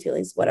these ugly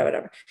feelings,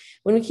 whatever.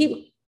 When we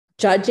keep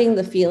judging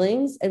the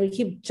feelings and we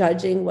keep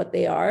judging what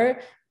they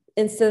are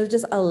instead of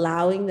just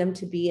allowing them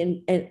to be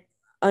and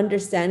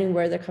understanding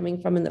where they're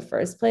coming from in the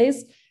first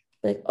place.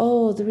 Like,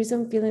 oh, the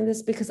reason I'm feeling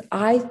this because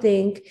I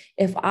think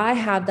if I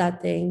have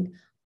that thing,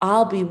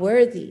 I'll be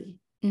worthy.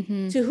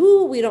 To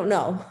who, we don't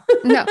know.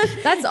 No,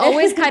 that's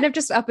always kind of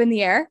just up in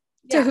the air.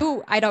 To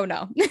who, I don't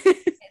know.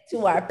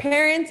 To our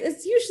parents,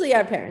 it's usually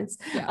our parents.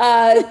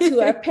 Yeah.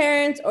 To our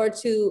parents or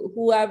to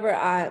whoever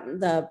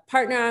the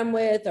partner I'm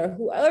with or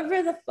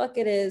whoever the fuck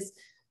it is.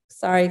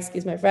 Sorry,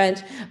 excuse my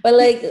French, but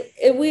like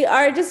we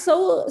are just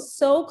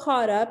so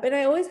caught up. And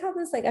I always have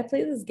this, like, I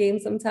play this game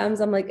sometimes.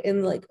 I'm like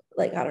in like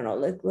I don't know,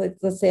 like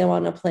let's say I'm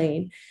on a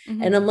plane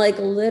and I'm like,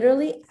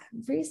 literally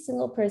every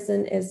single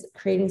person is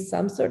creating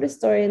some sort of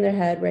story in their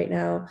head right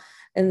now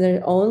in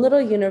their own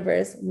little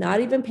universe,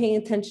 not even paying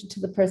attention to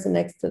the person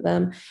next to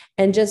them,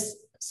 and just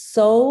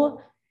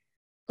so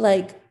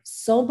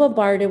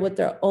bombarded with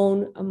their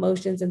own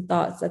emotions and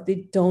thoughts that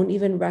they don't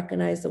even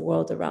recognize the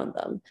world around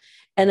them.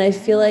 And I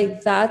feel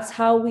like that's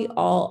how we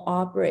all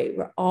operate.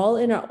 We're all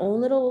in our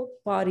own little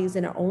bodies,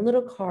 in our own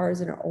little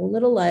cars, in our own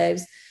little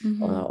lives,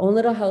 our own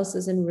little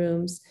houses and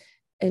rooms,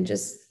 and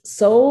just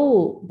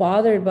so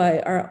bothered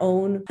by our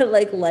own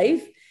like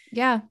life.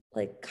 Yeah.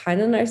 Like kind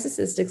of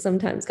narcissistic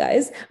sometimes,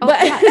 guys. Oh,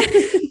 but yeah.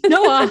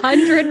 No,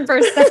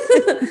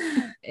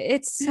 100%.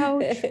 It's so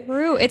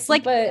true. It's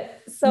like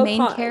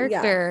main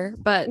character,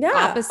 but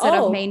opposite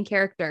of main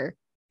character.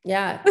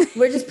 Yeah.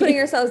 We're just putting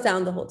ourselves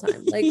down the whole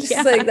time. Like,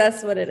 just like,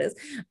 that's what it is.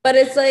 But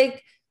it's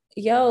like,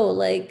 yo,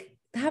 like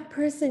that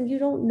person, you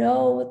don't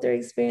know what they're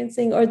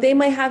experiencing, or they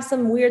might have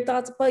some weird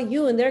thoughts about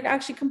you and they're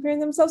actually comparing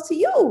themselves to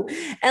you.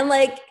 And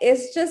like,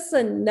 it's just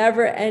a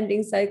never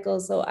ending cycle.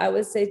 So I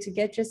would say to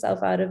get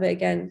yourself out of it,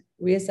 again,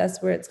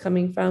 reassess where it's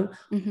coming from,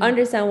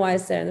 understand why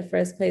it's there in the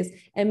first place.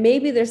 And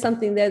maybe there's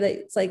something there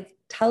that's like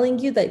telling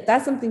you that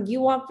that's something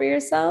you want for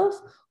yourself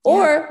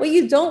or what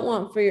you don't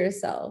want for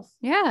yourself.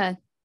 Yeah.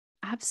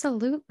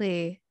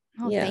 Absolutely.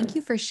 Oh, thank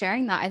you for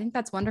sharing that. I think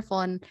that's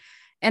wonderful. And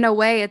in a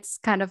way, it's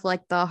kind of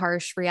like the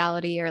harsh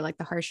reality or like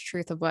the harsh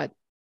truth of what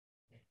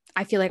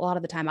I feel like a lot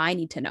of the time I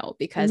need to know,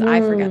 because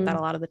I forget that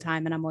a lot of the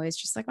time. And I'm always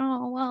just like,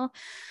 oh, well,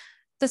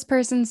 this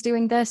person's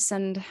doing this.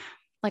 And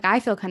like, I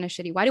feel kind of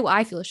shitty. Why do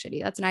I feel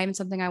shitty? That's not even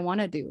something I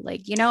want to do.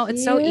 Like, you know,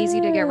 it's so easy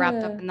to get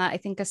wrapped up in that. I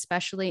think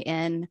especially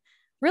in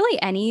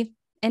really any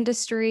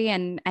industry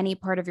and any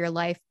part of your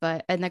life,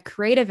 but in the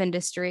creative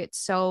industry, it's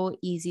so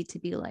easy to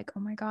be like, oh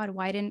my God,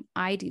 why didn't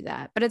I do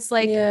that? But it's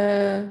like,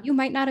 you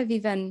might not have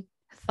even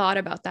thought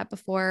about that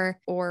before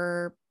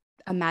or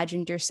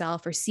imagined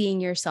yourself or seeing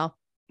yourself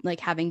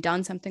like having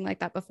done something like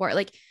that before.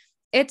 Like,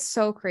 it's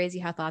so crazy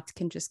how thoughts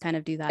can just kind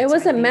of do that. It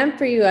wasn't meant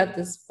for you at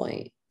this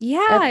point.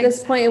 Yeah. At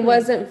this point, it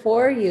wasn't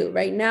for you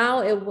right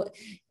now.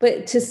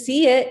 But to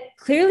see it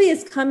clearly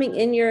is coming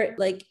in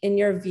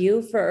your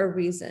view for a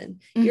reason.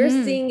 You're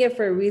seeing it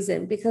for a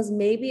reason, because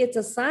maybe it's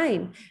a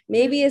sign.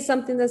 Maybe it's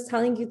something that's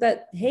telling you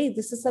that, hey,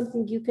 this is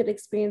something you could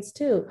experience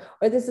too,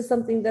 or this is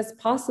something that's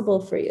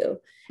possible for you.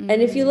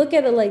 And if you look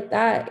at it like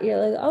that,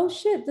 you're like, oh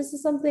shit, this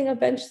is something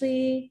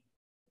eventually,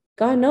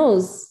 God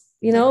knows,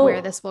 you know, like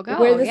where this will go,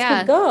 where this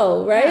could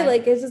go, right? Yeah.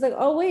 Like, it's just like,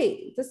 oh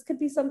wait, this could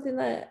be something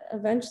that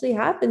eventually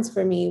happens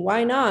for me.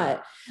 Why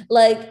not?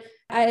 Like,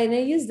 I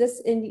use this,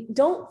 and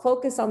don't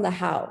focus on the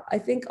how. I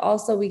think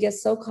also we get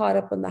so caught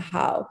up on the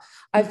how.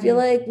 I feel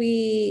like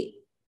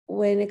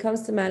when it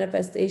comes to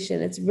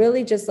manifestation, it's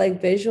really just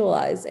like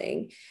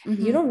visualizing.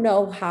 You don't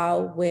know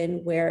how,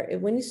 when, where.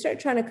 When you start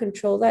trying to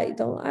control that, you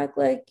don't act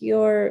like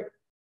you're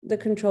the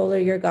controller,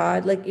 you're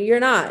God. Like, you're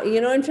not,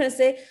 you know what I'm trying to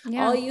say?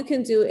 All you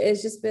can do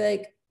is just be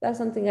like, that's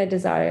something I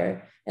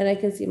desire, and I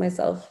can see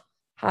myself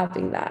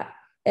having that.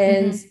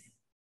 And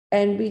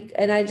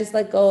I just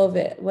let go of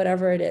it,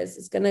 whatever it is.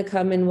 It's going to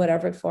come in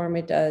whatever form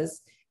it does.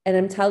 And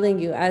I'm telling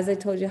you, as I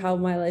told you, how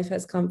my life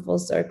has come full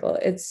circle.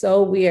 It's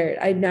so weird.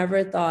 I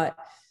never thought,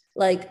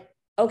 like,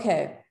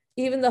 okay,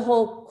 even the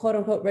whole quote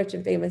unquote rich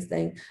and famous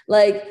thing,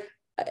 like,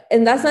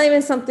 and that's not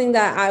even something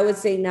that I would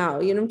say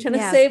now, you know what I'm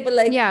trying to say? But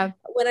like,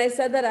 when I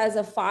said that as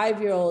a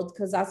 5-year-old,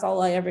 because that's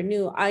all I ever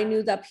knew, I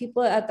knew that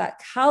people at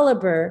that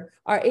caliber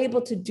are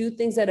able to do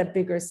things at a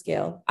bigger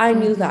scale. I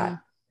knew that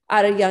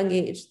at a young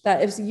age,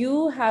 that if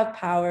you have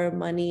power,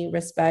 money,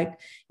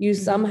 respect, you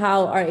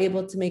somehow are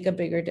able to make a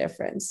bigger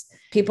difference.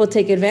 People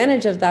take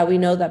advantage of that. We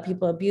know that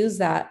people abuse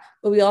that,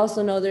 but we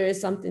also know there is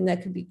something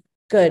that could be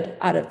good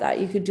out of that.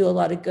 You could do a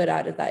lot of good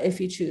out of that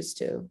if you choose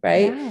to,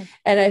 right?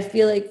 And I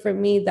feel like for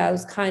me, that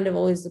was kind of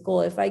always the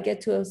goal. If I get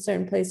to a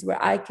certain place where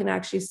I can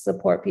actually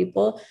support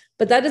people,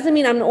 but that doesn't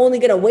mean I'm only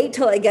going to wait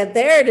till I get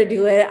there to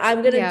do it.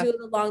 I'm going to do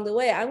it along the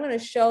way. I'm going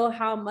to show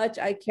how much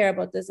I care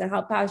about this and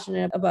how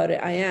passionate about it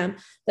I am,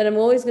 that I'm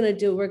always going to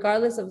do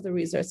regardless of the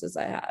resources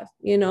I have,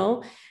 you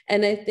know?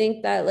 And I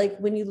think that, like,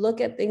 when you look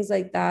at things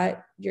like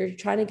that, you're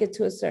trying to get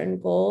to a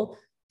certain goal.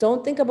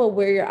 Don't think about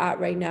where you're at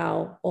right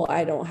now. Oh,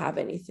 I don't have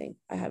anything.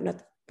 I have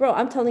nothing. Bro,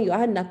 I'm telling you, I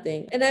had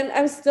nothing. And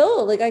I'm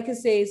still, like, I could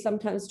say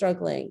sometimes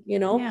struggling, you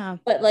know,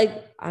 but like,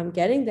 I'm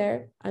getting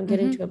there. I'm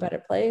getting to a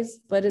better place,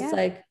 but it's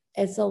like,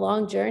 it's a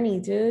long journey,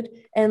 dude.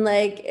 And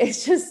like,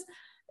 it's just,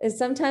 it's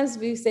sometimes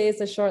we say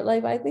it's a short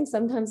life. I think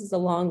sometimes it's a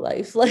long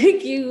life.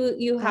 Like you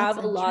That's have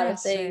a lot of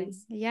interesting.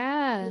 things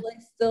Yeah. to like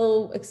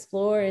still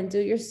explore and do.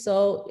 You're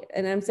so,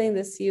 and I'm saying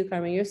this to you,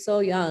 Carmen, you're so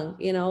young,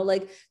 you know,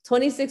 like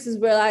 26 is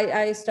where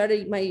I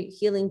started my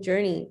healing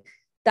journey.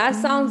 That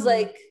sounds Mm,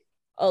 like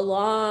a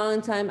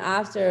long time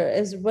after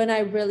is when I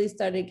really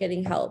started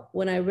getting help,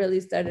 when I really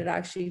started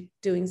actually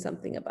doing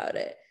something about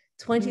it.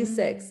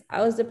 26. mm.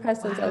 I was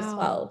depressed since I was Wow.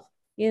 12,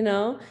 you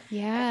know?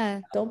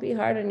 Yeah. Don't be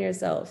hard on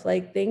yourself.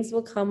 Like things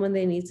will come when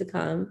they need to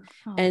come.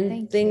 Oh, And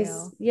thank things,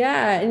 you.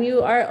 yeah. And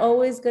you are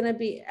always going to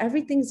be,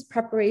 everything's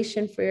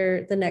preparation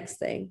for the next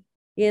thing,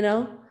 you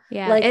know?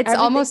 Yeah, Like it's everything.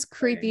 almost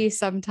creepy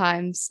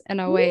sometimes in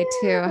a way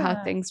too, how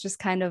Yeah. things just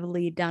kind of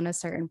lead down a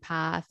certain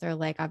path. Or,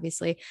 like,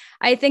 obviously,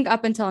 I think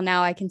up until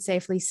now, I can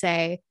safely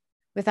say,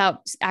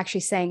 without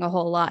actually saying a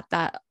whole lot,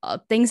 that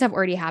things have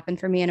already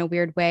happened for me in a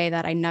weird way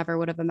that I never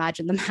would have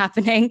imagined them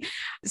happening.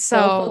 So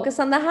So, focus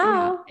on the yeah,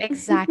 how.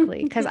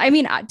 exactly. Because I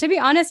mean, to be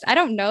honest, I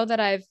don't know that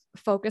I've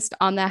focused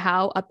on the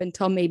how up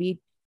until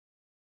maybe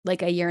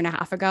like a year and a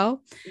half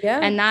ago.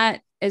 And Yeah.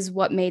 that is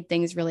what made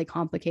things really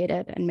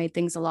complicated and made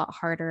things a lot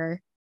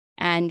harder.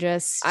 And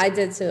just, I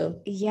did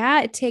too.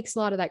 yeah, it takes a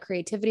lot of that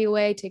creativity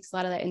away, takes a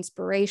lot of that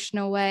inspiration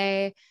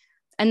away.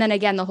 And then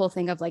again, the whole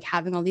thing of like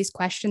having all these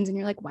questions and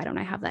you're like, why don't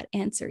I have that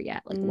answer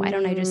yet? Like, why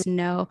don't I Mm-hmm. just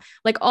know?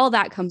 Like, all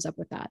that comes up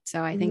with that.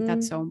 So I think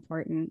that's so Mm-hmm.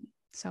 important.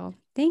 So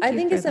thank I you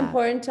think for it's that.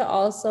 important to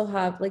also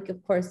have, like,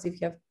 of course, if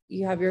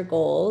you have your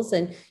goals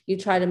and you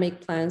try to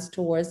make plans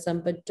towards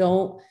them, but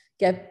don't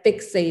get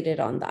fixated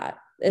on that,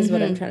 is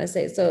what I'm Mm-hmm. trying to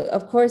say. So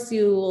of course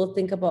you will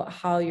think about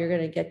how you're going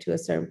to get to a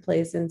certain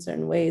place in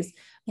certain ways,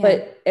 Yeah.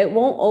 but it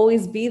won't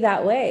always be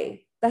that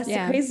way. That's the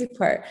Yeah. crazy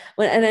part.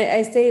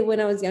 I say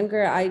when I was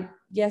younger,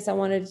 yes, I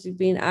wanted to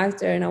be an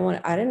actor and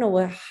I didn't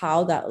know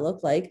how that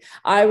looked like.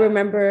 I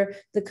remember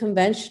the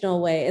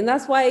conventional way. And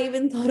that's why I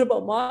even thought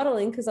about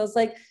modeling, because I was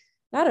like,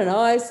 I don't know.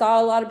 I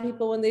saw a lot of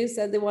people when they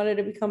said they wanted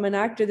to become an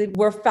actor, they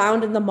were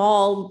found in the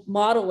mall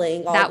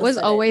modeling all That of a was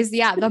sudden. always,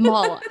 yeah, the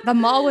mall. The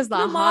mall was the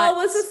The hot mall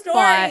was a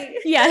spot. story.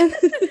 Yeah.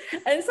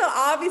 And so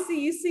obviously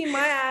you see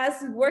my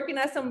ass working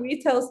at some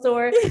retail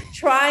store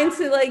trying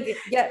to like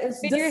get In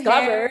your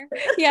discovered.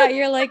 hair. Yeah,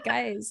 you're like,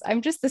 guys,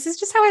 this is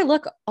just how I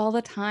look all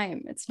the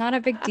time. It's not a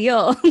big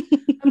deal.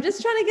 I'm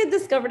just trying to get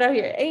discovered out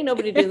here. Ain't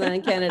nobody doing that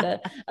in Canada.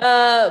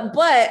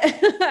 But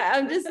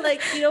I'm just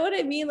like, you know what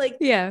I mean? Like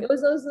Yeah. it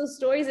was those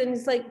stories, and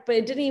it's like, but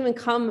it didn't even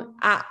come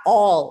at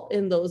all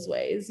in those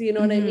ways. You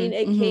know what I mean?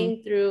 Mm-hmm, It mm-hmm.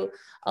 came through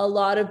a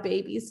lot of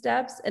baby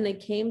steps, and it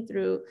came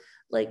through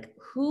like,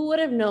 who would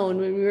have known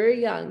when we were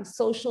young,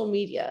 social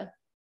media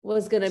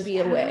was going to be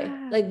a way.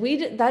 Yeah. Like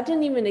that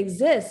didn't even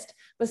exist,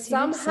 but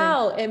Seriously.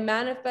 somehow it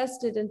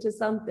manifested into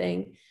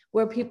something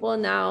where people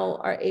now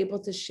are able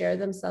to share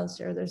themselves,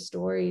 share their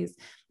stories.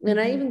 And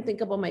I Mm-hmm. even think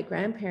about my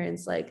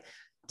grandparents, like,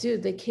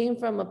 dude, they came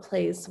from a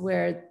place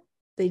where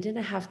they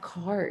didn't have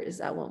cars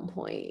at one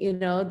point, you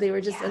know, they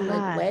were just in like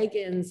Yeah.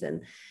 wagons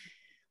and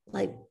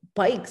like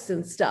bikes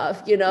and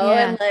stuff, you know,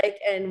 Yeah. and like,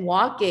 and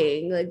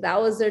walking, like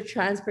that was their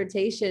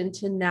transportation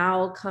to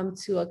now come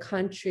to a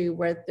country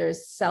where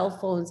there's cell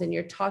phones and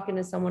you're talking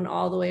to someone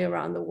all the way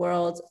around the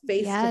world,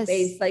 face to Yes.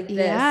 face like this.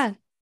 Yeah.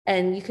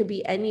 And you could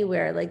be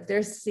anywhere. Like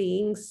they're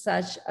seeing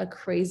such a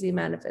crazy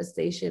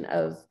manifestation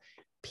of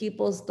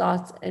people's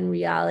thoughts and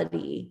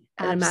reality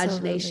and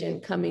imagination Absolutely.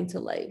 coming to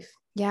life.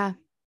 Yeah.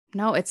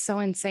 No, it's so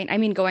insane. I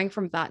mean, going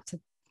from that to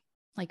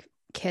like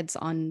kids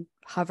on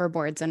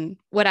hoverboards and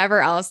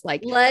whatever else,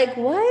 like Like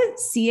what?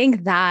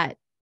 seeing that,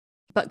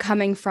 but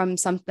coming from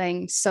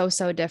something so,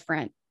 so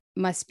different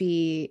must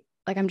be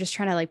like, I'm just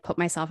trying to like put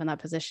myself in that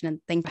position and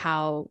think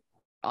how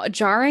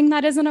jarring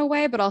that is in a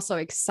way, but also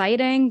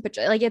exciting. But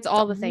like, it's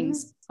all the Mhm.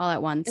 things all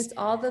at once. It's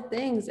all the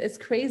things. It's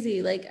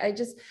crazy. Like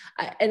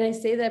and I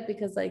say that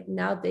because like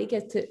now they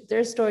get to,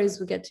 their stories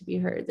will get to be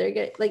heard. They're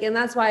get like, and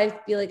that's why I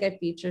feel like I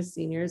feature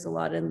seniors a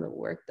lot in the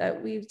work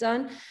that we've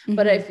done.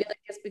 But I Mm-hmm. feel like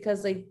it's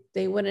because like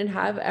they wouldn't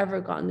have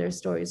ever gotten their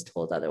stories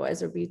told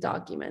otherwise or be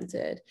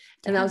documented.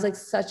 And that Yeah. was like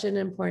such an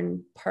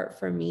important part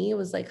for me. It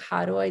was like,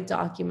 how do I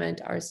document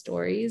our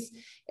stories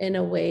in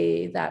a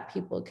way that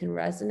people can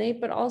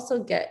resonate, but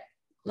also get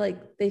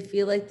like they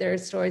feel like their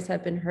stories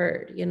have been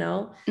heard, you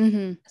know?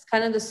 Mm-hmm. It's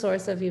kind of the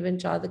source of even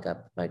Jaw the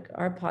Gut, like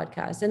our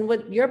podcast and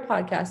what your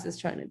podcast is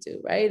trying to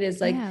do, right?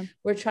 Is like Yeah,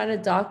 we're trying to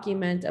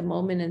document a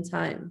moment in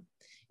time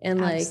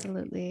and like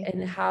absolutely.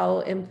 and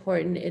how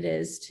important it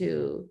is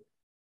to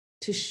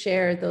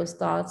share those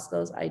thoughts,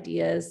 those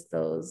ideas,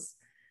 those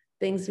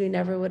things we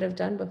never would have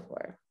done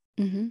before.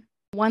 Mm-hmm.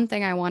 One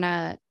thing I want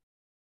to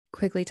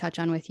quickly touch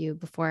on with you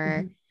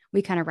before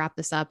we kind of wrap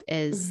this up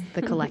is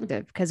the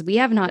collective, because we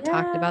have not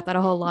talked Yeah. about that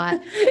a whole lot.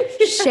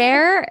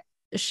 Yeah.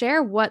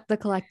 Share what the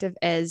collective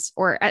is,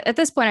 or at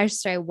this point I should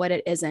say what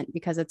it isn't,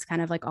 because it's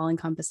kind of like all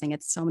encompassing.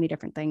 It's so many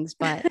different things,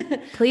 but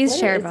please What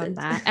share is about it?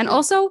 that. And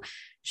also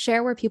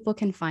share where people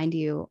can find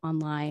you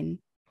online,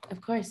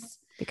 Of course.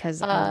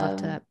 because I would love Um,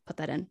 to put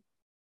that in.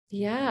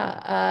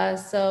 Yeah.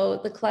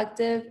 So the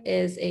collective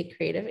is a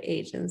creative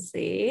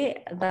agency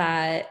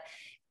that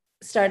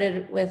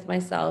started with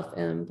myself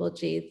and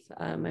Buljeet,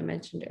 I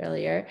mentioned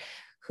earlier,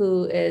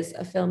 who is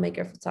a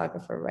filmmaker,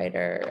 photographer,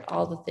 writer,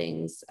 all the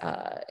things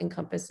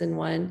encompassed in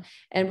one.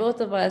 And both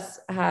of us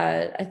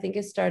had, I think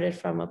it started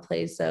from a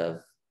place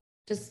of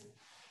just,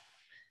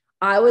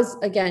 I was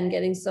again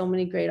getting so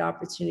many great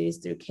opportunities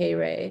through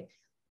K-Ray,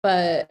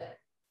 but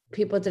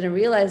people didn't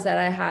realize that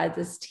I had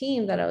this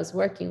team that I was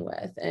working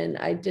with, and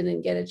I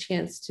didn't get a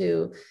chance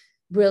to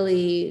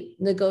really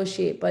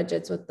negotiate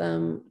budgets with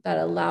them that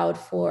allowed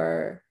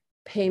for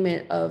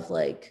payment of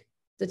like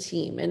the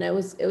team. And it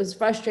was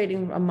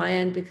frustrating on my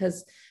end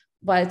because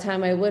by the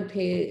time I would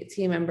pay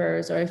team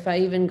members, or if I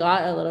even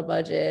got a little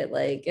budget,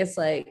 like it's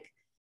like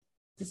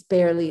this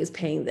barely is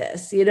paying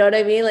this, you know what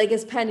I mean? Like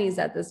it's pennies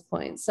at this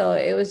point. So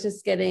it was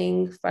just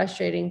getting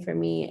frustrating for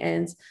me.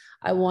 And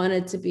I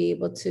wanted to be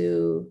able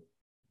to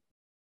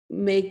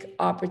make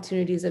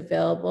opportunities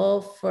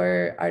available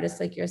for artists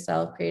like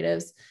yourself,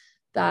 creatives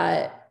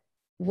that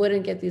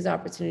wouldn't get these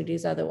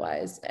opportunities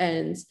otherwise.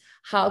 And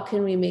how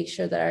can we make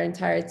sure that our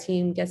entire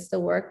team gets the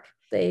work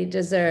they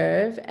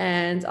deserve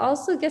and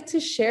also get to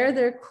share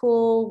their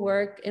cool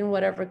work in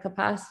whatever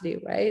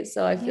capacity, right?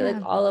 So I feel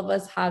like all of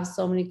us have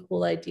so many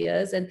cool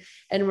ideas, and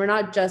we're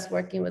not just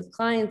working with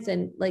clients,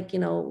 and like, you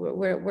know,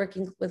 we're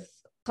working with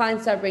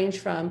clients that range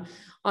from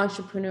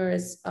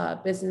entrepreneurs,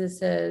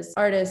 businesses,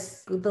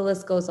 artists, the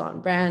list goes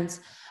on, brands.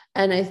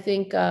 And I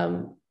think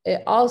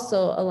it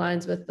also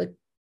aligns with the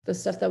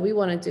stuff that we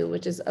want to do,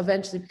 which is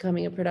eventually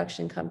becoming a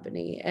production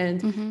company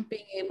and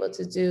being able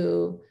to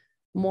do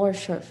more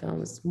short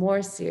films,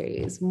 more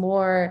series,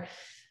 more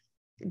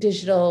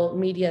digital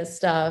media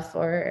stuff,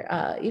 or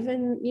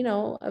even, you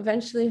know,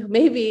 eventually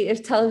maybe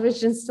if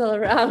television's still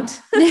around,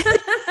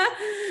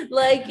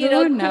 like, you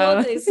know, Who cool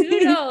knows? things, who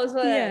knows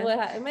what,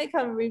 Yeah. it might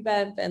come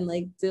revamp and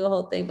like do a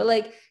whole thing, but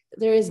like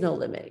there is no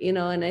limit, you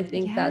know. And I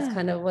think that's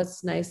kind of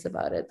what's nice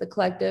about it. The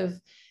collective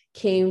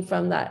came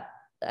from that.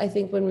 I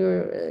think when we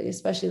were,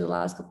 especially in the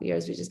last couple of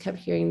years, we just kept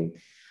hearing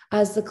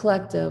as the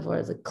collective,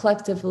 or the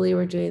collectively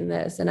we're doing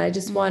this. And I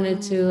just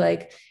wanted to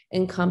like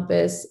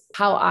encompass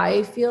how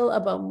I feel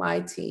about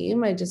my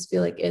team. I just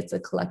feel like it's a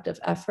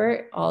collective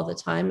effort all the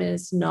time. And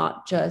it's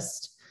not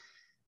just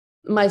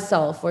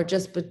myself or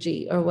just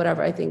Baji or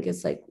whatever. I think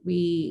it's like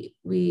we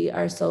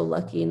are so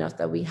lucky enough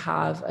that we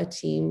have a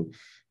team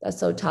that's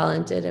so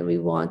talented, and we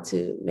want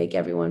to make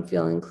everyone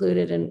feel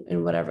included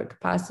in whatever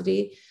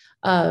capacity.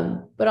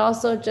 But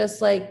also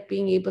just like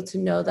being able to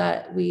know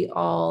that we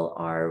all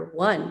are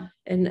one.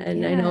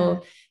 And I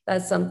know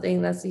that's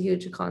something that's a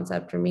huge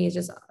concept for me. It's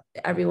just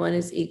everyone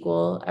is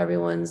equal.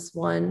 Everyone's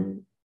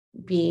one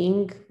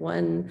being,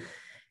 one,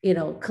 you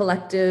know,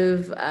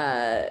 collective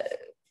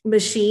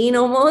machine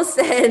almost.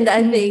 And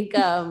I think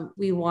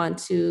we want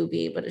to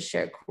be able to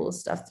share cool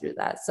stuff through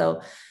that.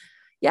 So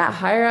yeah,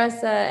 hire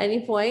us at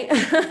any point.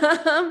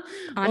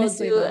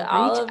 Honestly, We'll do though,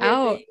 all reach of your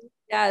out. things.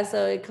 Yeah,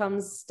 so it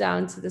comes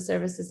down to the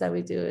services that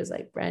we do is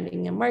like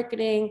branding and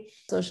marketing,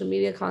 social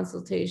media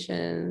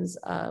consultations,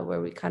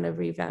 where we kind of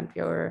revamp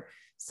your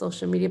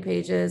social media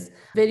pages,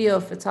 video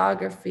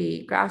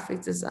photography,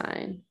 graphic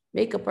design,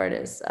 makeup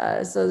artists.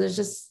 So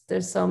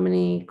there's so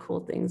many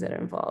cool things that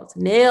are involved.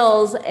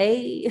 Nails, Oh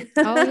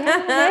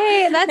yeah,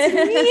 hey, that's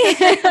me.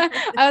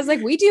 I was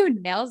like, we do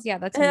nails. Yeah,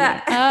 that's me.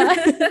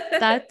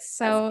 That's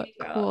so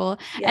cool.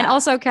 Yeah. And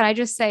also, can I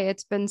just say,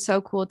 it's been so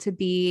cool to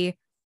be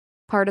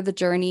part of the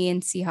journey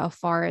and see how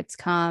far it's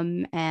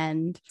come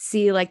and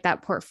see like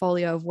that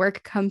portfolio of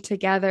work come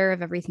together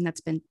of everything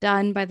that's been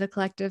done by the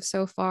collective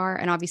so far.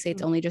 And obviously,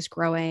 it's only just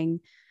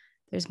growing.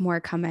 There's more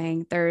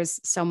coming.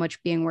 There's so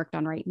much being worked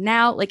on right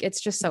now. Like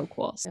it's just so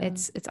cool. Yeah.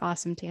 It's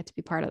awesome to get to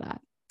be part of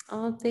that.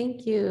 Oh,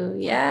 thank you.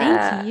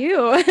 Yeah. Thank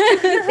you.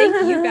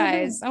 Thank you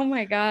guys. Oh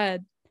my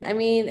God. I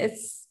mean,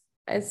 it's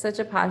such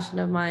a passion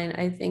of mine.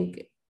 I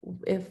think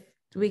if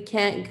we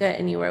can't get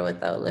anywhere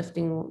without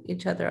lifting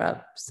each other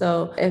up.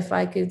 So if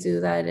I could do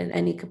that in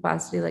any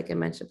capacity, like I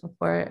mentioned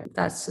before,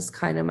 that's just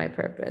kind of my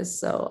purpose.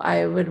 So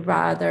I would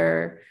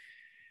rather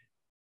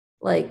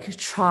like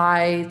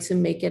try to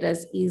make it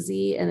as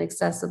easy and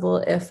accessible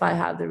if I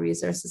have the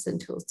resources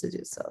and tools to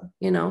do so,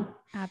 you know?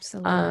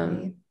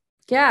 Absolutely.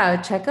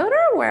 Yeah, check out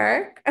our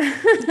work.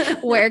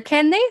 Where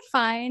can they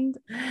find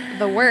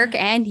the work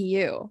and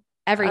you?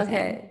 Everything.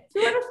 Okay. If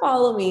you want to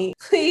follow me,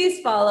 please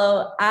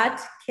follow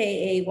at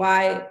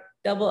KAY__RAY.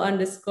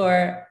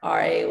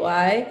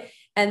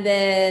 And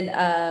then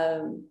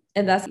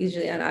and that's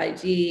usually on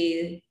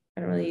IG.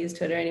 I don't really use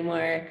Twitter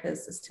anymore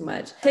because it's too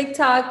much.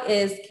 TikTok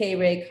is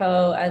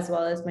KRayco, as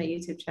well as my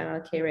YouTube channel,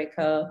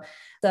 KRayco.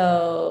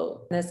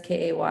 So that's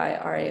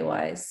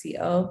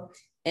KAYRAYCO.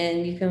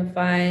 And you can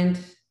find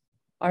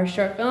our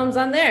short films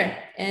on there,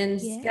 and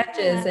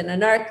sketches and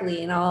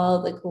anarchly and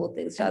all the cool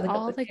things. And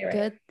all the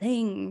good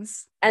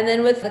things. And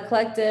then with the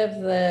collective,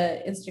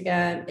 the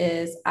Instagram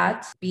is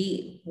at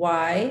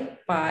BY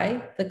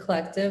by the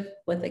collective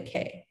with a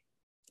K.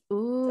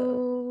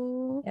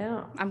 Ooh. So,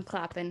 yeah. I'm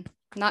clapping.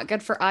 Not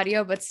good for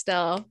audio, but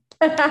still.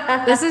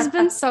 This has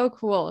been so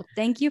cool.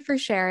 Thank you for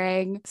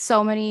sharing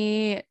so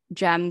many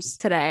gems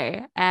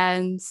today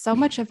and so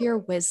much of your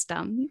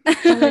wisdom.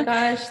 Oh my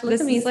gosh, look at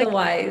This me is so like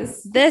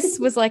wise. this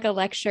was like a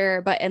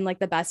lecture, but in like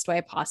the best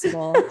way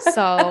possible.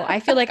 So I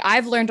feel like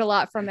I've learned a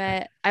lot from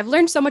it. I've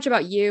learned so much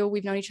about you.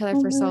 We've known each other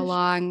Oh for my so gosh.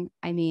 long.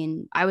 I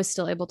mean, I was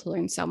still able to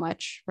learn so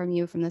much from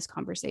you from this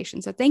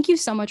conversation. So thank you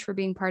so much for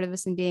being part of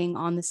this and being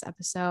on this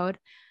episode.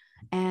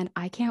 And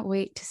I can't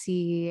wait to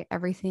see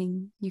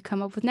everything you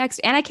come up with next.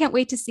 And I can't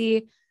wait to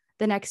see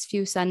the next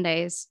few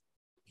Sundays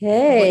of what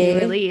you Hey.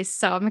 release.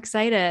 So I'm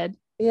excited.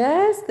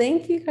 Yes,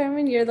 thank you,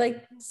 Carmen. You're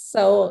like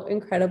so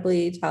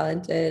incredibly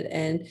talented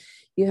and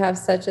you have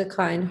such a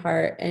kind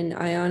heart. And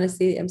I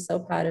honestly am so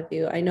proud of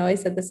you. I know I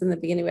said this in the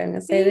beginning, but I'm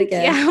going to say it Thank you.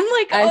 again. I'm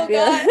like, I oh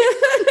God.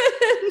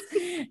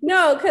 feel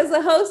no, because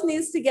the host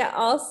needs to get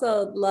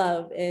also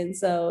love. And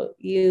so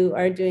you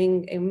are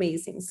doing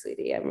amazing,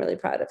 sweetie. I'm really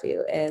proud of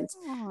you. And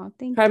Oh,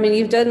 thank Carmen,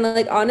 you've you. done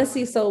like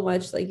honestly so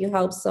much. Like you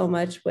helped so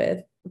much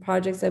with the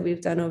projects that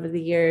we've done over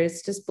the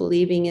years, just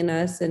believing in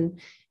us and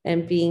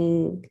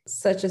being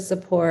such a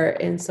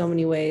support in so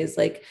many ways.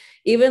 Like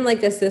even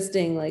like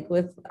assisting, like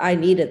with I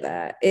needed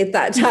that at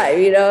that time,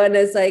 you know, and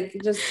it's like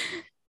just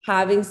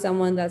having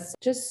someone that's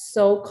just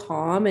so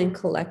calm and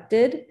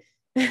collected.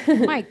 Oh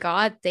my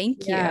God,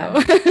 thank you. Yeah.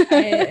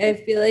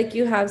 I feel like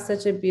you have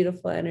such a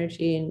beautiful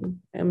energy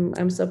and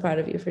I'm so proud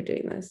of you for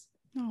doing this.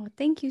 Oh,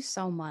 thank you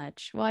so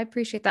much. Well, I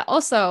appreciate that.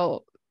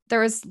 Also, there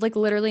was like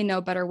literally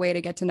no better way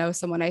to get to know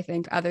someone, I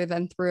think, other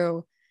than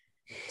through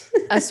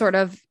a sort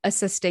of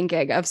assisting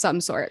gig of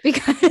some sort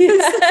because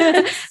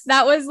Yes.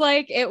 that was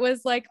like it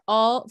was like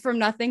all from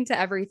nothing to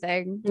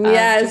everything of just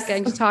Yes.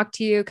 getting to talk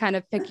to you, kind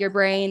of pick your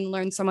brain,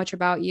 learn so much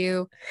about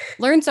you,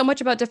 learn so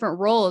much about different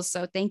roles.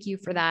 So thank you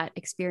for that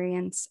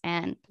experience.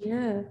 And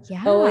Yeah.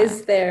 yeah,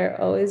 Always there,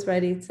 always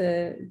ready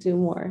to do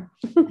more.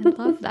 I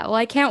love that. Well,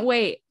 I can't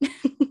wait.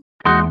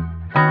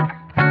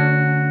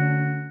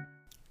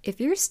 If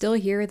you're still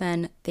here,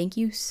 then thank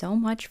you so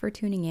much for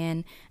tuning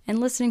in and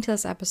listening to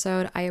this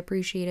episode. I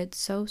appreciate it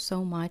so,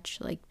 so much.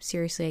 Like,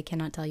 seriously, I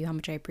cannot tell you how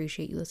much I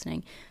appreciate you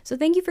listening. So,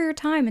 thank you for your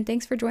time and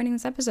thanks for joining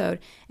this episode.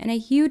 And a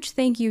huge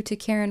thank you to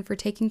Kiran for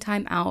taking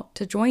time out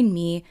to join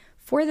me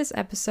for this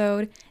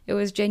episode. It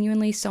was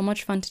genuinely so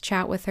much fun to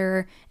chat with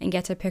her and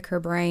get to pick her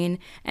brain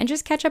and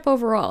just catch up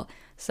overall.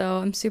 So,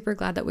 I'm super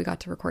glad that we got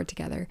to record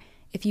together.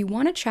 If you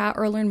want to chat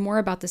or learn more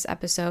about this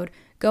episode,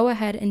 go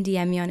ahead and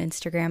DM me on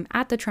Instagram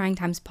at the Trying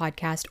Times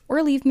Podcast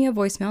or leave me a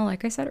voicemail,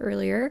 like I said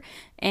earlier.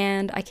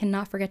 And I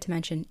cannot forget to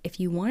mention,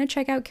 if you want to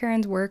check out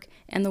Karen's work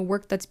and the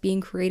work that's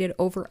being created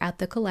over at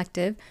The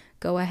Collective,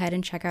 go ahead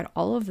and check out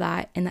all of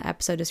that in the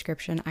episode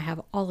description. I have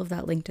all of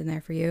that linked in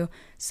there for you.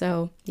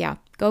 So yeah,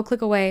 go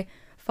click away,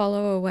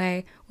 follow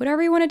away,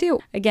 whatever you want to do.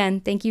 Again,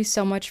 thank you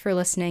so much for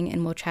listening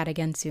and we'll chat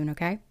again soon,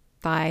 okay?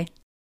 Bye.